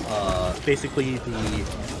have, basically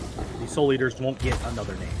the soul leaders won't get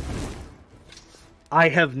another name. I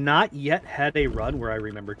have not yet had a run where I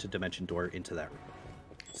remember to dimension door into that room.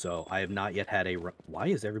 So I have not yet had a run. Why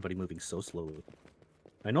is everybody moving so slowly?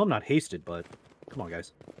 I know I'm not hasted, but come on,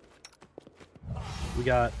 guys. We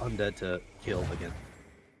got undead to kill again.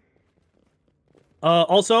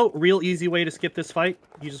 Also, real easy way to skip this fight,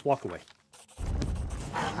 you just walk away.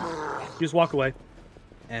 You just walk away,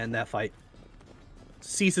 and that fight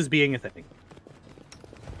ceases being a thing.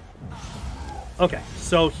 Okay,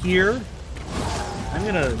 so here, I'm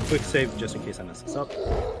gonna quick save just in case I mess this up.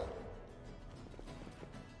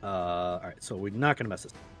 Alright, so we're not gonna mess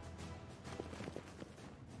this up.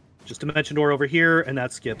 Just dimension door over here, and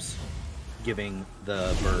that skips giving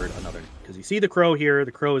the bird another, because you see the crow here.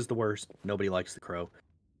 The crow is the worst. Nobody likes the crow.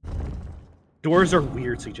 Doors are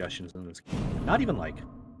weird suggestions in this game. Not even like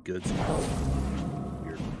good suggestions.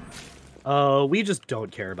 Weird. We just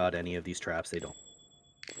don't care about any of these traps. They don't.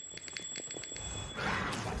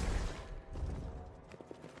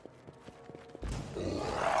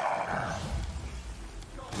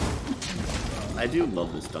 I do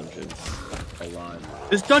love this dungeon a lot.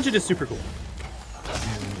 This dungeon is super cool.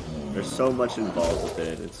 There's so much involved with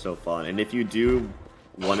it. It's so fun. And if you do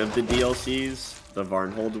one of the DLCs, the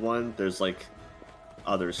Varnhold one, there's like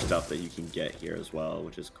other stuff that you can get here as well,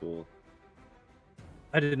 which is cool.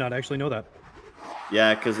 I did not actually know that.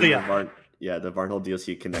 Yeah, because the Varnhold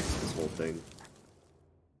DLC connects this whole thing.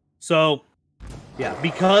 So, yeah,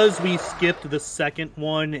 because we skipped the second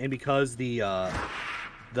one, and because the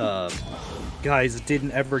guys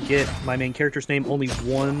didn't ever get my main character's name, only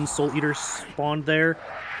one Soul Eater spawned there.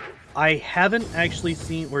 I haven't actually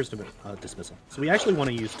seen... Where's the dismissal? So we actually want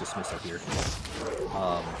to use dismissal here.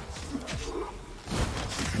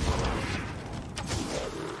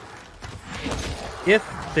 If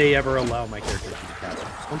they ever allow my character to be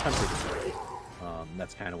cast. Sometimes they just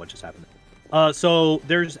that's kind of what just happened. So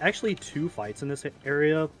there's actually two fights in this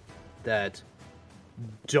area that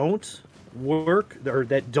don't work, or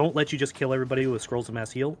that don't let you just kill everybody with Scrolls of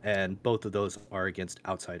Mass Heal, and both of those are against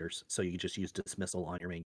outsiders. So you just use dismissal on your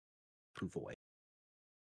main proof away.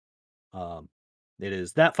 It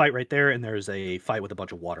is that fight right there, and there's a fight with a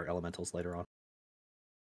bunch of water elementals later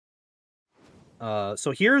on.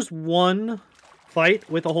 So here's one fight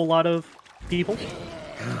with a whole lot of people.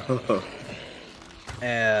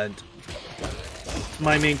 And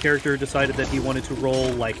my main character decided that he wanted to roll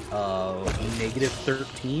like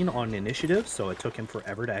 -13 on initiative, so it took him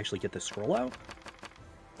forever to actually get this scroll out.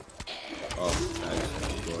 Oh,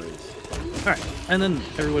 that's glorious. Alright, and then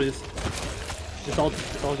everybody's... It's all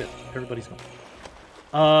good. Everybody's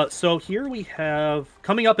gone. So here we have...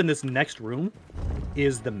 Coming up in this next room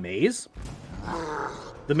is the maze.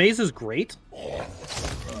 The maze is great.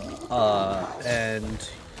 And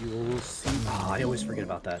you'll see... I always forget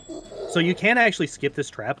about that. So you can actually skip this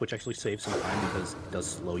trap, which actually saves some time because it does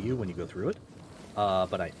slow you when you go through it.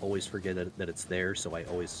 But I always forget that it's there, so I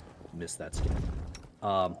always miss that skip.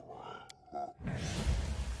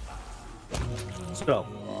 So,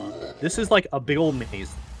 this is like a big old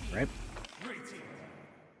maze, right?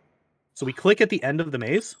 So we click at the end of the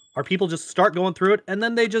maze. Our people just start going through it, and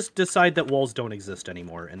then they just decide that walls don't exist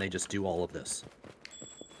anymore, and they just do all of this.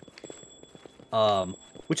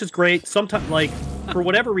 Which is great. Sometimes, like, for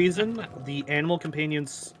whatever reason, the animal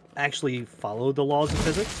companions actually follow the laws of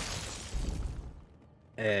physics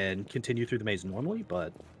and continue through the maze normally,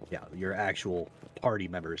 but yeah, your actual party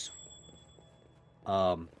members.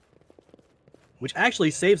 Which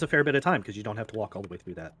actually saves a fair bit of time, because you don't have to walk all the way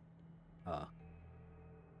through that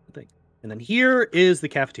thing. And then here is the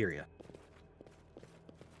cafeteria.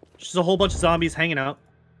 Just a whole bunch of zombies hanging out,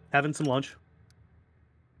 having some lunch.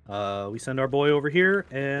 We send our boy over here,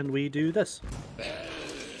 and we do this.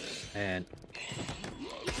 And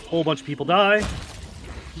a whole bunch of people die.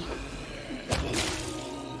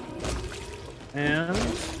 And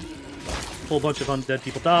a whole bunch of undead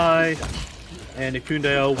people die. And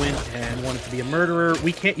Ikundeo went and wanted to be a murderer.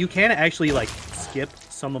 You can actually, like, skip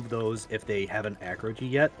some of those if they haven't aggroed you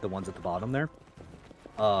yet, the ones at the bottom there.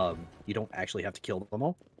 You don't actually have to kill them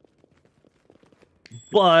all.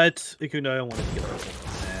 But Ikundeo wanted to kill them all.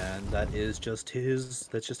 And that is just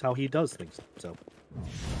that's just how he does things. So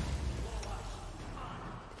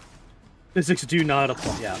physics do not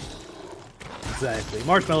apply. Yeah. Exactly.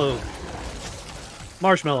 Marshmallow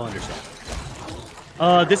understands.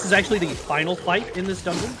 This is actually the final fight in this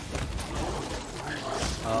dungeon.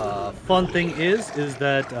 Fun thing is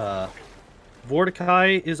that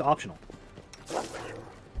Vorticai is optional.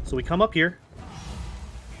 So we come up here,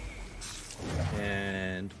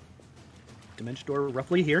 and dimension door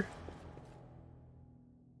roughly here,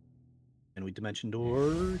 and we dimension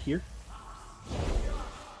door here.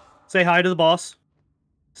 Say hi to the boss.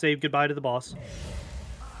 Say goodbye to the boss,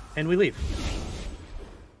 and we leave.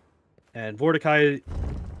 And Vorticai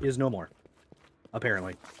is no more,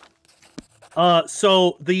 apparently.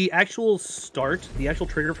 So the actual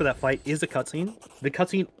trigger for that fight is a cutscene. The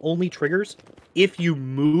cutscene only triggers if you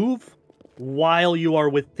move while you are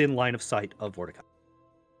within line of sight of Vorticai.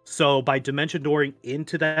 So by dimension dooring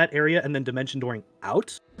into that area and then dimension dooring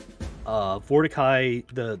out, Vorticai,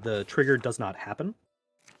 the trigger does not happen.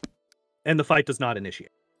 And the fight does not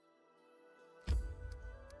initiate.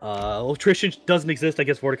 Tristan doesn't exist, I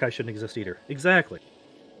guess Vorticai shouldn't exist either. Exactly.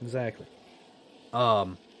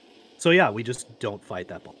 So yeah, we just don't fight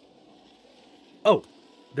that ball. Oh,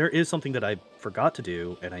 there is something that I forgot to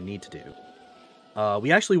do, and I need to do.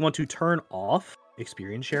 We actually want to turn off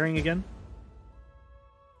experience sharing again.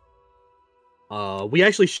 We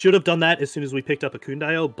actually should have done that as soon as we picked up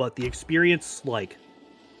Ikundeo, but the experience, like,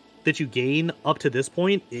 that you gain up to this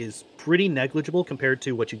point is pretty negligible compared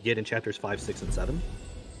to what you get in chapters 5, 6, and 7.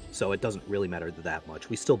 So it doesn't really matter that much.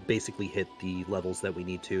 We still basically hit the levels that we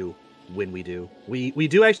need to when we do. We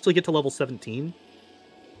do actually get to level 17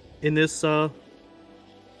 in this run.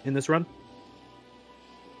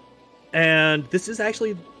 And this is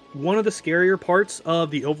actually one of the scarier parts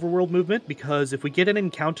of the overworld movement, because if we get an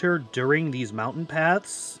encounter during these mountain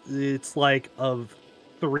paths, it's like a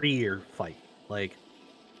 3-year fight. Like,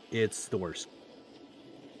 it's the worst.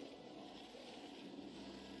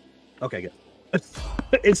 Okay, good.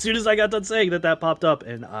 As soon as I got done saying that popped up,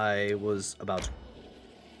 and I was about to.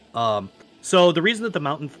 So the reason that the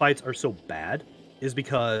mountain fights are so bad is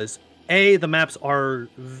because, A, the maps are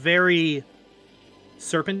very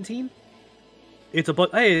serpentine. It's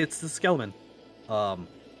the skeleton.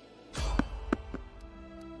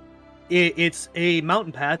 It's a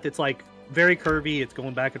mountain path. It's like very curvy. It's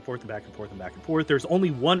going back and forth and back and forth and back and forth. There's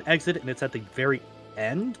only one exit, and it's at the very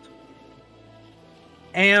end.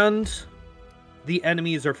 And the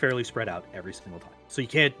enemies are fairly spread out every single time. So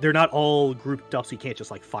they're not all grouped up, so you can't just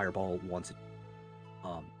like fireball once.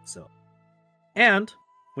 And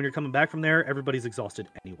when you're coming back from there, everybody's exhausted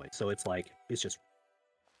anyway. So it's just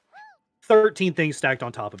 13 things stacked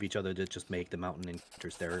on top of each other to just make the mountain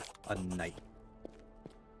encounters there a night.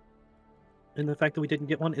 And the fact that we didn't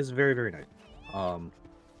get one is very, very nice.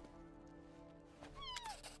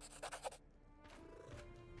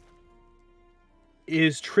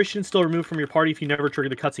 Is Tristan still removed from your party if you never trigger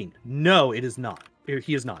the cutscene? No, it is not.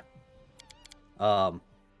 He is not.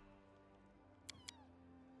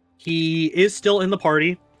 He is still in the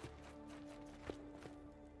party.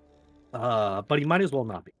 But he might as well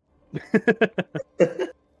not be.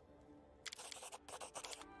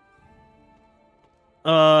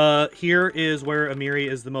 Here is where Amiri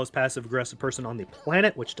is the most passive-aggressive person on the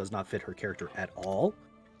planet, which does not fit her character at all.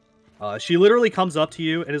 She literally comes up to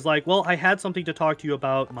you and is like, well, I had something to talk to you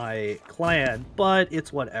about my clan, but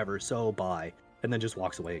it's whatever, so bye. And then just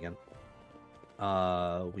walks away again.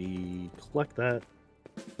 We collect that.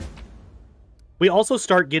 We also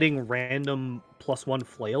start getting random +1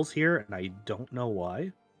 flails here, and I don't know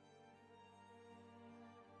why.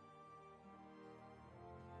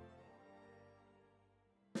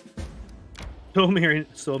 So many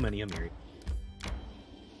Amiri.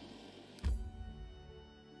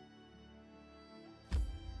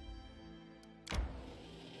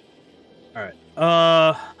 All right.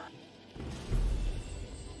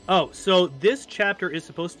 Oh, so this chapter is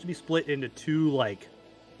supposed to be split into two, like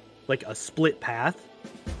a split path.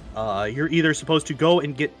 You're either supposed to go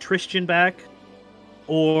and get Tristan back,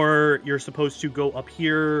 or you're supposed to go up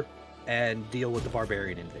here and deal with the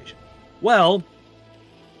barbarian invasion. Well,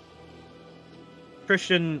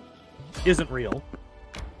 Tristan isn't real,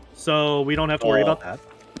 so we don't have to worry about that.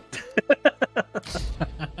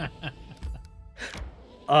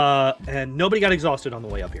 And nobody got exhausted on the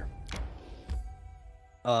way up here,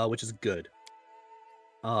 which is good.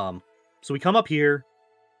 So we come up here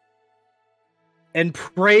and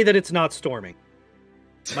pray that it's not storming.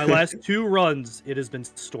 My last 2 runs, it has been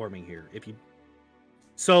storming here.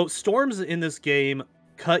 So storms in this game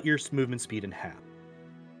cut your movement speed in half.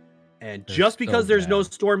 And just because there's no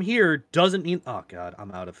storm here doesn't mean... Oh, God,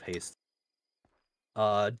 I'm out of haste.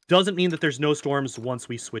 Doesn't mean that there's no storms once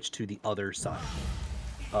we switch to the other side.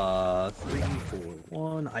 3, 4,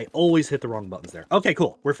 1. I always hit the wrong buttons there. Okay,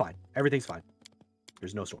 cool. We're fine. Everything's fine.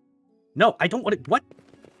 There's no storm. No, I don't want it. What?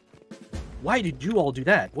 Why did you all do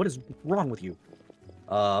that? What is wrong with you?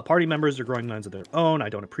 Party members are growing minds of their own. I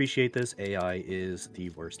don't appreciate this. AI is the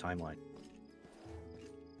worst timeline.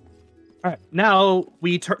 All right, now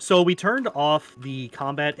we turned off the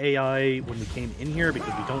combat AI when we came in here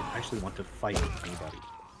because we don't actually want to fight anybody.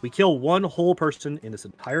 We kill one whole person in this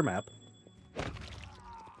entire map.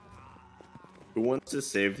 Who wants to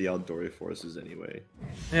save the Aldori forces anyway?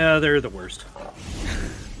 Yeah, they're the worst.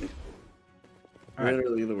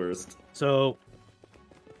 Literally the worst. So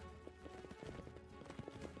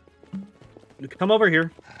we come over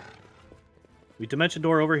here. We dimension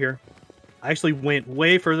door over here. I actually went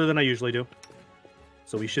way further than I usually do.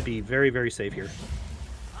 So we should be very, very safe here.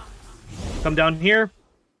 Come down here.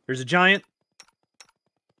 There's a giant.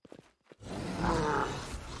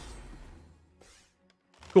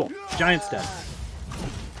 Cool. Giant's dead.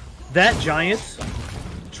 That giant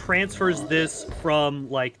transfers this from,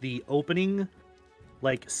 like, the opening,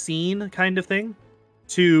 like, scene kind of thing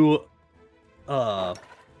to the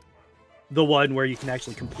one where you can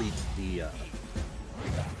actually complete the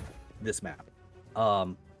this map.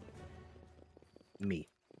 I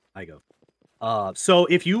go. So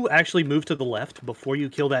if you actually move to the left before you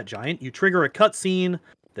kill that giant, you trigger a cutscene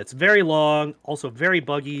that's very long, also very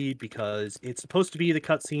buggy, because it's supposed to be the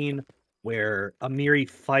cutscene where Amiri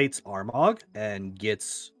fights Armagh and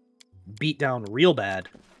gets beat down real bad,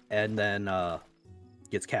 and then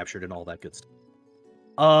gets captured and all that good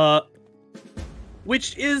stuff.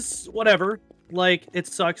 Which is whatever. Like, it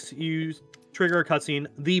sucks. You trigger a cutscene.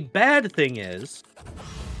 The bad thing is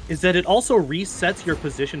that it also resets your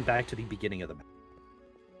position back to the beginning of the map.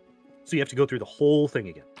 So you have to go through the whole thing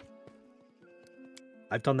again.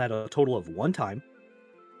 I've done that a total of 1 time,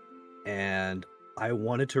 and I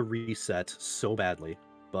wanted to reset so badly,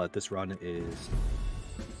 but this run is...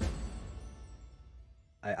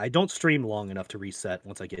 I don't stream long enough to reset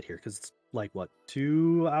once I get here, because it's like, what,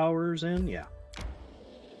 2 hours in? Yeah.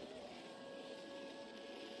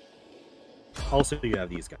 Also, you have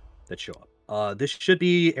these guys that show up. This should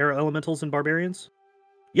be Air Elementals and Barbarians.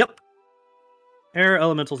 Yep. Air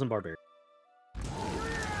Elementals and Barbarians.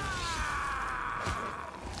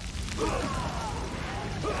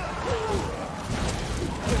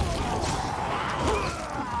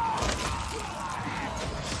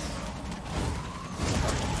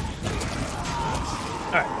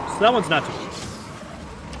 Alright, so that one's not too bad.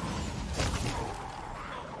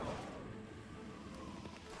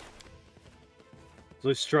 So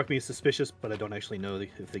it struck me as suspicious, but I don't actually know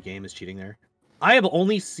if the game is cheating there. I have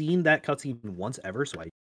only seen that cutscene once ever, so I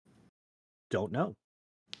don't know.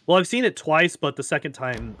 Well, I've seen it twice, but the second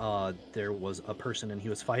time there was a person and he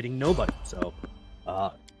was fighting nobody. So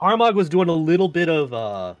Armagh was doing a little bit of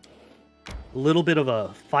a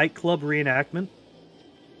Fight Club reenactment.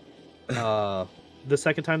 The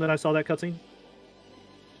second time that I saw that cutscene.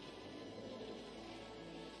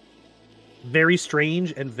 Very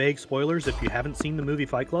strange and vague spoilers if you haven't seen the movie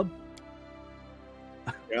Fight Club.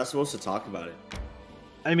 You're not supposed to talk about it.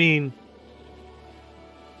 I mean...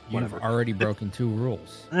 You've already broken 2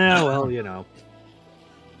 rules. Yeah, well, you know.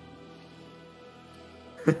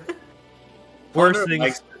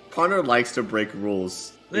 Connor likes to break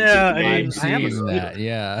rules. Yeah, I I'm seeing that,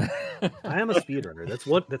 yeah. I am a speedrunner.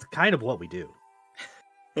 That's kind of what we do.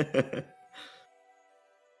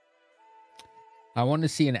 I want to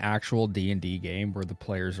see an actual D&D game where the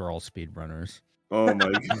players are all speedrunners. Oh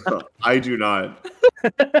my god. I do not.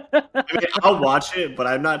 I mean, I'll watch it, but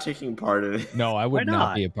I'm not taking part in it. No, I would Why not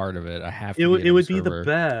not? be a part of it. I have to. It would be the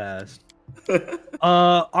best.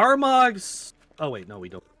 Armag's. Oh wait, no, we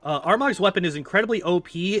don't. Armag's weapon is incredibly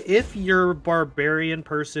OP if your barbarian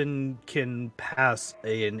person can pass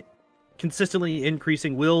an consistently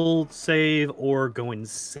increasing will save or go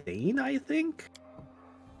insane. I think.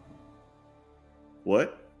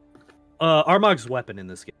 What? Armag's weapon in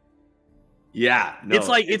this game. Yeah, no,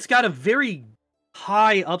 It's got a very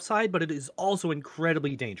high upside, but it is also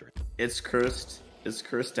incredibly dangerous. It's cursed. It's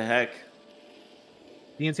cursed to heck.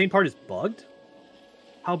 The insane part is bugged.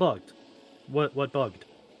 How bugged? What bugged?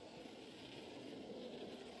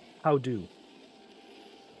 How do?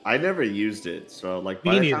 I never used it, so like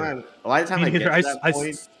Me by the neither. time I get to that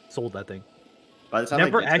point, sold that thing. by the time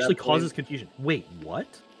Never I get to actually that causes point, confusion. Wait,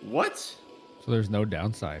 what? what? So there's no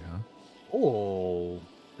downside, huh? Oh,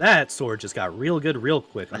 that sword just got real good real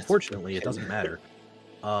quick. That's Unfortunately, it broken. doesn't matter.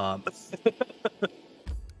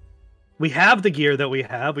 We have the gear that we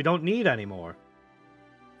have. We don't need anymore.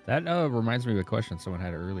 That reminds me of a question someone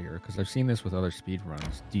had earlier, because I've seen this with other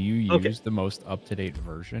speedruns. Do you use the most up-to-date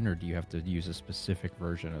version, or do you have to use a specific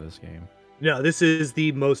version of this game? No, this is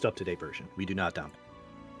the most up-to-date version. We do not down.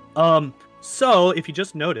 So, if you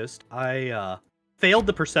just noticed, I failed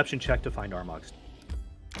the perception check to find Armag's.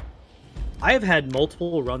 I have had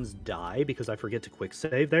multiple runs die because I forget to quick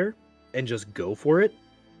save there and just go for it,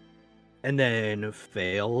 and then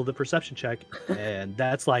fail the perception check, and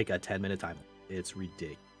that's like a 10-minute time. It's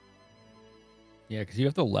ridiculous. Yeah, because you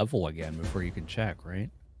have to level again before you can check, right?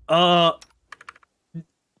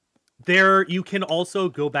 There you can also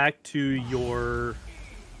go back to your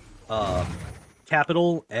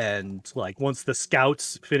capital, and like once the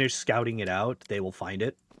scouts finish scouting it out, they will find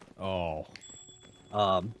it. Oh.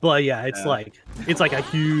 But yeah, it's like a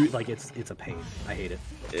huge, like it's a pain. I hate it.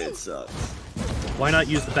 It sucks. Why not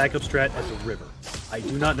use the backup strat at the river? I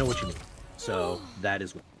do not know what you mean. So that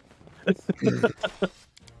is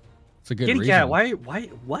It's a good Kitty reason. Cat, why,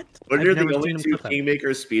 what? When I've you're the never only seen him two flip that. Kingmaker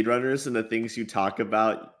speedrunners and the things you talk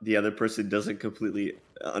about, the other person doesn't completely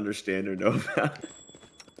understand or know about.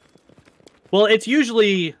 Well, it's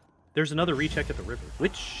usually there's another recheck at the river,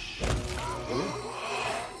 which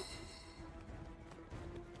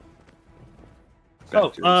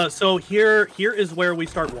so here is where we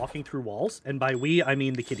start walking through walls, and by we I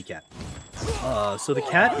mean the kitty cat. So the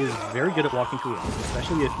cat is very good at walking through walls,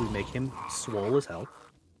 especially if we make him swole as hell.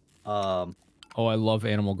 Oh, I love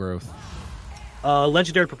animal growth.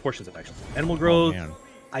 Legendary proportions of actually. Animal growth, man.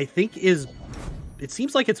 I think it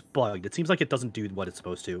seems like it's bugged. It seems like it doesn't do what it's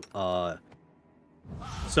supposed to.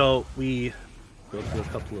 So we go through a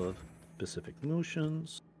couple of specific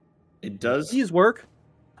motions. It does. These work.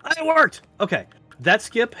 It worked. Okay, that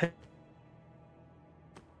skip.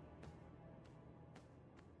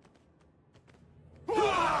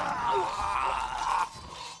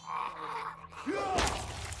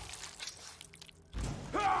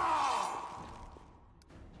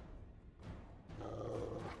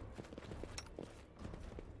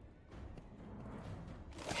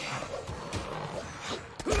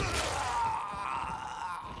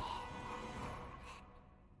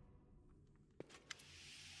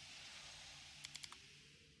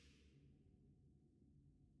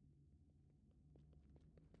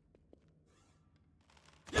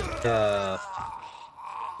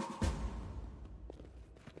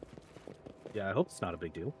 Yeah, I hope it's not a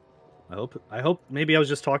big deal. I hope maybe I was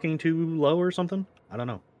just talking too low or something. I don't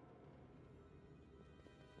know.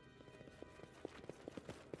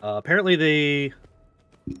 Apparently they...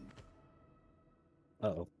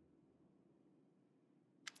 Uh-oh.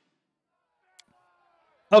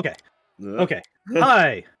 Okay. Okay.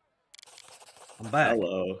 Hi! I'm back.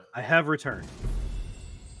 Hello. I have returned.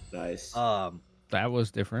 Nice. That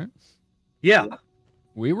was different. Yeah.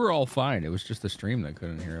 We were all fine. It was just the stream that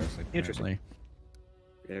couldn't hear us. Interesting.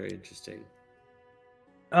 Very interesting.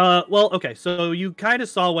 Well, okay, so you kind of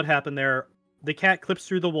saw what happened there. The cat clips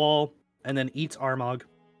through the wall and then eats Armag.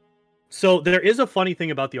 So there is a funny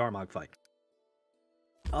thing about the Armag fight.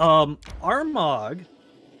 Armag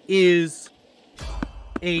is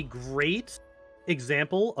a great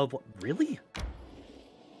example of... Really?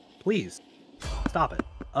 Please, stop it.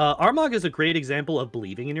 Armag is a great example of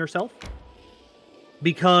believing in yourself.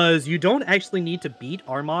 Because you don't actually need to beat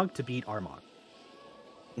Armag to beat Armag.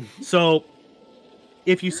 So,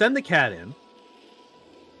 if you send the cat in,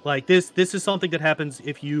 like this is something that happens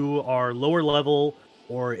if you are lower level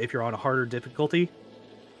or if you're on a harder difficulty.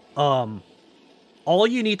 All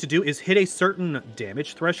you need to do is hit a certain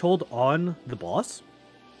damage threshold on the boss.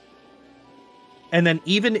 And then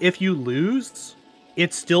even if you lose,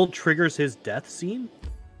 it still triggers his death scene,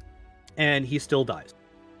 and he still dies.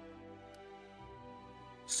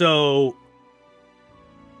 So,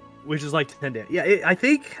 which is like 10 days. Yeah, I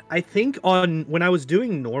think on when I was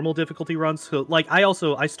doing normal difficulty runs, so like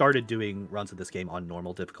I started doing runs of this game on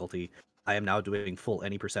normal difficulty. I am now doing full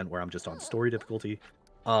any % where I'm just on story difficulty.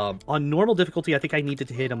 On normal difficulty, I think I needed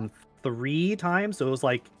to hit him 3 times, so it was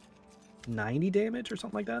like 90 damage or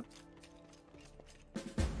something like that.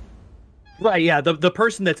 Right, yeah, the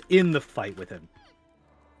person that's in the fight with him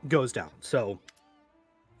goes down. So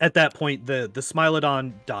at that point, the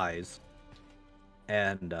Smilodon dies,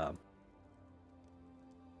 and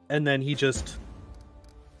then he just,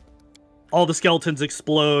 all the skeletons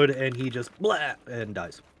explode, and he just blah and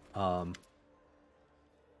dies.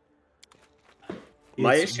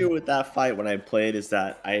 My issue with that fight when I played is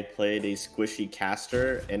that I played a squishy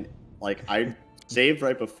caster, and like I saved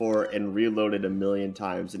right before and reloaded a million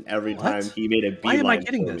times, and every time he made a beeline. Why am I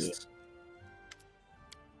getting this?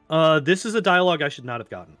 This is a dialogue I should not have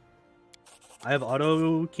gotten. I have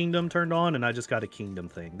auto kingdom turned on, and I just got a kingdom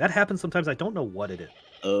thing. That happens sometimes. I don't know what it is.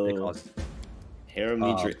 Oh, Harem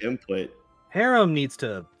needs your input. Harem needs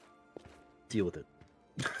to deal with it.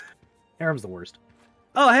 Harem's the worst.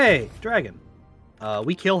 Oh, hey, dragon.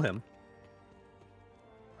 We kill him.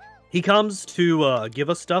 He comes to give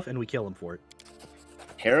us stuff, and we kill him for it.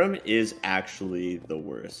 Harem is actually the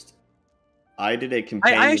worst. I did a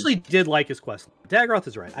companion. I actually did like his quest. Dagroth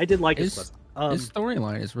is right. I did like his quest. His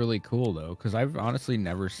storyline is really cool though, because I've honestly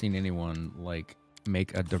never seen anyone like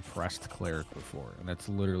make a depressed cleric before, and that's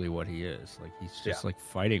literally what he is. Like he's just like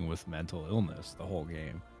fighting with mental illness the whole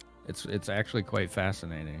game. It's actually quite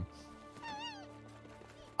fascinating.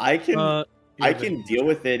 I can deal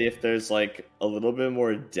with it if there's like a little bit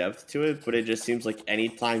more depth to it, but it just seems like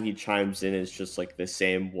anytime he chimes in, it's just like the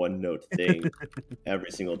same one note thing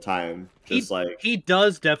every single time. Just he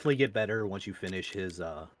does definitely get better once you finish his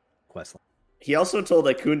quest line. He also told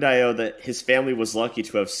Kundayo that his family was lucky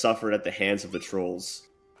to have suffered at the hands of the trolls.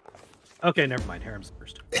 Okay, never mind. Harem's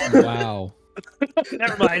first. Wow.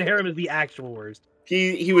 Never mind. Harem is the actual worst.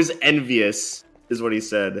 He was envious, is what he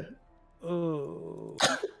said. Oh.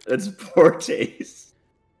 That's poor taste.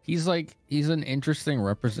 He's an interesting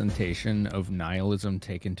representation of nihilism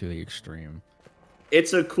taken to the extreme.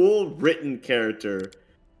 It's a cool written character.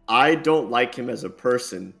 I don't like him as a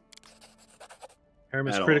person. Harem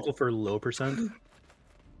is critical for low %.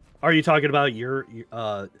 Are you talking about your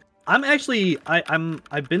I'm actually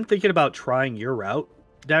I've been thinking about trying your route,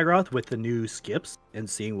 Dagroth, with the new skips and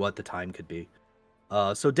seeing what the time could be.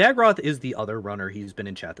 So Dagroth is the other runner. He's been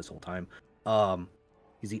in chat this whole time.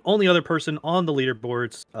 He's the only other person on the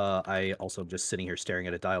leaderboards. I also am just sitting here staring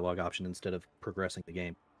at a dialogue option instead of progressing the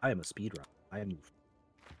game. I am a speedrunner. I am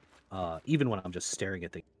even when I'm just staring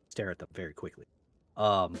at stare at them very quickly.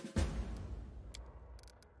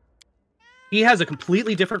 He has a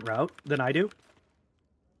completely different route than I do.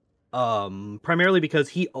 Primarily because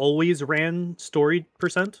he always ran story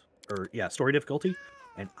story difficulty,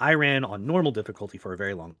 and I ran on normal difficulty for a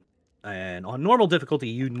very long. And on normal difficulty,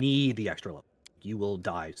 you need the extra level. You will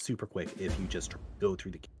die super quick if you just go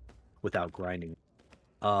through the game without grinding.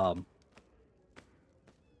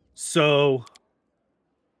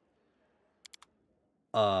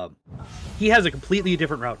 He has a completely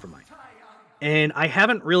different route from mine. And I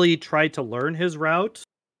haven't really tried to learn his route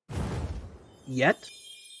yet,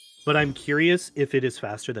 but I'm curious if it is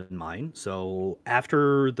faster than mine. So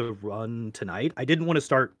after the run tonight, I didn't want to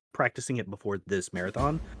start practicing it before this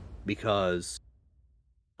marathon because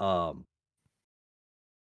I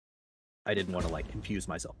didn't want to like confuse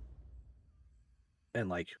myself and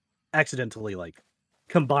like accidentally like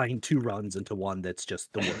combine 2 runs into one that's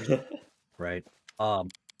just the worst. Right?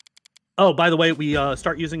 Oh, by the way, we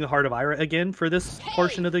start using the Heart of Ira again for this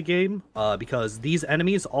portion of the game because these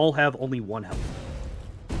enemies all have only 1 health.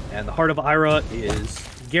 And the Heart of Ira is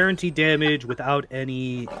guaranteed damage without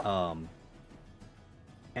any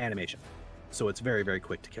animation. So it's very, very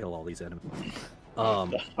quick to kill all these enemies.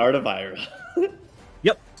 The Heart of Ira.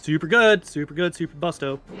 Yep, super good, super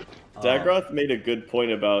busto. Dagroth made a good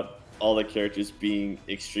point about all the characters being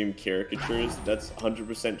extreme caricatures. That's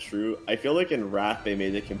 100% true. I feel like in Wrath they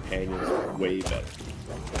made the companions way better.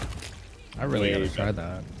 I really gotta try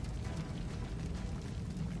that.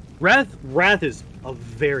 Wrath is a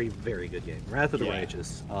very, very good game. Wrath of the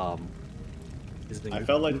Righteous. I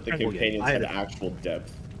felt like the companions had actual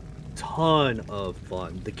depth. Ton of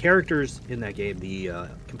fun. The characters in that game, the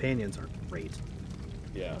companions are great.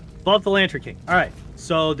 Yeah. Above the Lantern King. All right,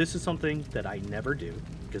 so this is something that I never do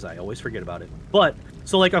because I always forget about it. But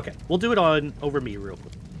so like, okay, we'll do it over me real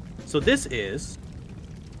quick. So this is,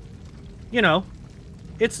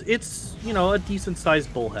 It's you know, a decent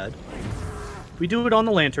sized bullhead. We do it on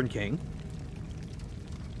the Lantern King.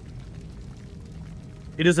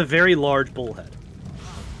 It is a very large bullhead.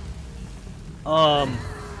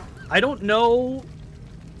 I don't know,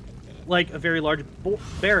 like a very large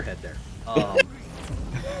bear head there.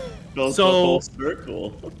 Goes the whole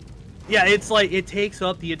circle. Yeah, it's like it takes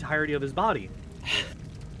up the entirety of his body.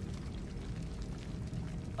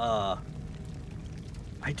 I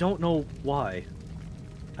don't know why.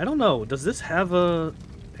 I don't know. Does this have a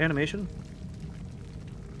animation?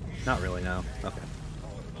 Not really, no. Okay.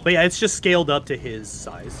 But yeah, it's just scaled up to his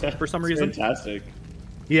size for some reason. Fantastic.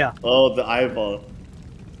 Yeah. Oh, the eyeball.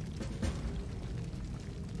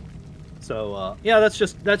 So yeah, that's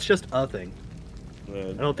just a thing.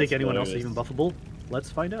 Man, I don't think anyone else is even buffable. Let's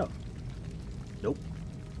find out. Nope.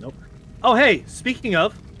 Nope. Oh hey, speaking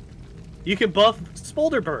of, you can buff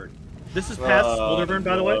Smolderburn. This is past Smolderburn,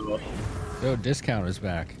 by the way. Yo, discount is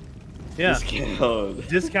back. Yeah.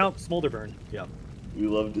 Discount Smolderburn. Yeah. We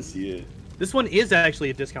love to see it. This one is actually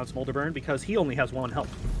a discount Smolderburn because he only has 1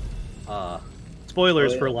 health.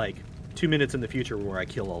 Spoilers for like 2 minutes in the future where I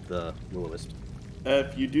kill all the will-o-wisps.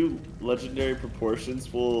 If you do legendary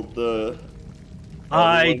proportions, will the...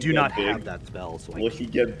 I do not have that spell, so will he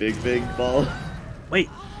get big ball? Wait.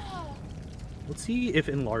 Let's see if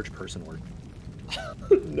enlarge person works.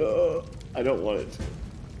 No, I don't want it to.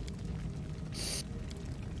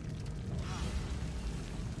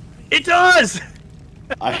 It does!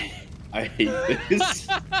 I hate this.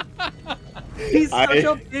 He's such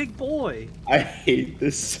a big boy. I hate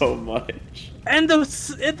this so much. And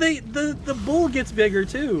the bull gets bigger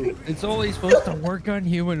too. It's only supposed to work on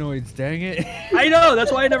humanoids, dang it. I know,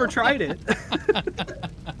 that's why I never tried it.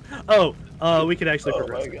 We could actually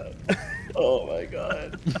progress. Oh my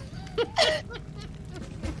god.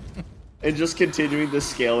 And just continuing the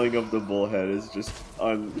scaling of the bullhead is just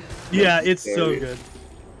Yeah, it's so good.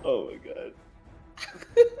 Oh my god.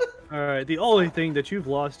 Alright, the only thing that you've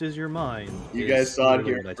lost is your mind. You guys saw it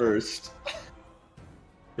here first.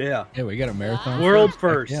 Yeah. Yeah, we got a marathon. World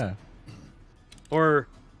first. Yeah. Or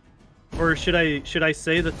should I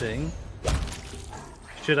say the thing?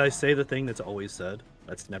 Should I say the thing that's always said?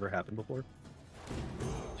 That's never happened before?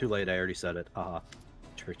 Too late, I already said it. Haha.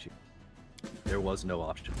 Tricked you. There was no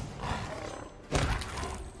option.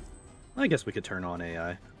 I guess we could turn on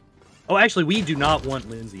AI. Oh, actually, we do not want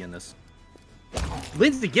Lindsay in this.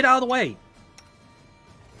 Lindsay, get out of the way!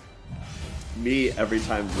 Me every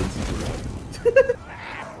time Lindsay's around.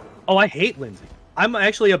 Oh, I hate Lindsay. I'm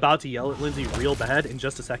actually about to yell at Lindsay real bad in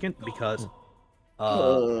just a second because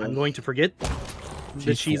I'm going to forget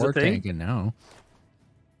that she's a thing. Now.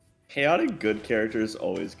 Chaotic good characters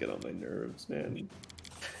always get on my nerves, man.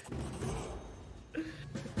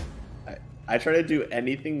 I try to do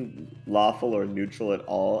anything lawful or neutral at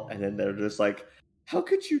all, and then they're just like, how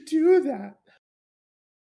could you do that?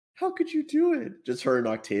 How could you do it? Just her and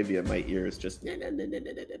Octavia in my ears, just...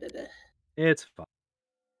 It's fine.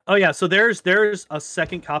 Oh yeah, so there's a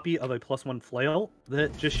second copy of a +1 flail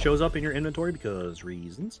that just shows up in your inventory because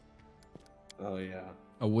reasons. Oh yeah.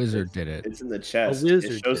 A wizard did it. It's in the chest. A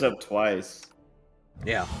wizard it shows up twice.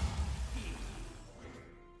 Yeah.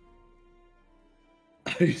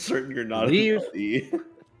 Are you certain you're not a LE?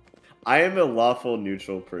 I am a lawful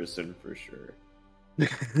neutral person for sure.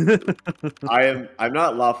 I'm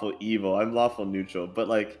not lawful evil, I'm lawful neutral, but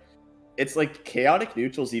like it's like chaotic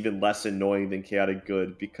neutral is even less annoying than chaotic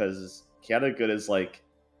good because chaotic good is like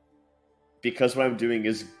because what I'm doing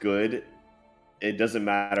is good, it doesn't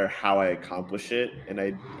matter how I accomplish it, and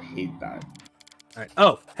I hate that. All right.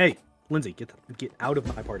 Oh, hey, Lindsay, get out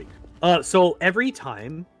of my party. So every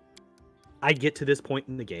time I get to this point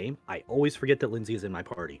in the game, I always forget that Lindsay is in my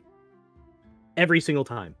party. Every single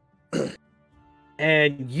time.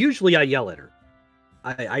 And usually I yell at her.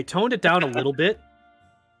 I toned it down a little bit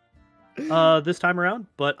this time around,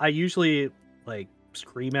 but I usually like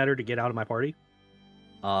scream at her to get out of my party.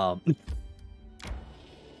 That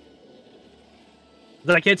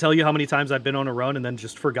I can't tell you how many times I've been on a run and then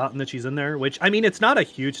just forgotten that she's in there, which, I mean, it's not a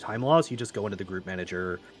huge time loss. You just go into the group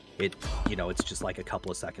manager. It's just like a couple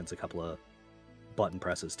of seconds, a couple of button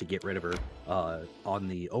presses to get rid of her on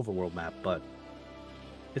the overworld map, but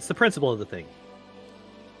it's the principle of the thing.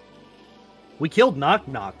 We killed Knock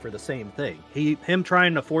Knock for the same thing. Him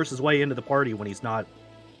trying to force his way into the party when he's not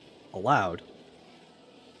allowed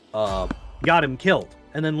got him killed.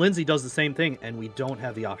 And then Lindsay does the same thing, and we don't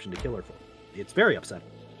have the option to kill her for it. It's very upsetting.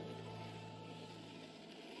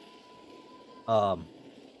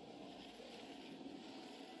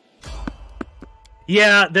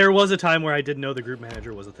 Yeah, there was a time where I didn't know the group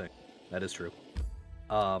manager was a thing. That is true.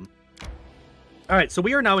 All right, so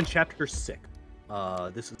we are now in chapter 6.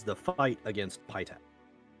 This is the fight against Pitax.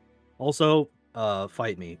 Also,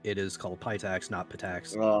 fight me. It is called Pitax, not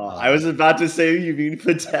Pitax. I was about to say you mean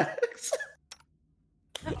Pitax.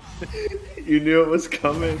 You knew it was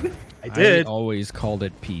coming. I did. I always called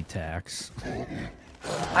it P-Tax.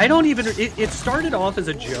 I don't even... It started off as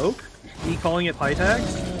a joke, me calling it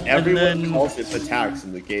Pitax. Everyone calls it Pitax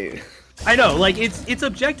in the game. I know, like, it's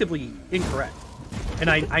objectively incorrect. And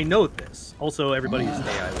I know this. Also, everybody's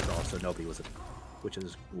AI was also... Nobody was... Which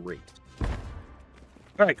is great.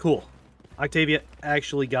 Alright, cool. Octavia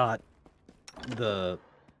actually got the...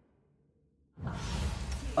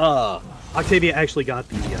 Octavia actually got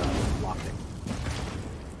the lockpick.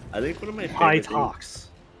 I think one of my favorite Pitax.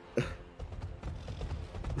 Oh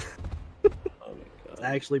my god. It's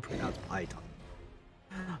actually pronounced Pitax.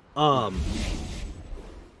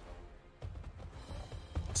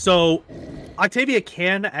 So, Octavia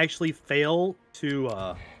can actually fail to,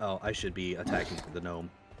 oh, I should be attacking the gnome.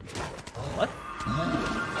 What?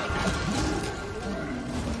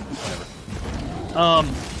 Whatever.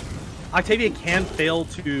 Octavia can fail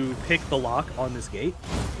to pick the lock on this gate.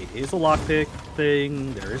 It is a lockpick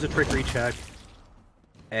thing. There is a trickery check.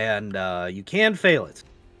 And, you can fail it.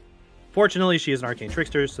 Fortunately, she is an arcane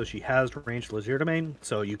trickster, so she has ranged legerdemain,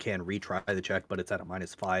 so you can retry the check, but it's at a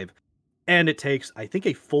 -5. And it takes, I think,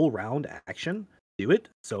 a full round action to do it.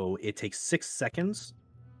 So it takes 6 seconds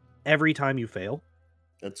every time you fail.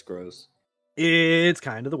 That's gross. It's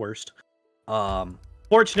kind of the worst.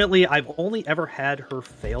 Fortunately, I've only ever had her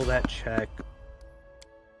fail that check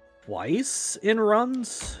twice in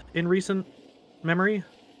runs in recent memory.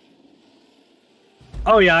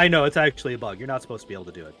 Oh yeah, I know, it's actually a bug. You're not supposed to be able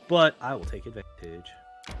to do it. But I will take advantage.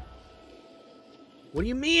 What do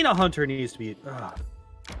you mean a hunter needs to be... Ugh.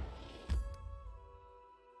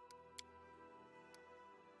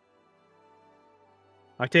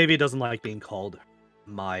 Octavia doesn't like being called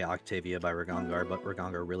my Octavia by Ragongar, but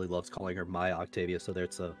Ragongar really loves calling her my Octavia, so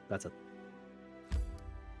that's a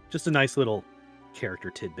just a nice little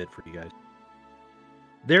character tidbit for you guys.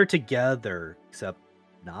 They're together, except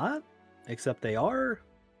not, except they are.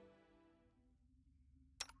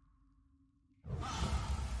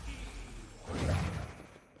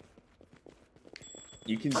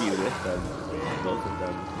 You can be with them, both of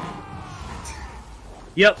them.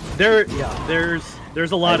 Yep,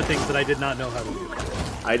 there's a lot of things that I did not know how to do.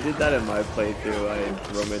 I did that in my playthrough. I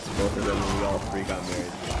romanced both of them and we all 3 got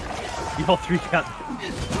married. You all 3 got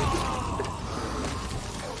married.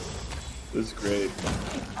 It was great.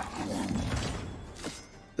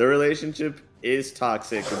 The relationship is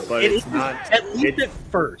toxic, but it's not... At least at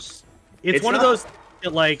first. It's one of those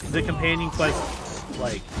that, like, the companion quests,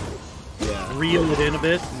 like... Yeah. Reel it in a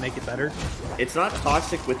bit and make it better. It's not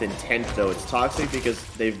toxic with intent, though. It's toxic because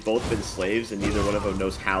they've both been slaves and neither one of them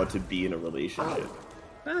knows how to be in a relationship.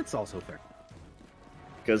 That's also fair.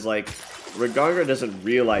 Because, like, Ragongar doesn't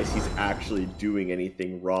realize he's actually doing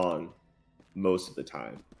anything wrong most of the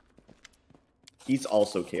time. He's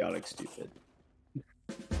also chaotic stupid.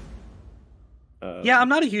 Yeah, I'm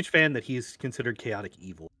not a huge fan that he's considered chaotic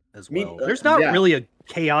evil as well. There's not really a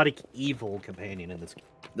chaotic evil companion in this game.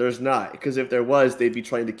 There's not, because if there was, they'd be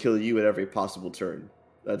trying to kill you at every possible turn.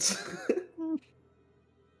 That's...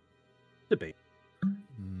 Debate.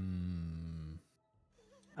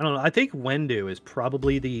 I don't know. I think Wendu is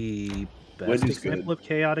probably the best example of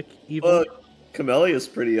chaotic evil. Camellia is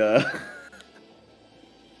pretty,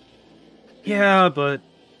 Yeah, but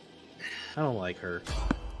I don't like her.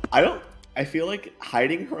 I feel like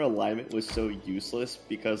hiding her alignment was so useless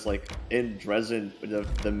because, like, in Dresden,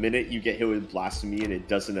 the minute you get hit with blasphemy and it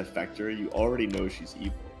doesn't affect her, you already know she's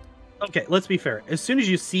evil. Okay, let's be fair. As soon as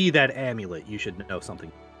you see that amulet, you should know something.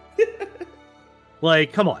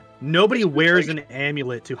 Like, come on. Nobody wears an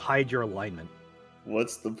amulet to hide your alignment.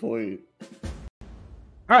 What's the point?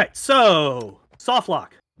 Alright, so... Soft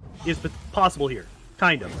lock is possible here.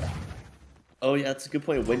 Kind of. Oh yeah, that's a good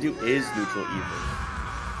point. Wendu is neutral evil.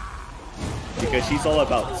 Because she's all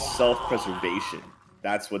about self-preservation.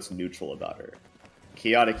 That's what's neutral about her.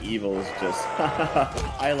 Chaotic evil is just,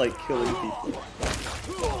 I like killing people.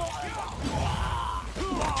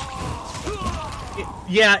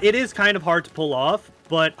 Yeah, it is kind of hard to pull off,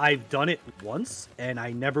 but I've done it once, and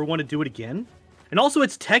I never want to do it again. And also,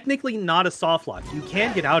 it's technically not a soft lock. You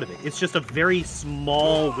can get out of it. It's just a very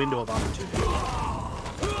small window of opportunity.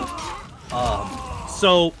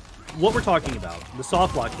 So... what we're talking about, the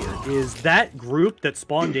soft lock here, is that group that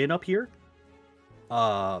spawned in up here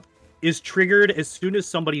is triggered as soon as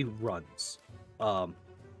somebody runs. You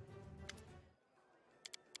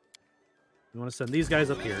want to send these guys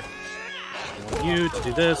up here. I want you to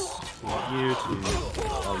do this. I want you to do...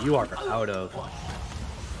 Oh, you are out of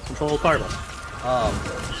controlled fireball.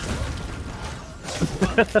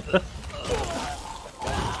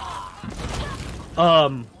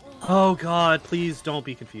 Oh god, please don't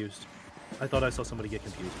be confused. I thought I saw somebody get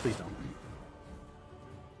confused. Please don't.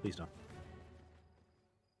 Please don't.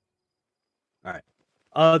 Alright.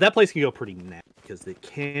 That place can go pretty nasty because it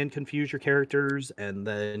can confuse your characters, and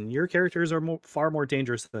then your characters are far more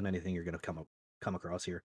dangerous than anything you're going to come across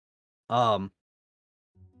here. But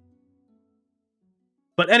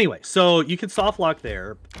anyway, so you can soft lock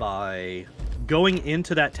there by going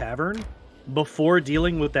into that tavern before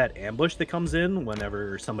dealing with that ambush that comes in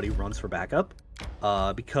whenever somebody runs for backup,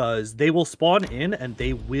 because they will spawn in and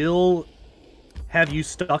they will have you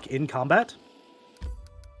stuck in combat,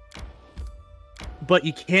 but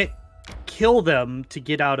you can't kill them to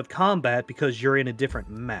get out of combat because you're in a different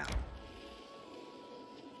map.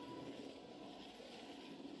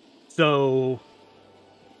 So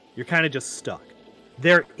you're kind of just stuck.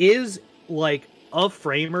 There is like a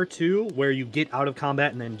frame or two where you get out of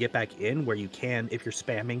combat and then get back in, where you can, if you're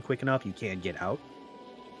spamming quick enough, you can get out.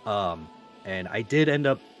 And I did end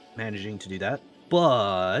up managing to do that,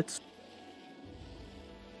 but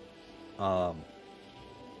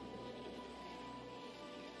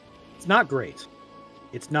it's not great.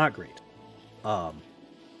 It's not great. And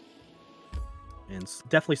it's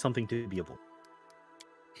definitely something to be avoided.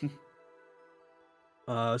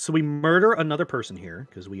 So we murder another person here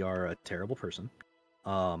because we are a terrible person.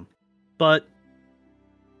 But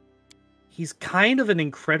he's kind of an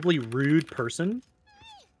incredibly rude person,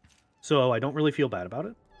 so I don't really feel bad about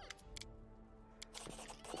it.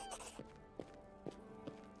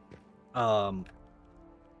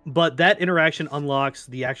 But that interaction unlocks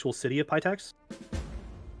the actual city of Pytax.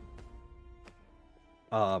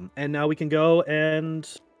 And now we can go and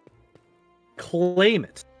claim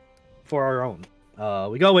it for our own.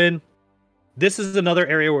 We go in. This is another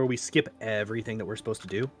area where we skip everything that we're supposed to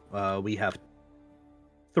do. We have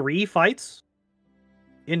 3 fights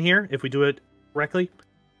in here if we do it correctly.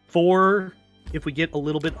 4 if we get a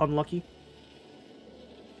little bit unlucky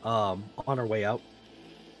on our way out.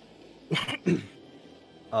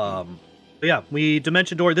 But yeah, we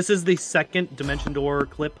dimension door. This is the second dimension door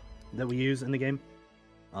clip that we use in the game.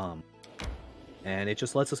 And it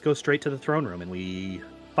just lets us go straight to the throne room and we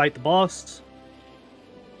fight the boss.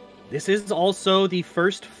 This is also the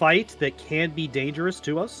first fight that can be dangerous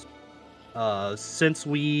to us since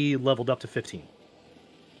we leveled up to 15.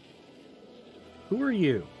 Who are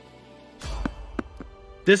you?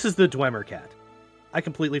 This is the Dwemer cat. I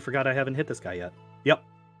completely forgot I haven't hit this guy yet. Yep.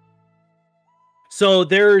 So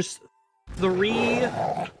there's 3...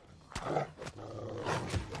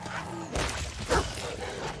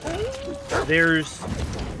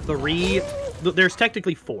 There's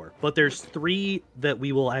technically 4, but there's 3 that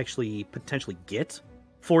we will actually potentially get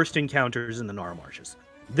forced encounters in the Nara Marshes.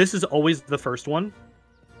 This is always the first one.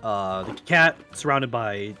 The cat surrounded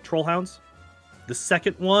by trollhounds. The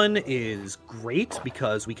second one is great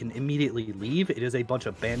because we can immediately leave. It is a bunch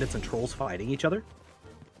of bandits and trolls fighting each other.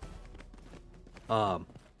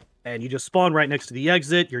 And you just spawn right next to the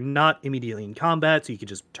exit. You're not immediately in combat, so you can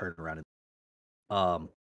just turn around and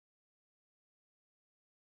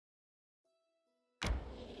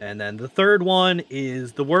and then the third one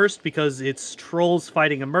is the worst because it's trolls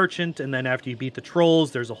fighting a merchant, and then after you beat the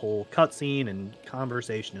trolls, there's a whole cutscene and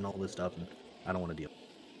conversation and all this stuff, and I don't want to deal with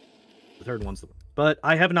it. The third one's the worst. But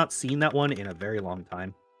I have not seen that one in a very long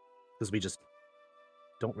time, because we just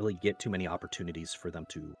don't really get too many opportunities for them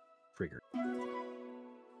to trigger.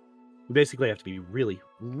 We basically have to be really,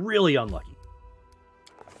 really unlucky.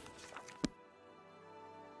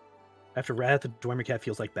 After Wrath, the Dwemer Cat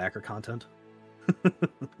feels like backer content.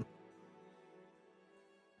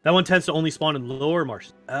 That one tends to only spawn in lower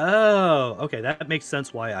marshes. Oh, okay, that makes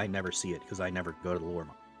sense why I never see it, because I never go to the lower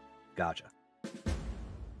marshes. Gotcha.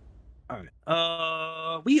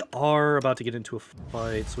 Alright, we are about to get into a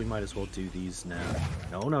fight, so we might as well do these now.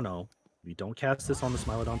 No. We don't cast this on the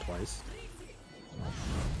Smilodon twice.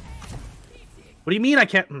 What do you mean I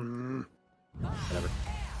can't... Whatever.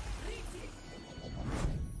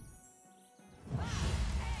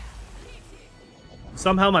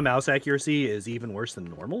 Somehow my mouse accuracy is even worse than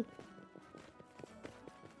normal.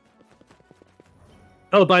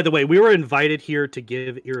 Oh, by the way, we were invited here to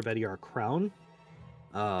give Iravetti our crown.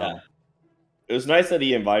 Yeah. It was nice that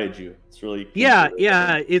he invited you. It's really cool.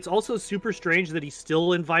 Yeah. It's also super strange that he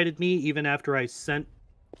still invited me even after I sent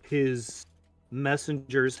his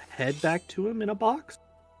messenger's head back to him in a box.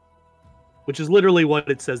 Which is literally what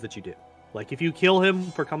it says that you do. Like, if you kill him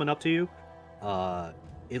for coming up to you,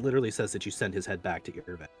 it literally says that you send his head back to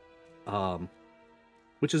Irvet.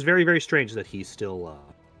 Which is very, very strange that he still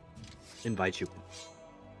invites you.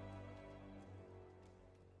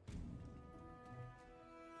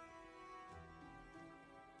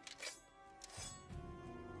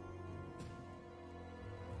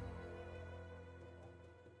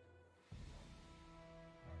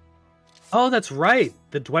 Oh, that's right.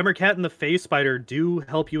 The Dwemer Cat and the Phase Spider do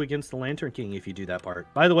help you against the Lantern King if you do that part.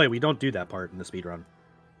 By the way, we don't do that part in the speedrun.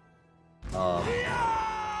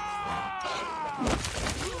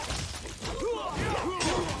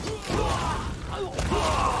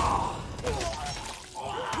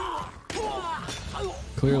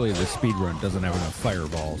 Clearly, the speedrun doesn't have enough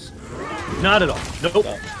fireballs. Not at all. Nope.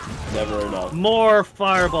 No, never enough. More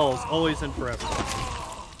fireballs, always and forever.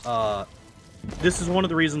 This is one of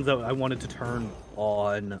the reasons that I wanted to turn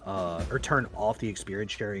on or turn off the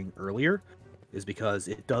experience sharing earlier, is because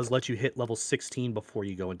it does let you hit level 16 before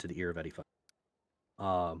you go into the Irvet fight.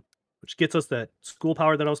 Which gets us that school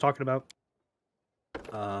power that I was talking about.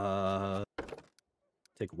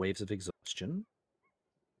 Take waves of exhaustion,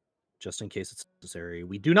 just in case it's necessary.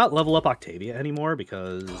 We do not level up Octavia anymore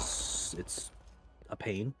because it's a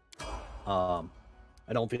pain.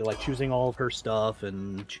 I don't feel like choosing all of her stuff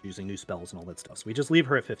and choosing new spells and all that stuff. So we just leave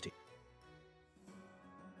her at 15.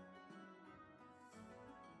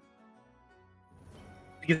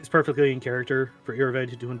 I think it's perfectly in character for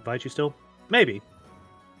Irvet to invite you still. Maybe.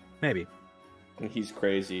 Maybe. He's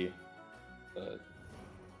crazy. Well,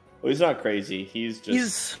 he's not crazy. He's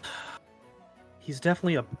just... He's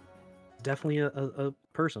definitely a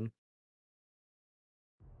person.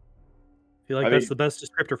 I feel like that's the best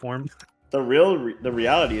descriptor for him. The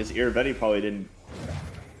reality is Irvet probably didn't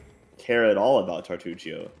care at all about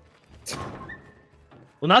Tartuccio.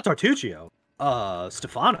 Well, not Tartuccio.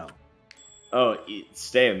 Stefano. Oh,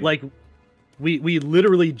 same. Like, we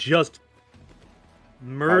literally just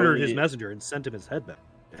murdered his messenger and sent him his head back.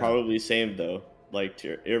 Probably same though. Like,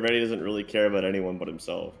 Irvet doesn't really care about anyone but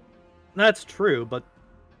himself. That's true, but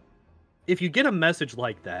if you get a message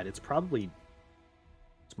like that, it's probably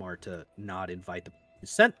smart to not invite the person who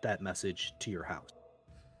sent that message to your house.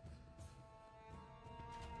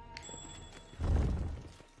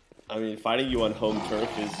 I mean, fighting you on home turf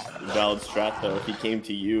is a valid strat, though. If he came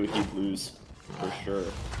to you, he'd lose, for sure.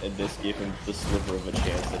 And this gave him the sliver of a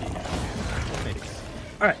chance that he had. Maybe.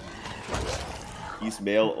 Alright. He's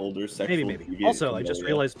male, older, sexual. Maybe. Also, I just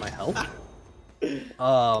realized my health.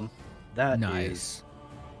 That nice.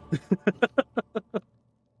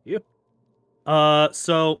 You.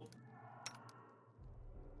 So...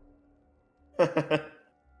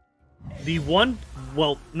 The one,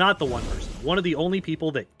 well, not the one person. One of the only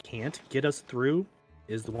people that can't get us through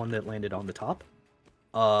is the one that landed on the top.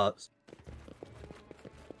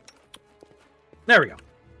 There we go.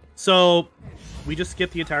 So, we just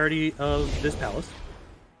skipped the entirety of this palace.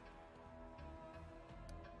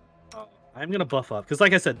 I'm going to buff up, because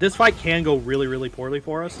like I said, this fight can go really, really poorly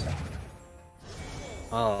for us.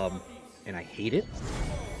 And I hate it.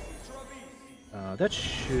 That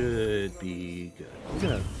should be good. I'm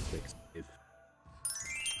going to quick save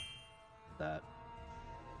that.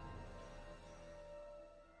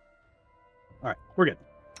 Alright, we're good.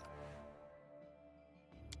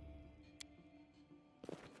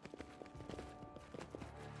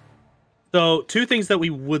 So, two things that we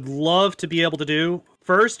would love to be able to do.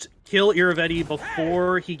 First, kill Irvet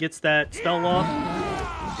before he gets that spell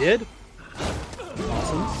off. He did.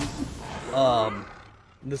 Awesome.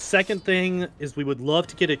 The second thing is we would love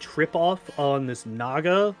to get a trip off on this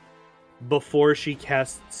Naga before she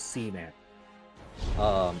casts Sea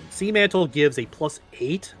Mantle. Sea Mantle gives a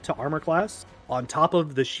 +8 to armor class on top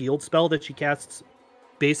of the shield spell that she casts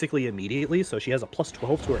basically immediately. So she has a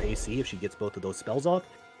 +12 to her AC if she gets both of those spells off.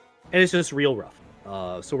 And it's just real rough.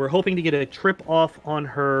 So we're hoping to get a trip off on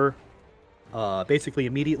her basically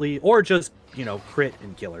immediately, or just, you know, crit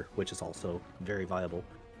and kill her, which is also very viable.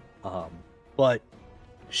 But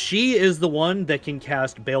she is the one that can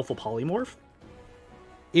cast Baleful Polymorph.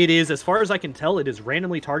 It is, as far as I can tell, it is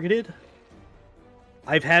randomly targeted.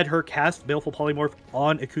 I've had her cast Baleful Polymorph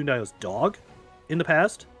on Ikundayo's dog in the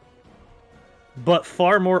past. But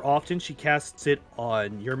far more often, she casts it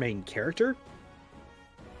on your main character.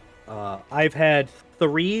 I've had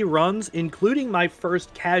 3 runs, including my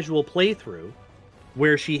first casual playthrough,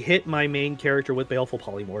 where she hit my main character with Baleful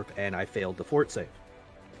Polymorph, and I failed the fort save.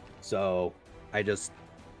 So, I just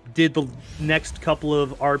did the next couple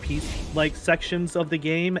of RP-like sections of the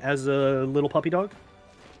game as a little puppy dog,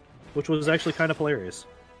 which was actually kind of hilarious.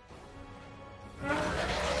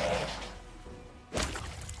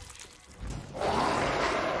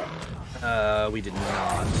 We did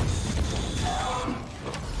not.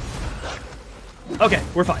 Okay,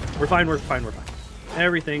 we're fine. We're fine. We're fine. We're fine.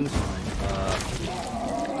 Everything's fine.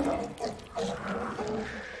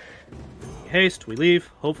 Haste. We leave.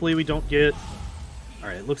 Hopefully we don't get...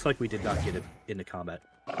 Alright, it looks like we did not get it into combat.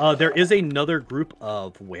 There is another group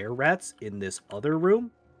of were-rats in this other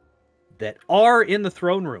room that are in the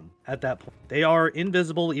throne room at that point. They are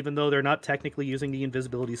invisible, even though they're not technically using the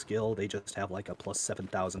invisibility skill. They just have like a plus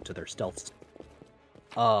 7,000 to their stealth.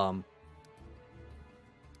 That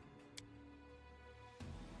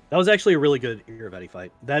was actually a really good Iravetti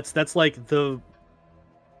fight. That's like the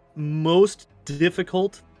most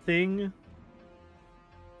difficult thing.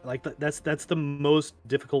 Like that's the most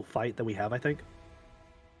difficult fight that we have, I think.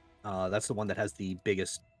 That's the one that has the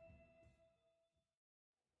biggest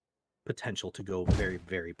potential to go very,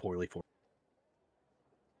 very poorly for.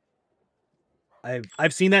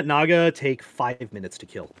 I've seen that Naga take 5 minutes to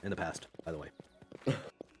kill in the past, by the way.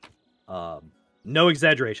 No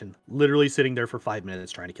exaggeration. Literally sitting there for 5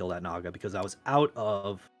 minutes trying to kill that Naga because I was out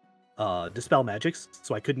of Dispel Magics,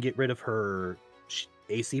 so I couldn't get rid of her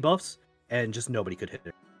AC buffs, and just nobody could hit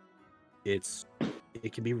her. It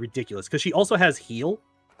can be ridiculous because she also has heal,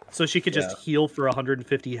 so she could just heal for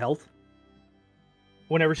 150 health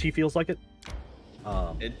whenever she feels like it.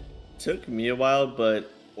 It took me a while,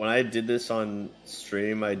 but when I did this on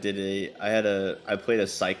stream, I played a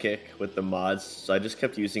psychic with the mods, so I just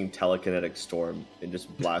kept using telekinetic storm and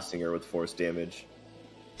just blasting her with force damage.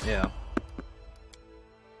 Yeah.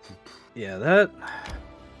 Yeah,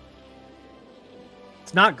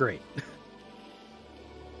 it's not great.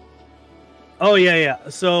 Oh yeah.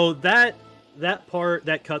 So that part,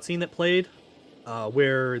 that cutscene that played,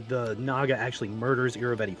 where the Naga actually murders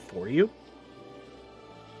Iravetti for you.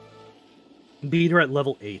 Beat her at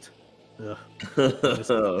level 8. Ugh.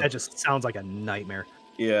 That just sounds like a nightmare.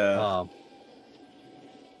 Yeah. All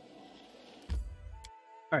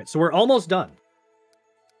right, so we're almost done.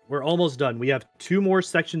 We have 2 more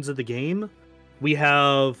sections of the game. We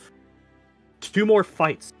have 2 more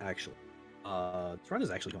fights, actually. This run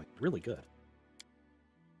is actually going really good.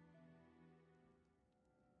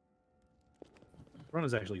 This run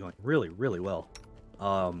is actually going really, really well.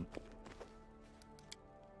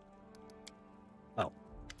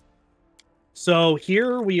 So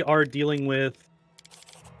here we are dealing with...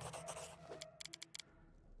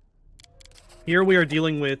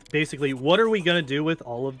 basically, what are we going to do with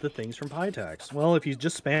all of the things from Pytax? Well, if you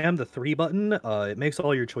just spam the 3 button, it makes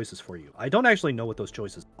all your choices for you. I don't actually know what those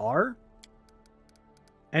choices are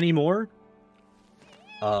anymore.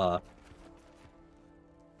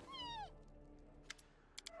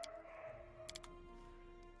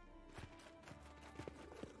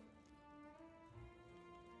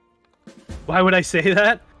 Why would I say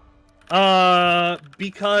that?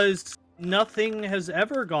 Because nothing has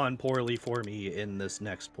ever gone poorly for me in this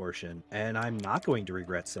next portion, and I'm not going to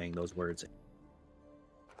regret saying those words.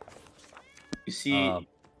 You see,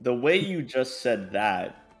 the way you just said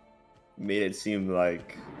that made it seem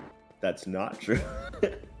like that's not true.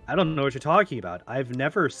 I don't know what you're talking about. I've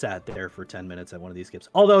never sat there for 10 minutes at one of these skips.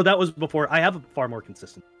 Although that was before. I have a far more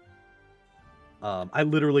consistent. I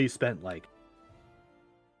literally spent like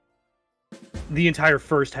the entire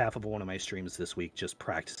first half of one of my streams this week just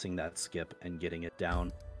practicing that skip and getting it down.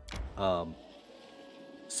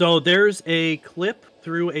 So there's a clip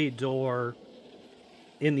through a door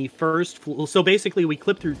in the first... So basically we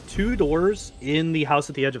clip through 2 doors in the House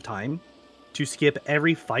at the Edge of Time to skip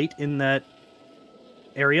every fight in that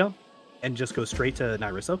area and just go straight to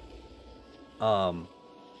Nyrissa.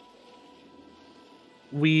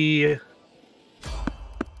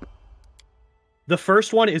 The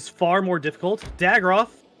first one is far more difficult. Dagroth.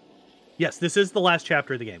 Yes, this is the last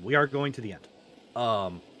chapter of the game. We are going to the end.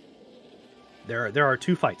 There are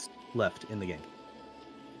 2 fights left in the game.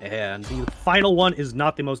 And the final one is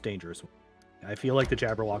not the most dangerous one. I feel like the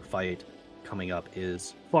Jabberwock fight coming up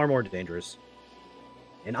is far more dangerous.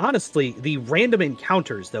 And honestly, the random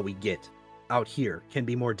encounters that we get out here can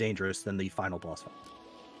be more dangerous than the final boss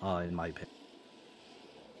fight, in my opinion.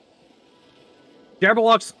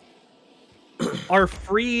 Jabberwocks are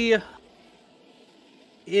free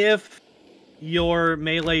if your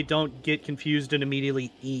melee don't get confused and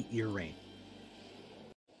immediately eat your range.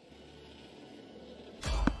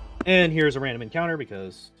 And here's a random encounter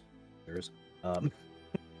because there's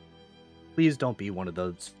please don't be one of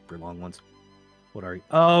those super long ones. What are you?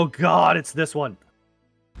 Oh god, it's this one.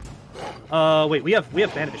 Wait, we have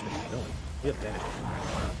banishment. Don't we? We have banishment.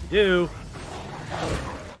 We do.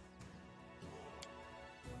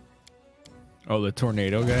 Oh, the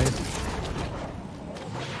tornado guys?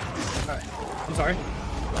 Alright. I'm sorry.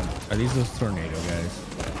 Are these those tornado guys?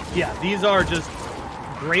 Yeah, these are just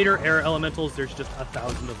greater air elementals. There's just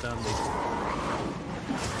 1,000 of them.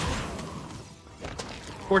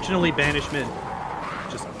 Fortunately, banishment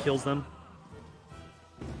just kills them.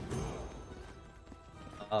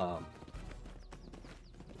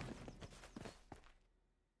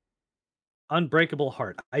 Unbreakable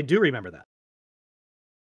Heart. I do remember that.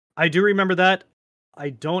 I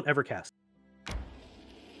don't ever cast.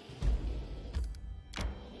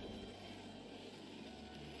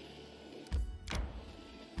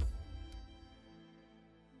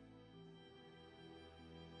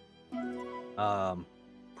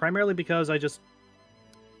 Primarily because I just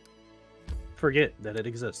forget that it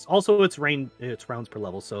exists. Also, it's rounds per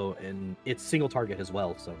level, so and it's single target as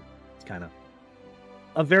well, so it's kind of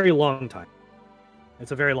a very long time.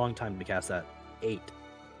 It's a very long time to cast that. 8.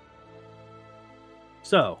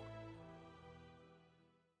 So,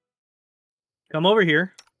 come over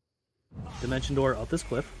here. Dimension door up this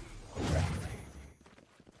cliff.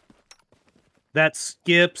 That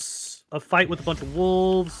skips a fight with a bunch of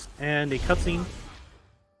wolves and a cutscene.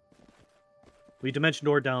 We dimension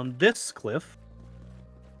door down this cliff.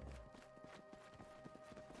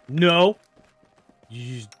 No.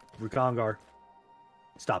 Rukangar.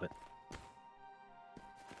 Stop it.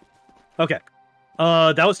 Okay.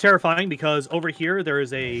 That was terrifying because over here there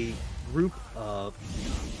is a group of...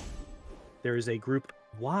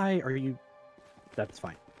 Why are you... That's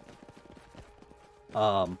fine.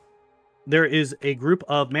 There is a group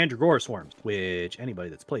of Mandragora swarms, which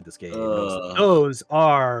anybody that's played this game knows those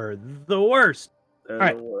are the worst.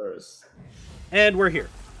 They're the worst. And we're here.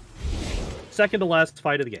 Second to last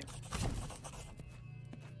fight of the game.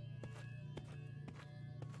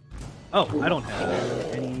 Oh, I don't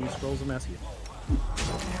have any scrolls of mass heal.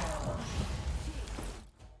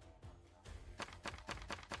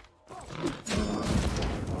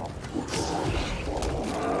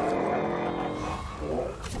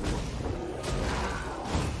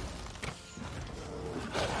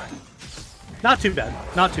 Not too bad.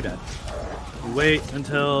 Not too bad. We wait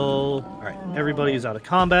until... Alright, everybody's out of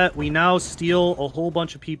combat. We now steal a whole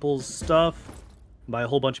bunch of people's stuff. By a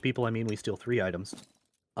whole bunch of people, I mean we steal 3 items.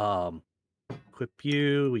 Equip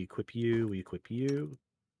you, we equip you, we equip you.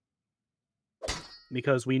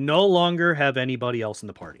 Because we no longer have anybody else in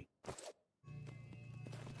the party.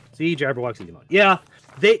 See, Jabberwock's emote. Yeah,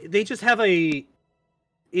 they just have a...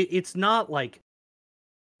 It's not, like,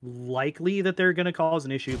 likely that they're going to cause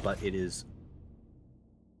an issue, but it is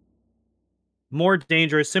more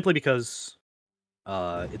dangerous simply because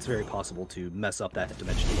it's very possible to mess up that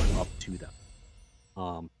dimension going up to them.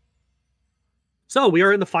 So we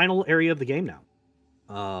are in the final area of the game now.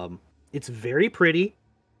 It's very pretty.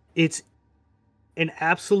 It's an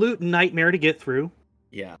absolute nightmare to get through.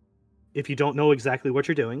 Yeah. If you don't know exactly what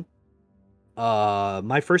you're doing.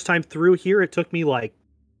 My first time through here, it took me like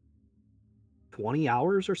 20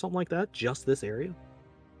 hours or something like that. Just this area.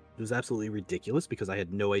 It was absolutely ridiculous because I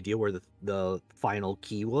had no idea where the final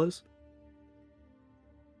key was.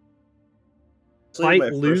 Fight,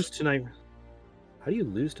 lose tonight. How do you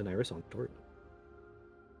lose to Nyrus on Thornton?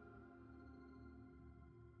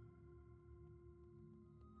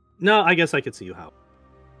 No, I guess I could see you how.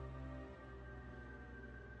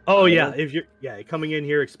 Oh yeah, if you're coming in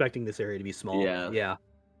here expecting this area to be small. Yeah.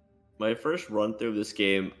 My first run through this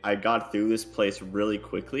game, I got through this place really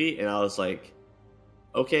quickly, and I was like,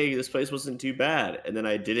 okay, this place wasn't too bad. And then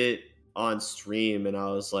I did it on stream, and I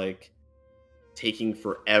was like, taking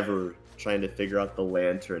forever trying to figure out the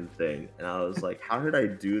lantern thing. And I was like, how did I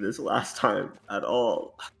do this last time at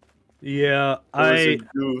all? Yeah, it was a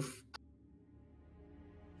goof.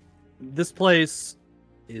 This place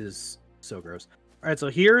is so gross. All right, so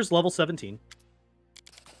here's level 17.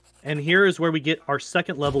 And here is where we get our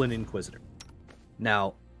second level in Inquisitor.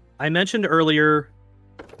 Now, I mentioned earlier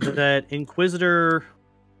that Inquisitor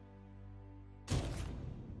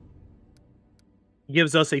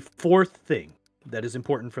gives us a 4th thing that is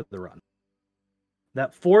important for the run.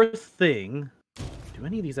 That 4th thing... Do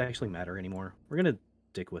any of these actually matter anymore? We're going to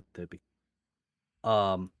stick with the...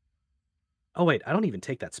 Oh, wait, I don't even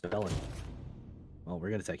take that spell in. Well, we're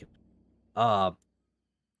going to take it.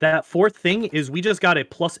 That 4th thing is we just got a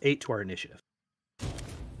 +8 to our initiative.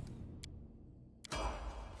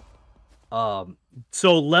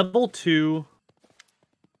 So level 2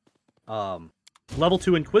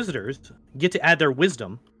 Inquisitors get to add their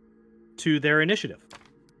wisdom to their initiative.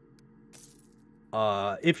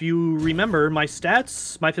 If you remember, my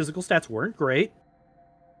physical stats weren't great.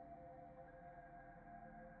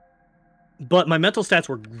 But my mental stats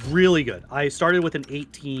were really good. I started with an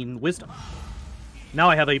 18 wisdom. Now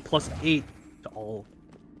I have a +8 to all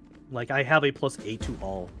like I have a +8 to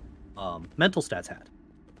all mental stats hat.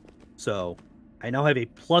 So I now have a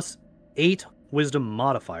 +8 wisdom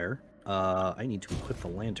modifier. I need to equip the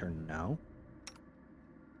lantern now.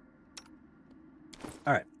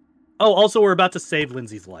 All right. Oh, also we're about to save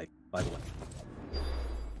Lindsay's life, by the way.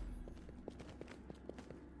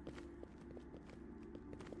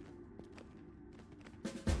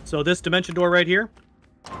 So this dimension door right here,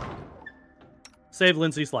 save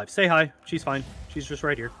Lindsay's life. Say hi. She's fine. She's just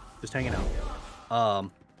right here, just hanging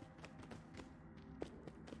out.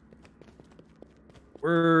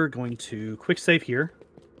 We're going to quick save here.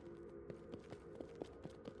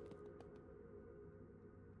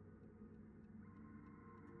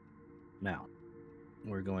 Now,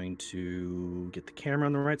 we're going to get the camera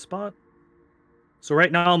in the right spot. So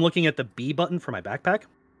right now I'm looking at the B button for my backpack.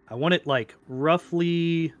 I want it like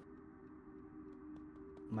roughly...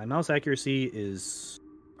 My mouse accuracy is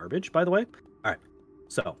garbage, by the way. All right,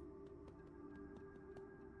 so...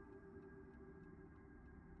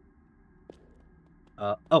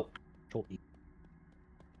 Control E.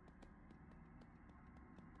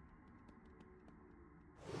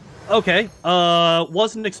 Okay,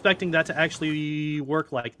 wasn't expecting that to actually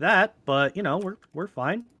work like that, but you know, we're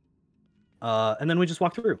fine. And then we just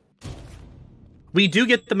walk through. We do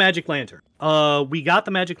get the magic lantern. We got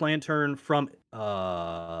the magic lantern from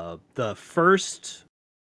the first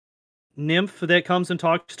nymph that comes and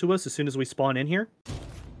talks to us as soon as we spawn in here.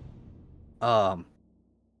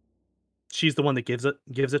 She's the one that gives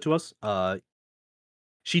it to us.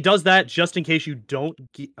 She does that just in case you don't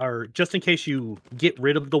just in case you get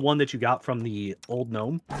rid of the one that you got from the old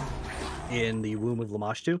gnome in the womb of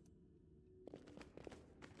Lamashtu.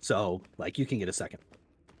 So, like, you can get a second.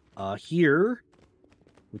 Here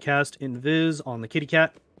we cast Invis on the kitty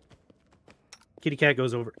cat. Kitty cat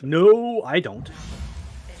goes over. No, I don't.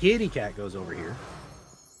 Kitty cat goes over here.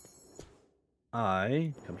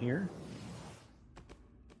 I come here.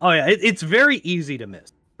 Oh yeah, it's very easy to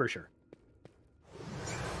miss, for sure.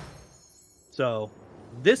 So,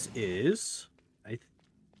 this is...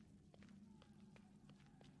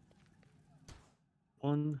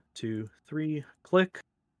 1, 2, 3, click.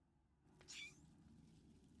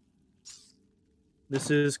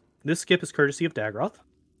 This skip is courtesy of Dagroth.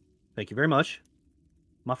 Thank you very much,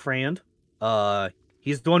 my friend.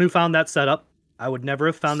 He's the one who found that setup. I would never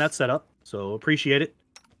have found that setup, so appreciate it.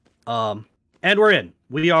 And we're in.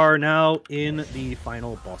 We are now in the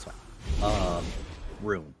final boss fight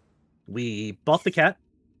room. We buff the cat.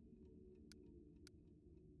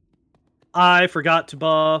 I forgot to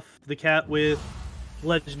buff the cat with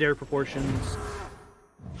legendary proportions.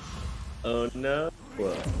 Oh no.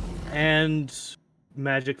 And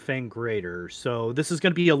Magic Fang Greater. So this is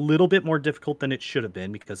going to be a little bit more difficult than it should have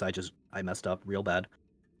been because I messed up real bad.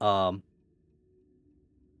 What?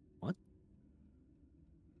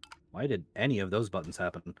 Why did any of those buttons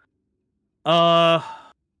happen?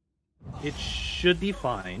 It should be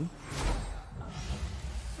fine.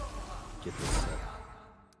 Get this.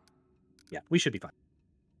 Yeah, we should be fine.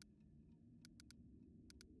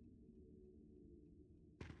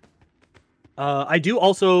 I do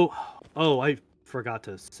also... Oh, I forgot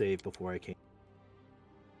to save before I came.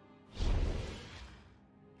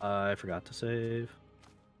 I forgot to save.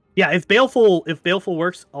 Yeah, if Baleful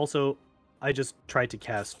works, also, I just tried to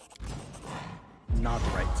cast not the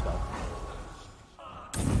right spell.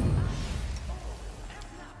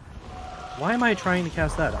 Why am I trying to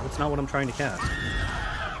cast that? That's not what I'm trying to cast.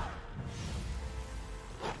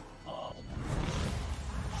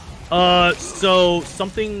 So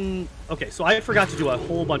something... Okay, so I forgot to do a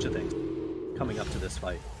whole bunch of things coming up to this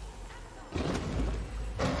fight.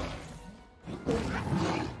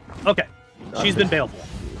 Okay, she's been baleful.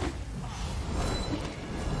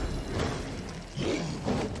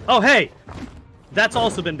 Oh, hey! That's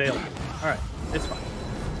also been baleful. Alright, it's fine.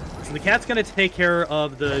 So the cat's gonna take care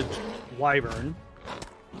of the wyvern.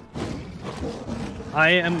 I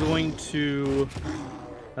am going to...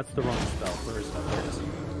 That's the wrong spell. Where is that? There it is.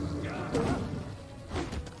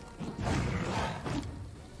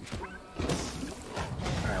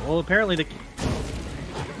 Alright, well apparently the...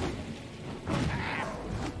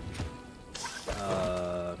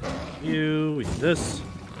 we do this.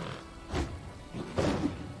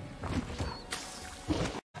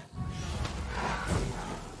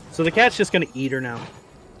 So the cat's just gonna eat her now.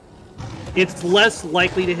 It's less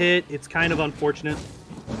likely to hit. It's kind of unfortunate.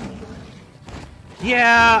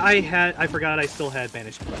 Yeah, I forgot I still had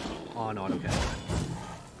Banished on AutoCAD.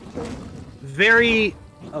 Very...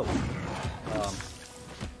 Oh.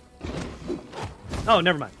 Oh,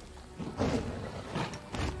 never mind.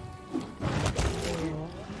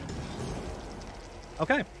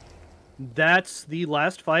 Okay. that's the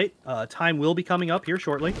last fight. Time will be coming up here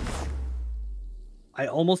shortly. I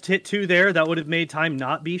almost hit 2 there. That would have made time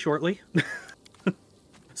not be shortly.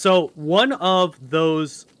 So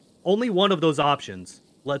only one of those options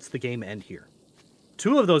lets the game end here.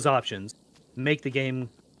 2 of those options make the game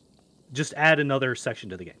just add another section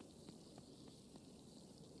to the game.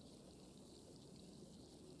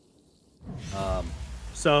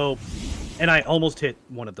 And I almost hit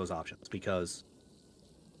one of those options because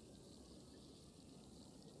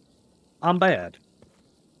I'm bad.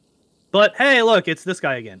 But hey, look, it's this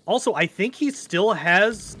guy again. Also, I think he still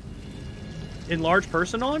has enlarged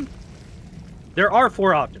person on. There are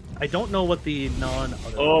 4 options. I don't know what the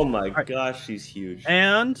non-other. Oh my gosh, she's huge.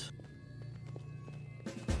 And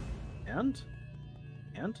as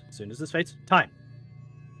soon as this fades, time.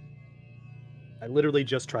 I literally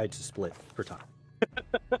just tried to split for time.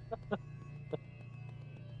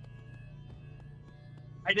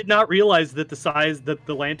 I did not realize that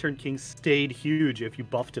the Lantern King stayed huge if you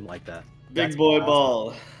buffed him like that. Big boy awesome.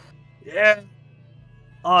 Ball. Yeah.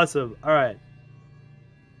 Awesome. All right.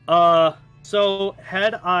 So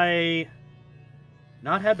had I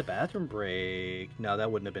not had the bathroom break, no, that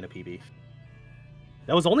wouldn't have been a PB.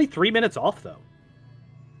 That was only 3 minutes off, though.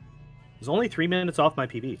 It was only 3 minutes off my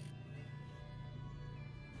PB.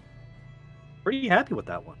 Pretty happy with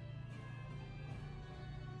that one.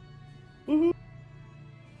 Woohoo!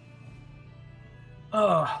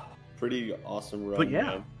 Pretty awesome run. But yeah.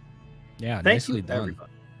 Man. Yeah, nicely done.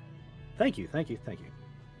 Everybody. Thank you.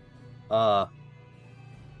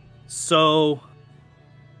 So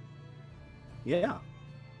yeah.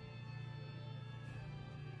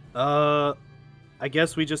 I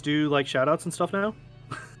guess we just do like shout outs and stuff now.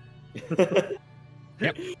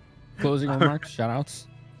 Yep. Closing remarks, shout outs.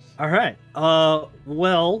 All right.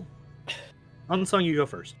 Well, Unsung, you go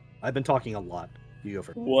first. I've been talking a lot. You go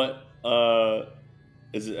first. What?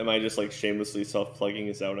 Am I just like shamelessly self-plugging?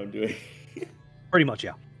 Is that what I'm doing? Pretty much,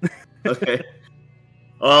 yeah. Okay.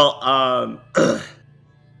 Well,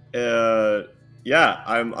 yeah,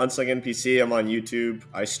 I'm Unsung NPC. I'm on YouTube.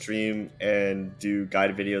 I stream and do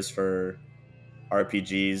guide videos for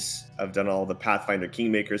RPGs. I've done all the Pathfinder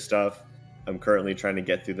Kingmaker stuff. I'm currently trying to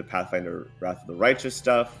get through the Pathfinder Wrath of the Righteous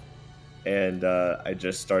stuff. And I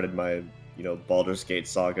just started my, Baldur's Gate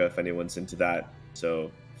saga, if anyone's into that.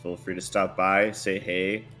 So feel free to stop by, say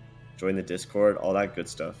hey, join the Discord, all that good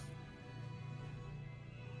stuff.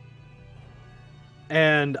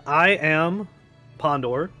 And I am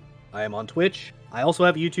Pondoor. I am on Twitch. I also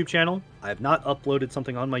have a YouTube channel. I have not uploaded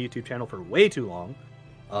something on my YouTube channel for way too long.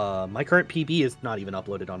 My current PB is not even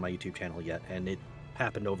uploaded on my YouTube channel yet, and it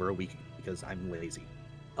happened over a week because I'm lazy.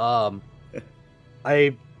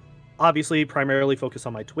 I obviously primarily focus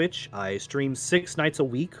on my Twitch. I stream 6 nights a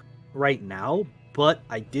week right now, but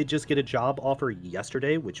I did just get a job offer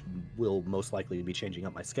yesterday, which will most likely be changing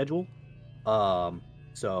up my schedule.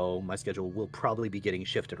 So my schedule will probably be getting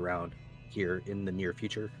shifted around here in the near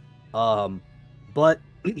future. But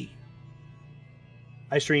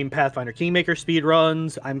I stream Pathfinder Kingmaker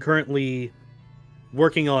speedruns. I'm currently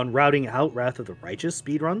working on routing out Wrath of the Righteous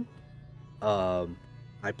speedrun.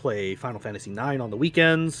 I play Final Fantasy IX on the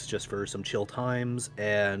weekends just for some chill times,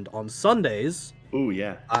 and on Sundays. Ooh,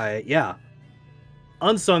 yeah.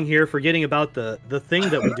 Unsung here, forgetting about the thing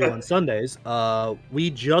that we do on Sundays. We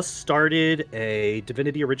just started a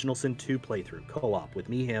Divinity Original Sin 2 playthrough co-op with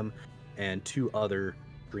me, him, and 2 other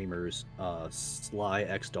streamers, Sly,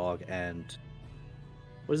 X-Dog, and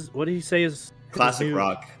what did he say is Classic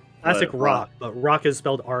Rock? Classic Rock, but Rock is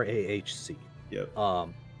spelled R-A-H-C. Yep.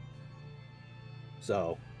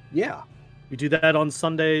 So yeah, we do that on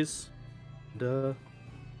Sundays. And,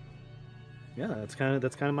 yeah, that's kind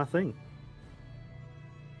of my thing.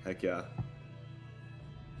 Heck yeah.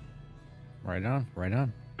 Right on.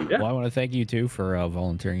 Yeah. Well, I want to thank you too for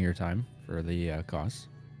volunteering your time for the cause.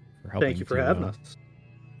 For helping. Thank you for having us.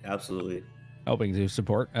 Absolutely. Helping to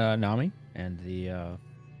support Nami and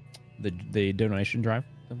the donation drive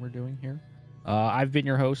that we're doing here. I've been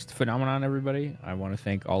your host, Phenomenon, everybody. I want to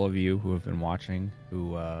thank all of you who have been watching,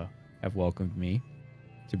 who have welcomed me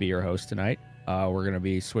to be your host tonight. We're going to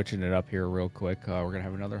be switching it up here real quick. We're going to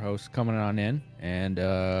have another host coming on in. And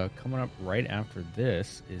coming up right after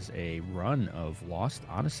this is a run of Lost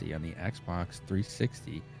Odyssey on the Xbox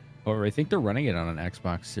 360. However, I think they're running it on an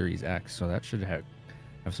Xbox Series X, so that should have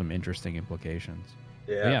some interesting implications.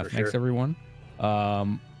 Yeah, thanks, everyone.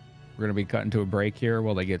 We're going to be cutting to a break here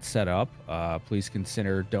while they get set up. Please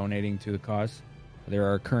consider donating to the cause. There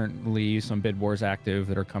are currently some bid wars active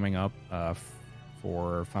that are coming up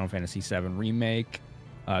for Final Fantasy VII Remake,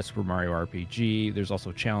 Super Mario RPG. There's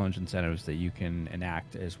also challenge incentives that you can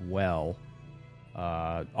enact as well.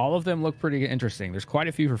 All of them look pretty interesting. There's quite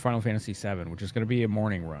a few for Final Fantasy VII, which is going to be a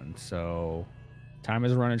morning run. So time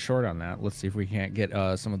is running short on that. Let's see if we can't get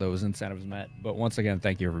some of those incentives met. But once again,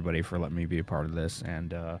 thank you everybody for letting me be a part of this.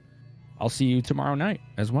 And I'll see you tomorrow night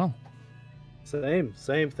as well. Same.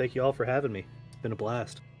 Thank you all for having me. It's been a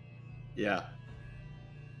blast. Yeah.